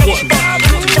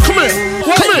 Come here,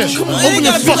 come here. Open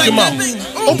your fucking mouth.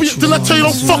 Open your, did I tell you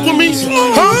don't fuck with me?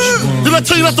 Huh? Did I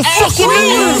tell you not to fuck with me?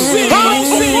 Huh?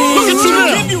 Look at you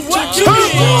now. Huh?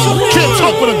 Can't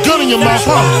talk with a gun in your mouth,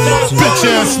 huh? Bitch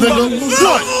ass nigga.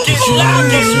 What?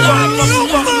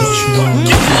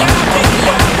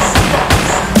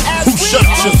 Who shot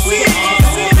you?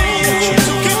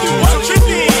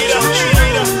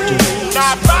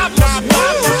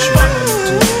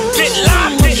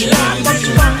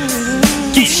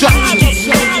 Who shot you?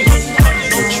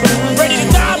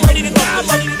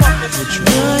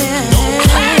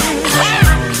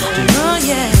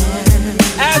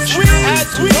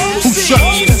 Who shot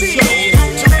you?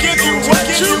 To give you what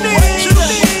you need.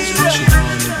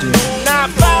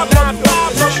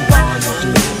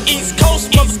 East Coast,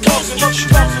 West Coast.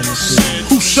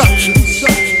 Who shot you?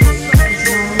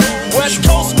 West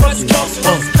Coast, West Coast.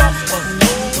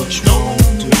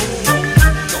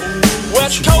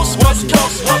 West Coast, West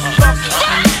Coast.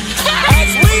 As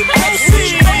we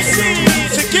proceed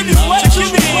to give you what you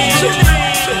need.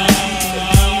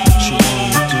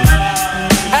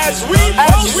 As we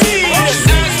proceed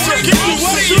to give you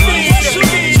what you need.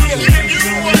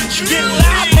 Get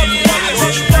live, get live,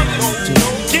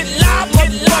 get live,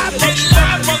 get live,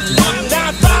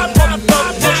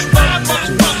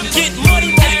 get money,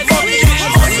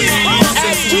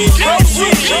 as we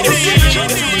proceed.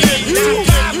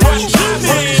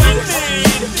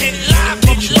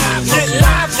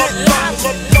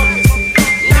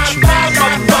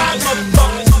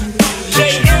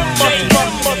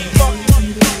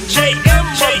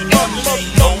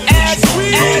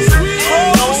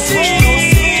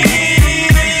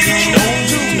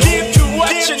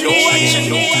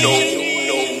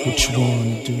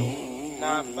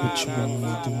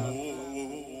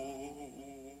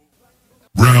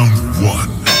 Round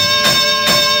one.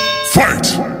 Fight!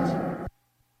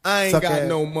 I ain't got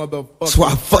no motherfucker. So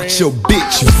I fucked your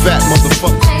bitch, you fat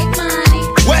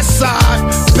motherfucker. West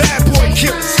side, bad boy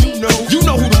killers. You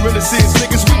know who the realest is,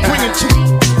 niggas. We bring it to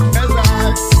you.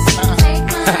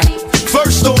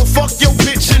 First off, fuck your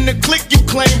bitch in the clique you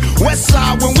claim. West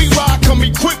side, when we ride, come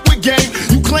equipped with game.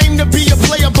 You claim to be a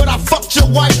player, but I fucked your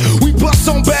wife. We bust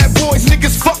on bad boys,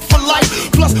 niggas fuck for life.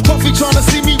 Plus, Puffy tryna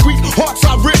see me weak, hearts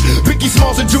I rip. Biggie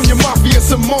Smalls and Junior Mafia,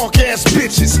 some mark ass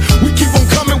bitches. We keep on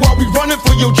coming while we running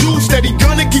for your juice. Steady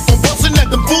gunning, keep on busting at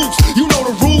the boots. You know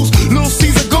the rules. Lil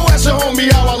Caesar, go ask your homie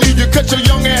how I leave you. Cut your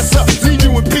young ass up, leave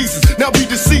you in pieces. Now be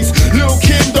deceased. Lil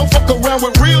Kim, don't fuck around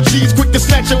with real G's. Quick to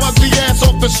snatch your ugly ass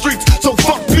off the streets. So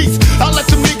fuck peace. I let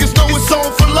them niggas know it's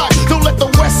on for life. Don't let the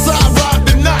West Side ride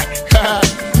the night.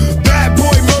 Bad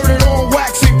boy murdered on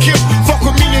wax and kill. Fuck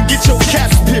with me and get your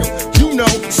cats peeled. You know,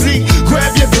 see,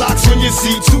 grab your Glocks when you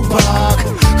see Tupac.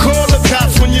 Call the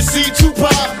cops when you see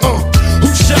Tupac. Who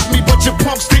shot me but your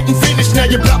pumps didn't finish. Now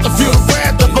you're about to feel the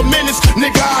wrath of a menace.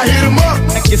 Nigga, I hit him up.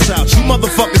 Check this out, you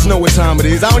motherfuckers know what time it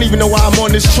is. I don't even know why I'm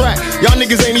on this track. Y'all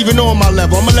niggas ain't even on my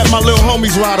level. I'ma let my little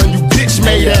homies ride on you bitch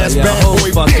made ass bad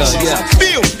boy bitches.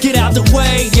 Feel. Get out the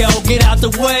way, yo, get out the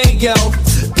way, yo.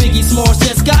 Biggie Smalls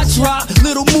just got dropped.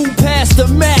 Little move past the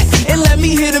Mac and let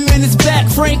me hit him in his back.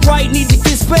 Frank Wright need to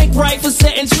get spanked right for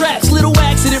setting traps. Little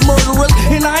accident murderers,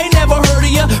 and I ain't never heard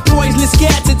of ya. Poisonous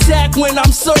cats attack when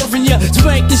I'm serving ya.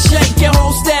 Spank the shake, your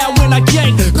whole style when I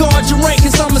gank. Guard your rank,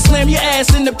 cause I'ma slam your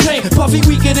ass in the paint. Puffy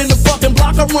weaker than the fucking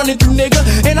block I'm running through, nigga.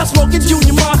 And I'm smoking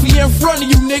Junior Mafia in front of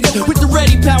you, nigga. With the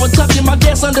ready power, tucking my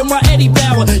gas under my Eddie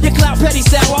Bauer. Your clout petty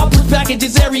sour, I'll push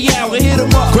packages every hour. Hit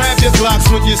 'em up. Grab your Glocks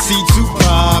when you see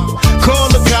Tupac. Call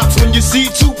the cops when you see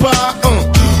Tupac.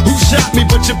 Who shot me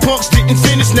but your punks didn't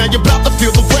finish. Now you're about to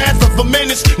feel the wrath of a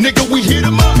menace. Nigga, we hit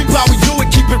 'em up. People, how we do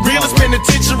it, keep it real. It's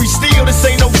penitentiary steel. This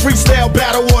ain't no freestyle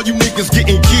battle. All you niggas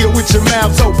getting killed with your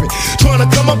mouths open. Trying to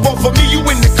come up off of me, you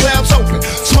in the clouds open.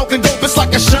 Smoking dope, it's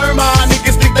like a Sherman.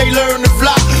 Niggas think they learn to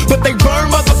fly, but they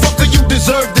burn, motherfucker, you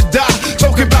deserve to die.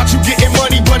 Talking about you getting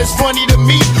money, but it's funny to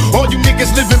me. All you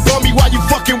niggas living bummy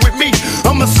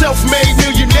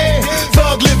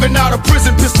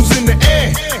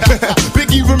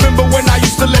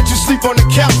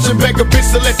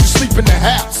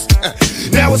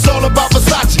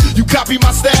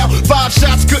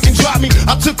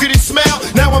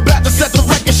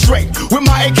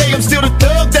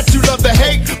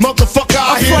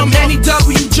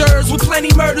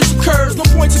plenty murders occurs. No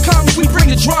point to comment, we bring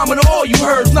the drama to all you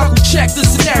heard. Knuckle check the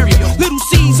scenario. Little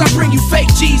C's, I bring you fake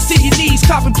G's to your knees.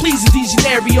 Copping please in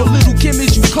Degenario. Little Kim,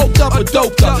 is you coked up or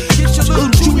doped up? Get your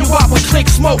little Junior Whopper click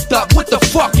smoked up. What the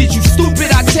fuck is you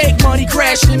stupid? I take money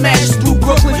crashing and matches through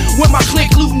Brooklyn. With my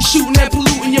click looting, shooting and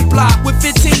polluting your block. With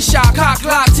 15 shot, cock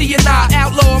lock to your knot.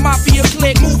 Outlaw mafia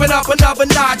click, moving up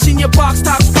another notch. In your box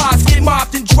top spots, get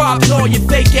mopped and dropped. All your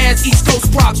fake ass East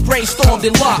Coast props brainstormed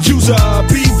and locked. User,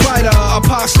 be writer, a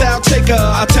pop style taker.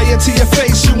 I tell you to your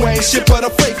face, you ain't shit but a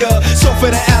faker. So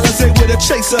for the Alizé with a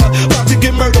chaser, about to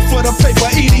get murdered for the paper.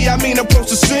 Edie, I mean approach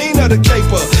the scene of the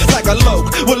caper like a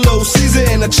loke with low season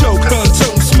and a choke.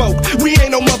 Don't smoke, we ain't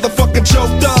no motherfucking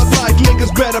joke. Dog life niggas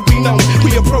better be known.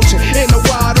 We approaching in a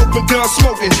wide open gun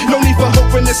smoking. No need for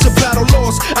hoping it's a battle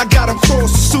lost. I got him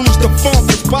crossed as soon as the funk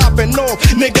is popping off.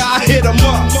 Nigga, I hit him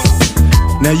up.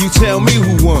 Now you tell me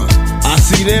who won. I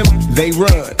see them, they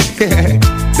run.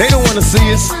 They don't wanna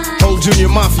see us. Whole Junior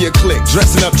Mafia clique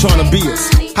dressing up trying to be us.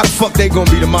 How the fuck they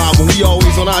gonna be the mob when we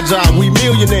always on our job? We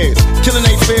millionaires. Killing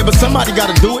ain't fair, but somebody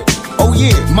gotta do it. Oh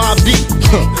yeah, Mob Deep.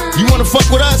 You wanna fuck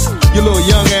with us? You little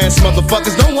young ass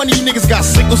motherfuckers. Don't one of you niggas got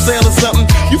sickle cell or something.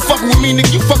 You fucking with me,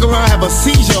 nigga. You fuck around, have a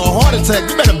seizure or a heart attack.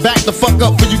 You better back the fuck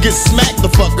up before you get smacked the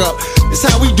fuck up. It's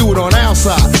how we do it on our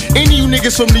side. Any of you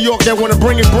niggas from New York that wanna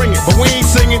bring it, bring it. But we ain't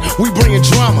singing, we bringing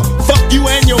drama. Fuck you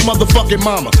and your motherfucking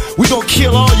mama. We gon'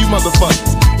 kill all you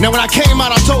motherfuckers. Now when I came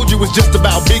out, I told you it was just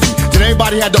about Biggie. Then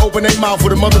everybody had to open their mouth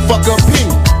with a motherfucker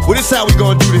opinion. Well, this how we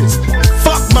gonna do this.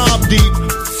 Fuck Mobb Deep.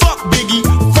 Biggie,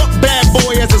 fuck Bad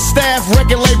Boy as a staff,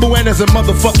 record label, and as a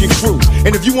motherfucking crew.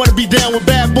 And if you wanna be down with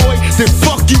Bad Boy, then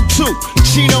fuck you too.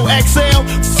 Chino XL,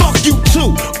 fuck you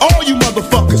too. All you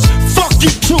motherfuckers, fuck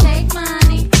you too.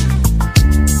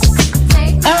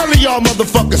 All of y'all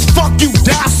motherfuckers, fuck you,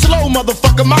 die slow,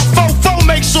 motherfucker. My fofo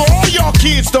make sure all y'all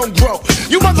kids don't grow.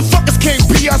 You motherfuckers can't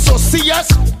be us or see us.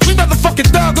 We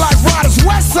motherfucking thug life riders,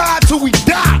 west side till we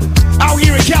die. Out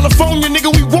here in California, nigga,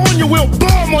 we warn you, we'll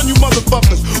bomb on you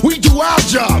motherfuckers. We do our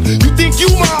job. You think you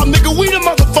mob, nigga, we the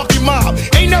motherfucking mob.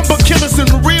 Ain't nothing but killers and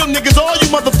the real niggas, all you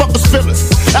motherfuckers feel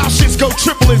us. Our shits go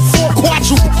triple and four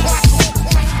quadruple.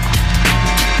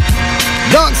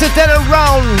 Donc c'était le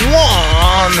round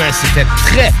 1. C'était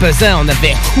très pesant. On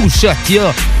avait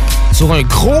Hushatia sur un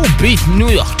gros beat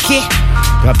new-yorkais.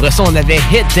 Puis après ça, on avait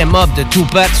Hit Them Up de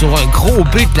Tupac sur un gros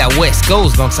beat de la West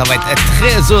Coast. Donc ça va être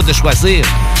très dur de choisir.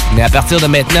 Mais à partir de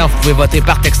maintenant, vous pouvez voter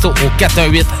par texto au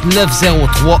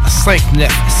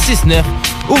 418-903-5969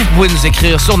 ou vous pouvez nous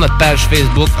écrire sur notre page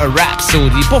Facebook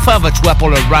Rapsody pour faire votre choix pour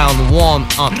le round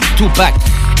 1 entre Tupac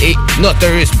et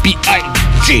Notorious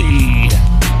B.I.G.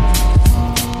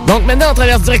 Donc maintenant, on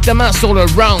traverse directement sur le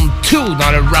round 2.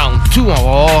 Dans le round 2, on va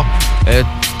avoir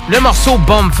le morceau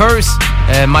Bomb First,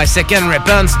 My Second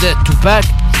Response de Tupac,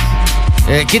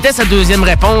 qui était sa deuxième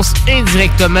réponse,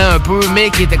 indirectement un peu,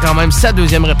 mais qui était quand même sa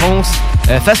deuxième réponse,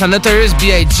 face à Notorious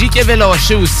B.I.G. qui avait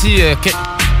lâché aussi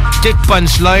quelques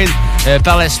punchlines,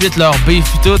 par la suite leur beef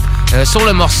et tout, sur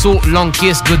le morceau Long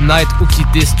Kiss Goodnight ou qui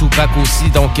diss Tupac aussi.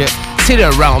 Donc c'est le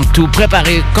round 2.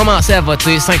 Préparez, commencez à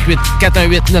voter.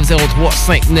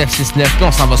 418-903-5969. Puis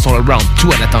on s'en va sur le round 2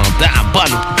 en attendant.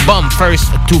 Bomb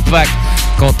First, Tupac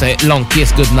contre Long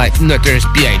Kiss Goodnight, Notorious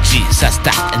B.I.G. Ça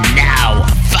start now.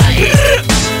 Fight!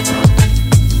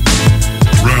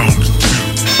 Round 2.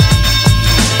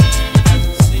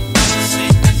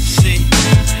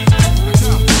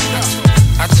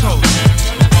 I told you.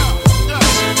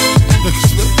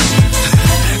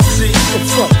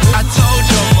 I told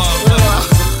your mother.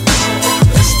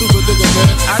 That stupid nigga, man.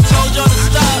 I told y'all to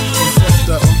stop.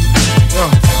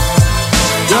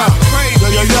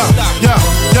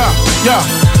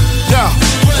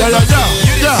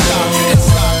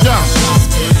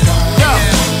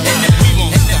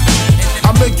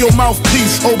 I make your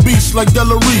mouthpiece obese like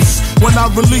Delarice. When I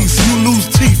release, you lose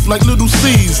teeth like little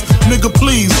C's. Nigga,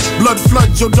 please, blood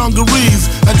flood your dungarees.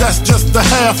 And that's just the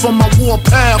half of my war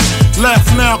path. Laugh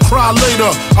now, cry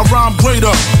later. I rhyme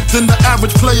greater than the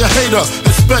average player hater.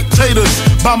 And spectators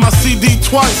buy my CD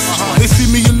twice. They see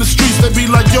me in the streets, they be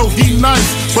like, yo, he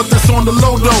nice. But that's on the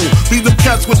low though. Be the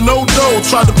cats with no dough.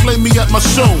 Try to play me at my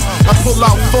show. I pull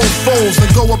out foes and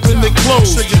go up in their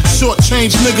clothes. Short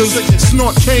change niggas,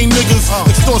 snort cane niggas.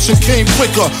 Extortion came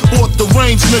quicker. Bought the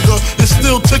range nigga. It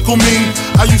still tickle me.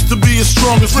 I used to be as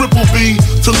strong as Ripple B.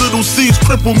 To little C's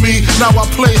cripple me. Now I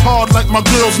play hard like my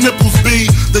girl's nipples be.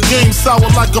 The game sour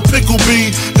like a pickle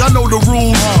bee. Y'all know the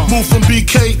rules. Move from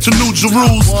BK to New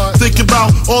Jerusalem. Think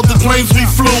about all the planes we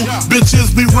flew.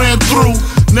 Bitches we ran through.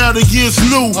 Now the year's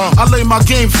new. I lay my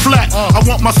game flat. I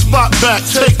want my spot back.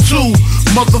 Take two.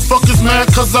 Motherfuckers mad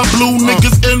cause I blew,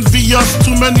 niggas envious.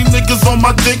 Too many niggas on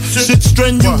my dick, shit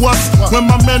strenuous. When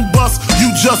my men bust, you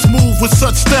just move with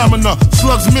such stamina.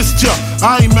 Slugs missed ya,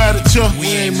 I ain't mad at ya. We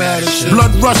ain't mad at ya.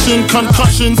 Blood rushing,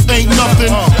 concussions ain't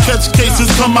nothing. Catch cases,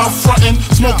 come out frontin',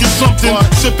 smoking something.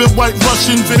 Sipping white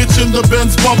Russian, bitch in the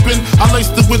Benz bumping. I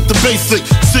laced it with the basic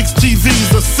 6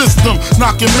 TVs, a system,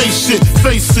 knocking May shit.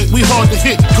 Face it, we hard to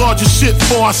hit. Guard your shit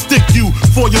before I stick you.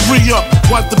 For your re-up,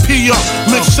 wipe the pee up.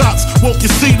 Lick shots, woke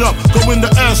your seat up. Go in the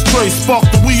ashtray, spark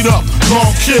the weed up.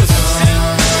 Long kiss.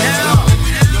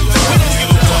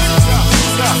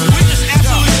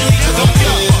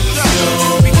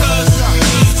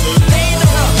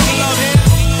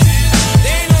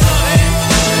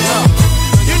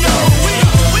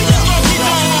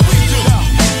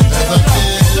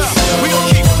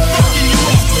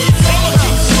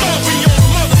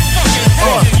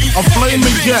 A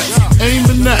flaming gas,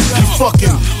 aiming at you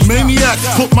fucking maniacs.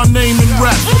 Put my name in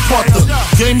rap. What the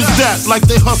game is that? Like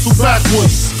they hustle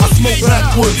backwards. I smoke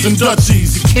backwards and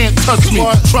Dutchies. You can't touch me.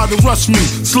 Try to rush me.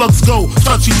 Slugs go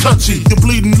touchy touchy. You're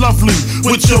bleeding lovely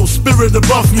with your spirit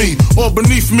above me or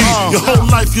beneath me. Your whole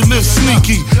life you live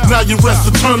sneaky. Now you rest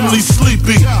eternally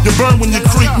sleepy. You burn when you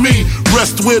creep me.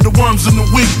 Rest where the worms in the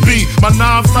weak be. My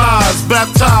 9 thighs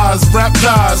baptized, rap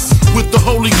guys with the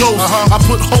Holy Ghost. I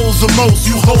put holes in most.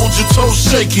 You hold your toes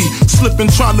shaky, slipping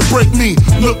trying to break me.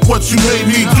 Look what you made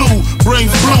me do.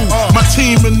 Brains blue, my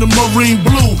team in the marine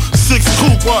blue. 6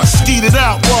 coupe, skeet it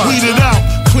out, weed it out,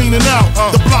 clean it out.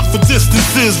 The block for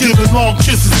distances, giving long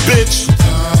kisses, bitch.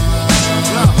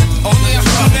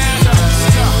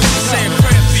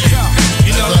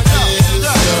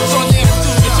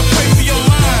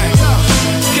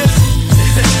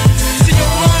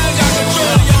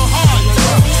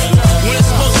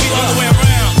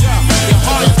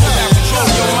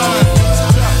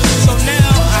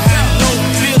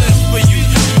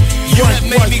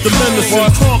 The medicine,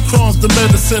 corn's the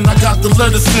medicine. I got the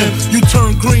lettuce in. You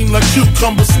turn green like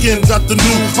cucumber skin. Got the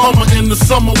new Hummer in the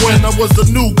summer when I was the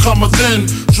newcomer then.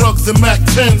 Drugs and Mac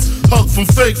 10s, hug from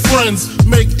fake friends.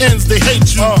 Make ends, they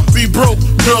hate you. Be broke,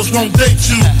 girls won't date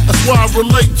you. That's why I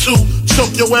relate to.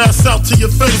 Choke your ass out till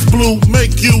your face blue.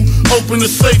 Make you open the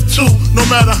safe too. No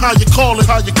matter how you call it,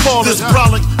 This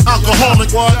brolic, alcoholic,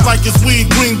 like it's weed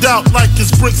greened out, like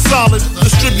it's brick solid.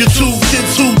 Distribute to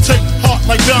kids who take heart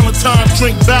like Valentine.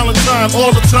 Drink Valentine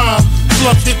all the time.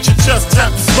 Slug hit your chest,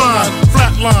 tap the spine.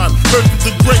 Flatline, heard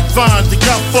through the grapevine. They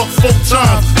got fucked 4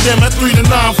 times. Damn, at 3 to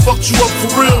 9 fucked you up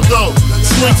for real though.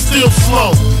 Swing still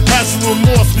slow. As you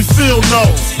remorse, we feel no.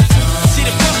 See,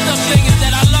 the fucked up thing is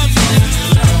that I love you.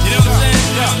 You know what I'm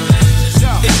saying?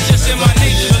 It's just in my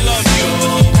nature to love you.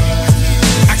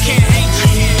 I can't hate you,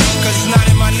 cause it's not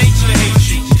in my nature to hate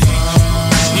you.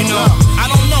 You know, I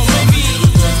don't know, maybe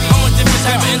I'm a different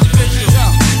type of individual.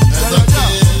 But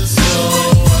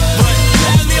you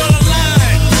have me on the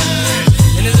line,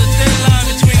 and there's a thin line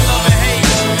between love and hate.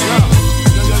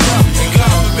 And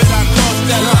God forbid I cross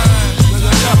that line, cause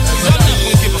I'm not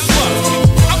gonna give a fuck.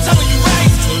 I'm telling you right,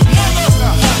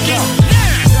 motherfucking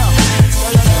now.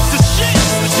 The shit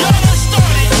y'all done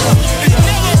started is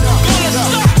never gonna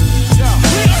stop.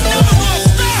 We are never gonna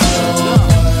stop.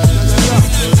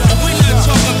 And we're not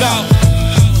talking about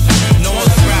no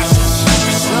other rappers.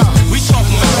 We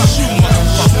talking about you,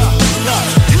 motherfucker.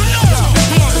 You know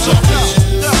who I'm talking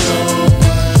to.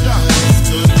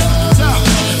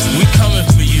 We coming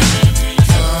for you.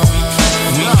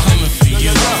 We coming for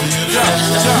you.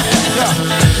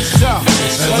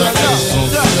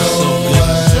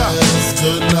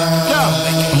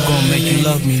 I'm gonna make you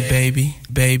love me, baby,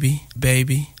 baby,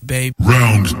 baby, baby.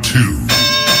 Round 2.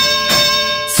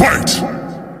 Fight!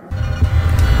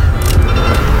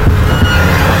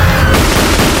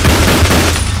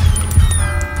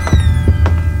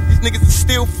 These niggas is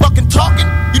still fucking talking.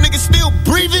 You niggas still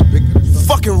breathing.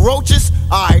 Fucking roaches.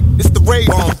 Alright, it's the rave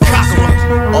of the cockroach.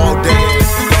 All day.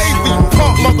 It's the lazy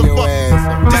punk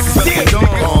motherfucker. This is it.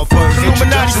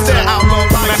 Illuminati style. Outlaw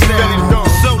Machiavelli the Dawn.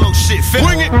 Solo shit.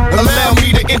 Bring it. Allow me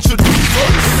to introduce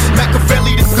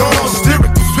Machiavelli the Dawn.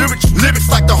 Spiritual lyrics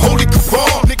like the Holy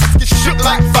Quran. Niggas get shook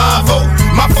like 5-0.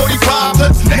 My 45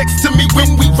 nuts next to me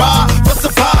when we ride for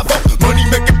survival. Money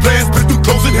making plans, put through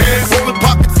closing hands, rolling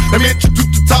pockets. Let me introduce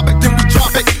the topic, then we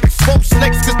drop it. Expose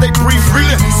snakes cause they breathe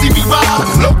freely. See me ride,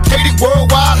 located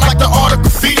worldwide like the art of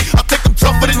graffiti. I think I'm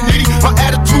tougher than nitty, my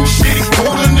attitude shitty.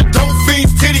 Holding the dope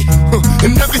fiend's titty.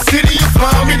 In every city you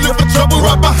find me, look for trouble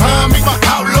right behind me. My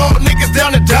outlaw niggas down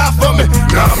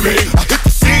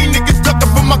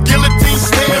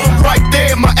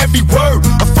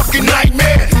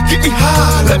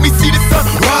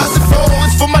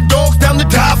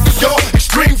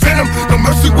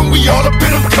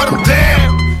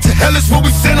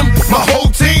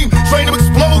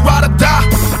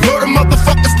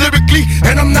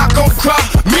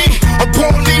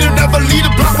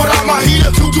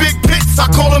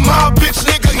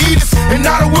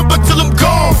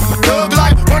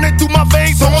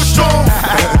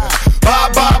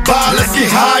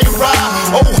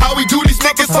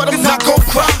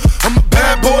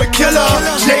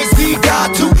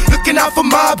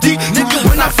Mobb Deep, nigga,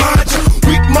 when I find you.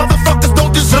 Weak motherfuckers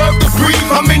don't deserve to breathe.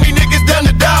 How many niggas done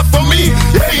to die for me?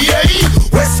 Yeah, yeah.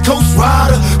 West Coast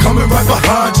rider, coming right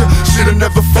behind you. Shoulda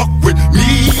never fucked with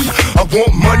me. I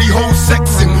want money, hoes,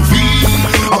 sex, and weed.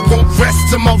 I want rest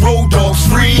till my road dogs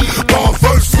free. Born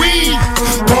first,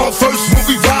 born first when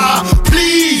we ride.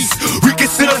 Please,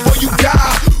 reconsider before you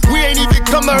die. We ain't even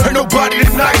come to hurt nobody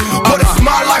tonight, but it's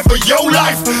my life or your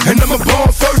life, and I'm a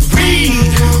born first.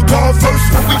 Born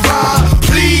first when we ride.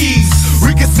 Please,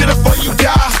 reconsider before you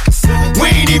die. We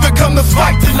ain't even come to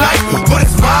fight tonight, but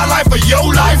it's my life or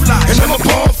your life, and I'm a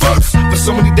born first. For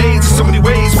so many days, in so many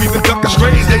ways, we've been ducking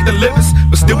strays, they delivers,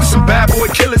 but still we some bad boy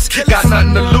killers. Got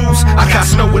nothing to lose, I got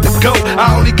nowhere to go.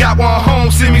 I only got one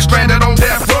home, see me stranded on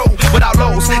death row. Without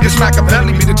lows, it's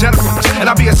Machiavelli, be the general, and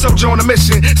I'll be a soldier on a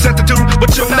mission, sent to do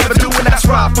what you'll never do, and that's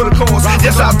right for the cause.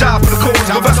 Yes, I'll die for the cause,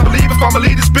 but best believe if I'ma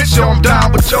lead this bitch, yo, I'm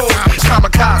down with yours.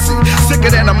 Kamikaze, sicker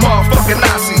than a motherfucking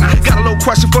Nazi. Got a little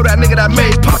question for that nigga that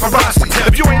made paparazzi.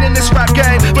 If you ain't in this rap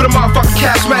game for the motherfucking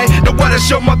cash, man, then what is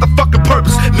your motherfucking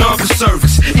purpose? None for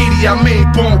service. Edie, I mean,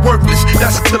 born worthless.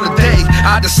 That's until the day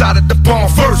I decided to born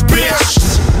first, bitch.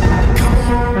 Come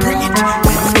on, bring it.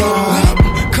 Let's go.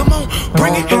 Come on,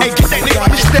 bring it. Hey, get that nigga.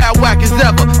 Style whack as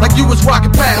ever, like you was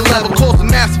rockin' patent level,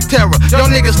 causing massive terror. Y'all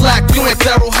niggas lack, you ain't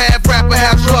thorough, half rapper,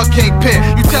 half drug kingpin.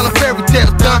 You tellin' fairy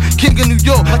tales, done, king of New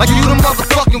York, like you the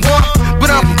motherfucking one.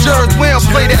 But I'm from Jersey, we don't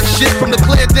play that shit. From the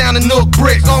clear down to Newark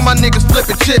bricks, all my niggas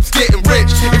flipping chips, getting rich.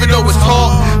 Even though it's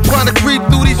hard, trying to creep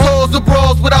through these holes of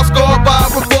brawls without scarred by a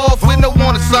revolve with no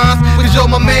warning signs. Because you're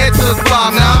my man to the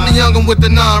spot. Now I'm the youngin' with the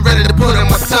nine, ready to put in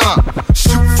my time.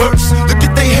 Shoot first, look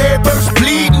at they hair burst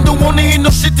bleeding. Don't wanna hear no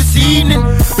shit this evening.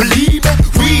 Believe me,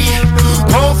 we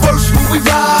born first when we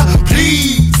ride.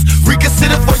 Please,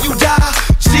 reconsider before you die.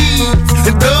 Cheese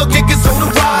and thug niggas on the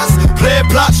rise. Play,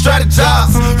 plot,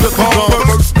 strategize. Look, born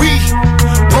first, we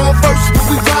born first when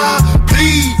we ride.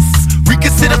 Please,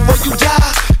 reconsider before you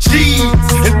die. Cheese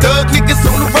and thug niggas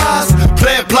on the rise.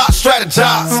 Play, plot,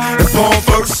 strategize. And born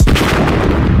first.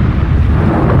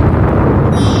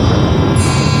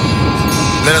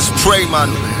 Let us pray, man.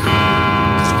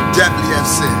 Definitely have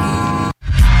sinned.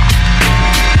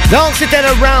 Donc, c'était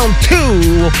le round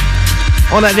 2.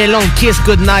 On avait Long Kiss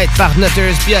Goodnight par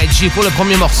Notorious B.I.G. pour le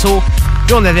premier morceau.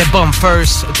 Puis on avait Bomb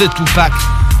First de Tupac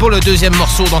pour le deuxième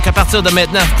morceau. Donc, à partir de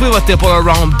maintenant, vous pouvez voter pour le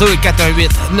round 2,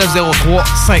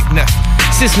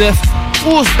 418-903-5969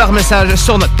 ou par message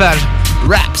sur notre page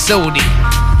Rhapsody.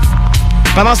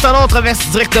 Pendant ce temps-là, on traverse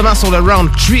directement sur le round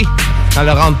 3. Dans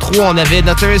le round 3, on avait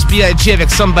Notorious B.I.G. avec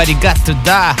Somebody Got to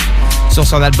Die sur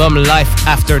son album Life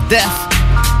After Death,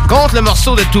 contre le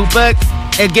morceau de Tupac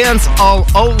Against All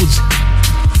Odds,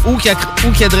 où qui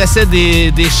adressait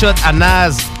des shots à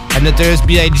Nas, à Notorious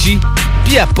B.I.G.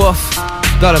 puis à Puff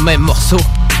dans le même morceau.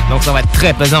 Donc ça va être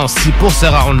très pesant aussi pour ce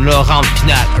round-là, round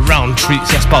final, round 3,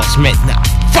 ça se passe maintenant.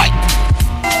 Fight!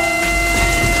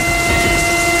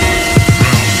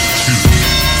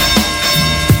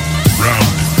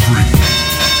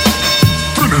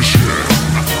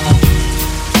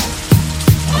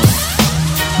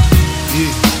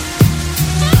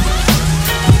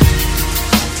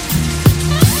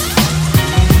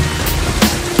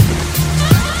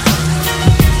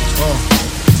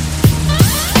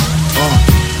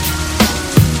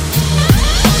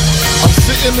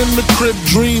 In the crib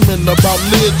dreaming about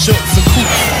Learjets and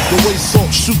coops, the way Salt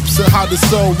shoots and how to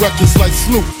sell records like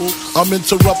Snoop. I'm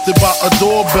interrupted by a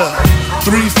doorbell,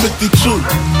 3:52.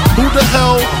 Who the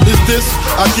hell is this?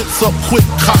 I gets up quick,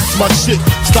 cocks my shit,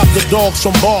 stop the dogs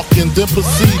from barking, then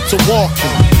proceed to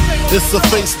walking. It's a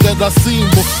face that I seen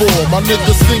before. My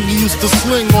nigga Sing, he used to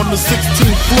sling on the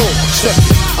 16th floor. Check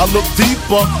it, I look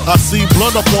deeper, I see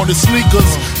blood up on his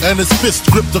sneakers, and his fist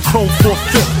gripped the chrome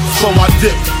 4/5. So I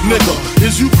dip, nigga,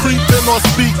 is you creeping or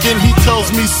speaking? He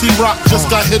tells me C-Rock just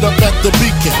got hit up at the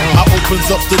Beacon. I opens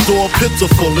up the door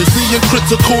pitiful. Is he in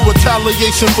critical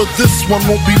retaliation for this one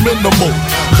won't be minimal?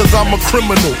 Cause I'm a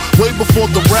criminal, way before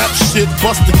the rap shit,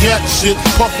 bust the gat shit.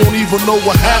 Puff won't even know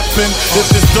what happened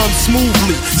if it's done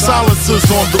smoothly. Silencers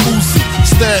on the Uzi,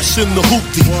 stash in the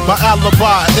hoopty. My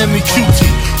alibi, any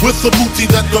cutie, with a booty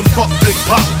that done fuck Big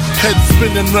Pop. Head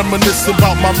spinning, reminiscing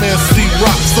about my man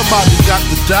C-Rock. Somebody got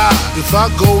to die. If I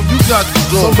go, you got to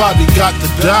go. Somebody got to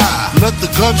die. Let the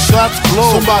gunshots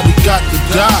blow. Somebody got to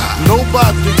die.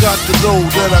 Nobody got to know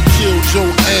that I killed your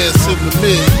ass in the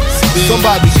mix.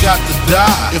 Somebody got to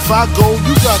die. If I go,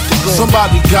 you got to go.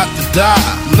 Somebody got to die.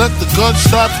 Let the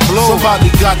gunshots blow. Somebody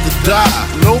got to die.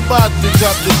 Nobody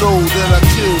got to know that I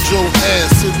killed your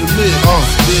ass in the mix.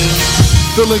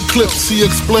 Filling clips, he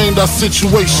explained our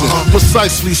situation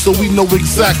precisely, so we know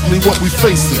exactly what we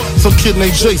facing. Some kid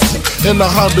named Jason in the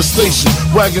Honda station,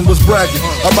 wagon was bragging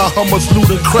about how much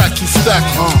loot and crack he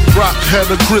stacking. Rock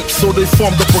had a grip, so they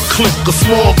formed up a clique, a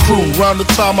small crew. Around the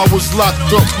time I was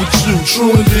locked up with you,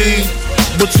 true indeed.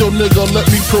 But yo nigga, let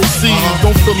me proceed.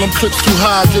 Don't fill them clips too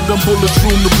high, get them bullets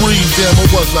room to breathe. Damn,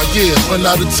 what was I? Yeah, went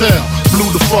out of town, blew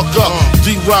the fuck up.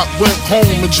 D-Rock went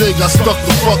home and Jay got stuck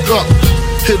the fuck up.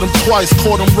 Hit him twice,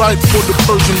 caught him right for the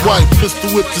Persian wife. Pistol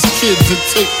whipped his kids and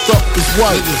taped up his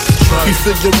wife. He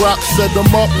figured Rock set him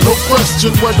up, no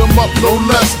question. Wet him up, no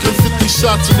less than 50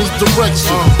 shots in his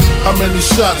direction. How many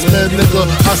shots, man, nigga?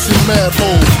 I see mad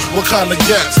holes. What kind of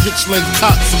gas? Hitchling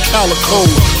cots and calico.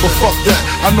 But fuck that,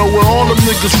 I know where all them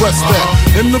niggas rest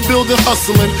at. In the building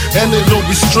hustling, and they don't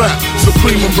be strapped.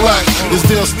 Supreme and Black is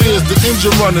downstairs, the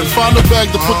engine running. Find a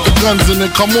bag to put the guns in and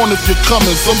come on if you're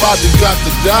coming. Somebody got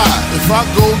to die. If I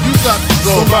go, you got to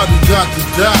go. Somebody got to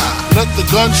die. Let the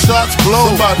gunshots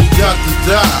blow. Somebody got to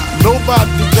die.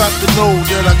 Nobody got to know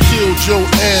that I killed your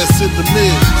ass in the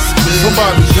mid.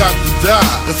 Somebody got to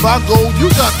die. If I go,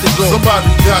 you got to go.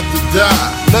 Somebody got to die.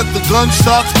 Let the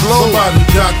gunshots blow. Somebody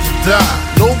got to die.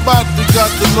 Nobody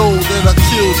got to know that I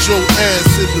killed your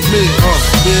ass in the mid.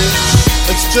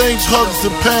 Exchange hugs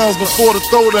and pounds before the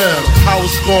throwdown. How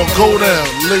it's gonna go down.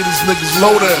 Ladies, niggas,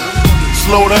 low down.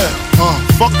 Slow down.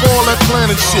 Fuck all that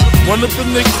planning shit. Run up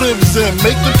in their cribs and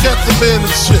make the cats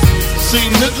abandon shit. See,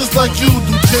 niggas like you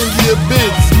do 10-year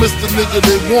bids. Mr. Nigga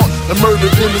they want and murder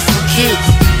innocent kids.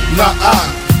 Not I.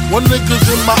 One nigga's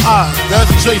in my eye, that's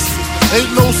Jason.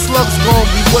 Ain't no slugs gonna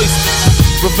be wasted.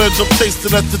 Revenge I'm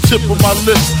tasting at the tip of my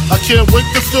lips. I can't wait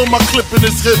to feel my clip in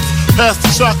his hips. Pass the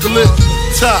chocolate.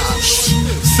 Shh.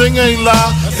 Sing ain't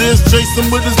lie. There's Jason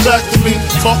with his back to me,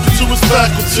 talking to his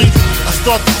faculty. I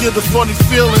start to get a funny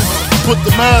feeling. Put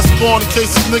the mask on in case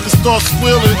this nigga starts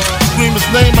squealing. Scream his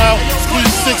name out.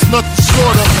 Squeeze 6, nothing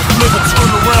short of. Nigga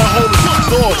turn around, holding his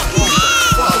door.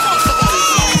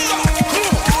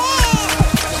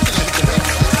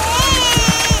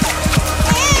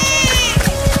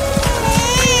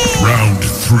 Round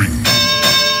 3.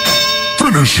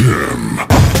 Finish him.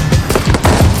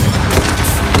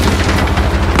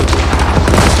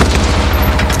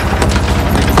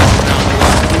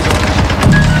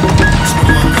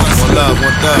 One love,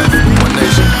 one thug, one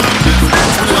nation.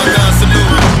 21 gun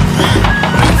salute.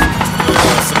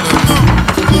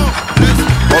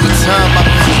 All the time I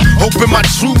hoping my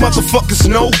true motherfuckers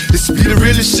know this be the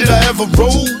realest shit I ever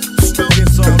wrote.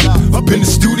 Up in the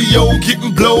studio,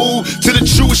 getting blowed to the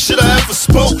truest shit I ever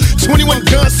spoke. 21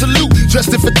 gun salute,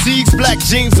 dressed in fatigues, black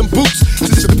jeans and boots.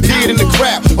 Disappeared in the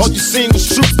crowd, all you seen was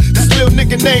truth. This little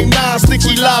nigga named Nas think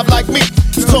he live like me.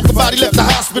 He talk about he left the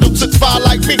hospital, took fire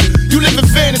like me. You live in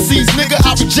fantasies, nigga,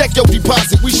 I reject your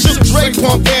deposit. We shook Dre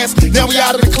punk ass, now we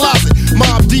out of the closet.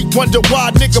 Mob Deep wonder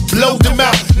why nigga blow them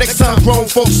out. Next time grown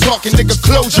folks talking, nigga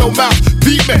close your mouth.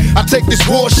 Beat me, I take this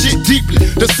war shit deeply.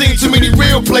 There seen too many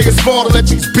real players fall to let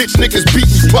these bitch niggas beat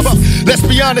me. Let's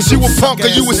be honest, you a punk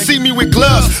or you would see me with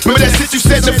gloves. Remember that shit you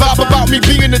said the vibe about me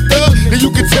being a thug? And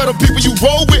you can tell the people you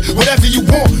roll with whatever you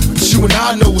want. But you and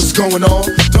I know what's going on.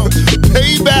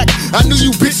 Payback, I knew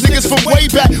you bitch niggas from way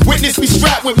back. Witness me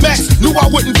strapped with Max, knew I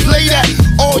wouldn't play that.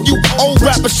 All you old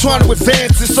rappers trying to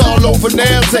advance, it's all over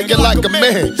now, take it like a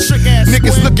man.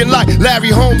 Niggas looking like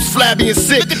Larry Holmes, flabby and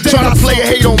sick, trying to play a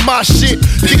hate on my shit.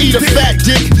 You eat a fat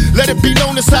dick, let it be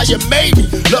known as how you made me.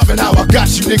 Loving how I got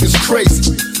you niggas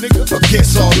crazy.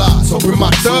 Against all odds, hoping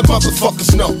my thug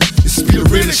motherfuckers know this be the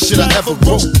realest shit I ever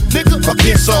wrote.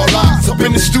 Against all odds, up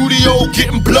in the studio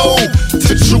getting blowed to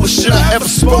the truest shit I ever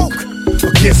spoke.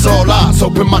 Against all odds,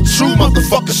 hoping my true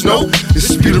motherfuckers know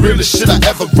this be the realest shit I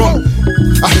ever wrote.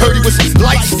 I heard he was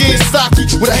light-skinned, stocky,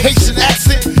 with a Haitian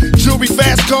accent. Jewelry,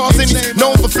 fast cars, and he's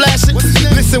known for flashing.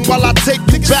 Listen while I take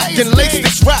you back and lace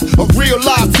this rap. A real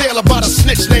live tale about a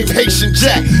snitch named Haitian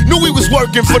Jack. Knew he was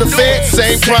working for the Fed.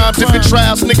 Same crime, different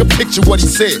trials, nigga, picture what he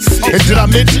said. And did I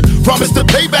mention, promise to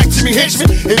pay back Jimmy Henchman?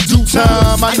 In due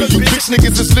time, I know you bitch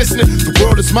niggas is listening. The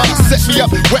world is mine, set me up,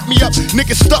 wet me up.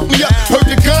 Niggas stuck me up, heard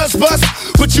the guns bust.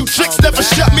 But you tricks never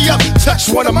shut me up.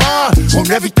 Touch one of mine, on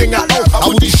everything I own, I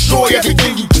will destroy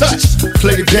everything you touch.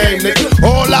 Play the game, nigga,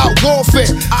 all out warfare.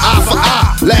 Eye for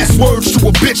eye, last words to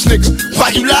a bitch, nigga. Why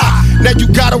you lie? Now you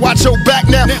gotta watch your back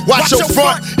now, watch your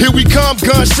front. Here we come,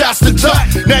 gunshots to duck.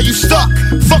 Now you stuck,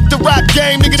 fuck the rap game.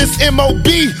 game, nigga, this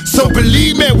M.O.B. So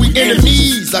believe me, we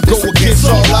enemies. I go against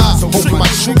all odds. Hoping my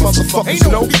true motherfuckers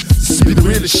know this be the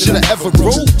realest shit I ever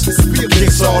wrote. Be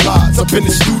against all odds. Up in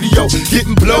the studio,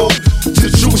 getting blowed. To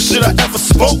the truest shit I ever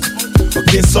spoke.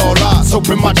 Against all odds.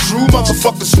 Hoping my true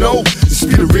motherfuckers know this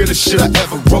be the realest shit I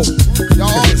ever wrote.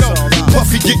 Y'all know.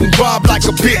 Puffy getting robbed like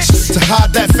a bitch. To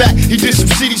hide that fact, he did some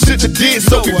shitty shit that did,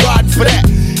 so we riding for that.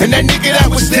 And that nigga that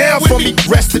was down for me,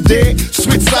 rested dead.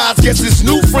 Switch sides, guess his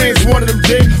new friends, one of them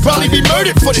dead. Probably be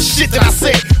murdered for the shit that I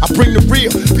said. I bring the real,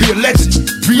 be a legend,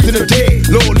 breathing the dead.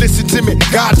 Lord, listen to me,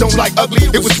 God don't like ugly,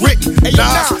 it was written.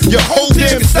 Nah, your whole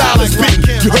damn style is written.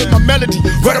 You heard my melody,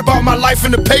 read about my life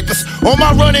in the papers. All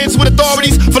my run-ins with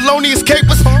authorities, felonious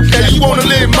capers. Now you wanna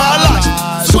live my life.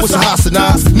 Suicide,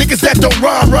 niggas that don't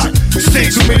rhyme right. You see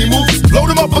too many movies, load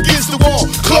them up against the wall,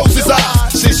 close his eyes.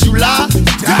 Since you lie, you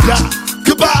die.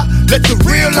 Goodbye, let the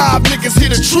real live niggas hear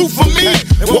the truth from me.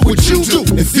 And what would you do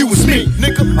if you was me,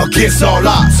 nigga? Against all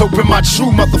odds, hoping my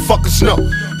true motherfuckers know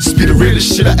this be the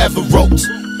realest shit I ever wrote.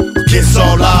 Against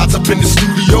all odds, up in the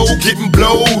studio, getting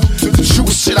blowed. The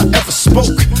truest shit I ever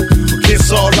spoke.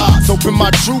 Against all odds, hoping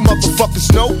my true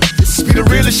motherfuckers know this be the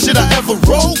realest shit I ever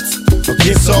wrote.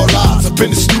 Against all odds, up in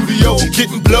the studio,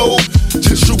 getting blowed.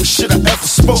 The truest shit I ever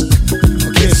spoke.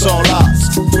 Against all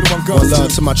odds. 21 guns. One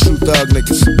love to my true thug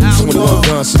niggas. 21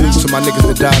 guns. Salute to my niggas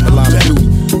that died in the line of duty.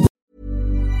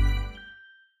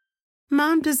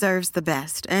 Mom deserves the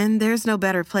best, and there's no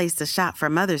better place to shop for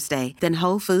Mother's Day than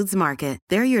Whole Foods Market.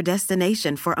 They're your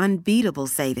destination for unbeatable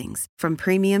savings, from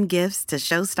premium gifts to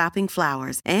show-stopping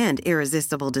flowers and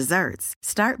irresistible desserts.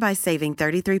 Start by saving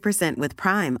 33% with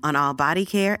Prime on all body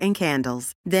care and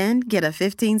candles. Then get a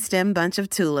 15-stem bunch of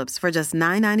tulips for just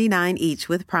 $9.99 each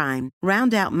with Prime.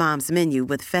 Round out Mom's menu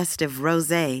with festive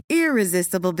rosé,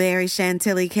 irresistible berry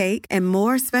chantilly cake, and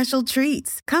more special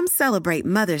treats. Come celebrate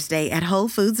Mother's Day at Whole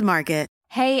Foods Market.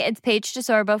 Hey, it's Paige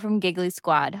DeSorbo from Giggly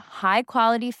Squad. High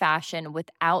quality fashion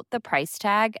without the price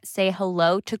tag. Say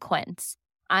hello to Quince.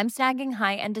 I'm snagging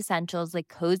high-end essentials like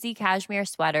cozy cashmere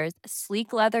sweaters,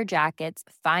 sleek leather jackets,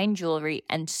 fine jewelry,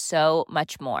 and so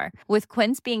much more. With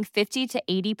Quince being 50 to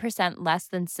 80% less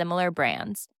than similar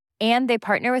brands. And they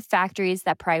partner with factories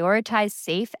that prioritize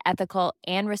safe, ethical,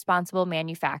 and responsible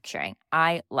manufacturing.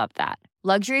 I love that.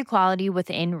 Luxury quality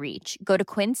within reach. Go to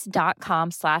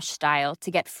quince.com/style to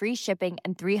get free shipping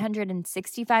and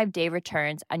 365-day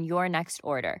returns on your next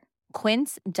order.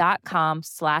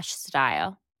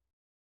 Quince.com/style.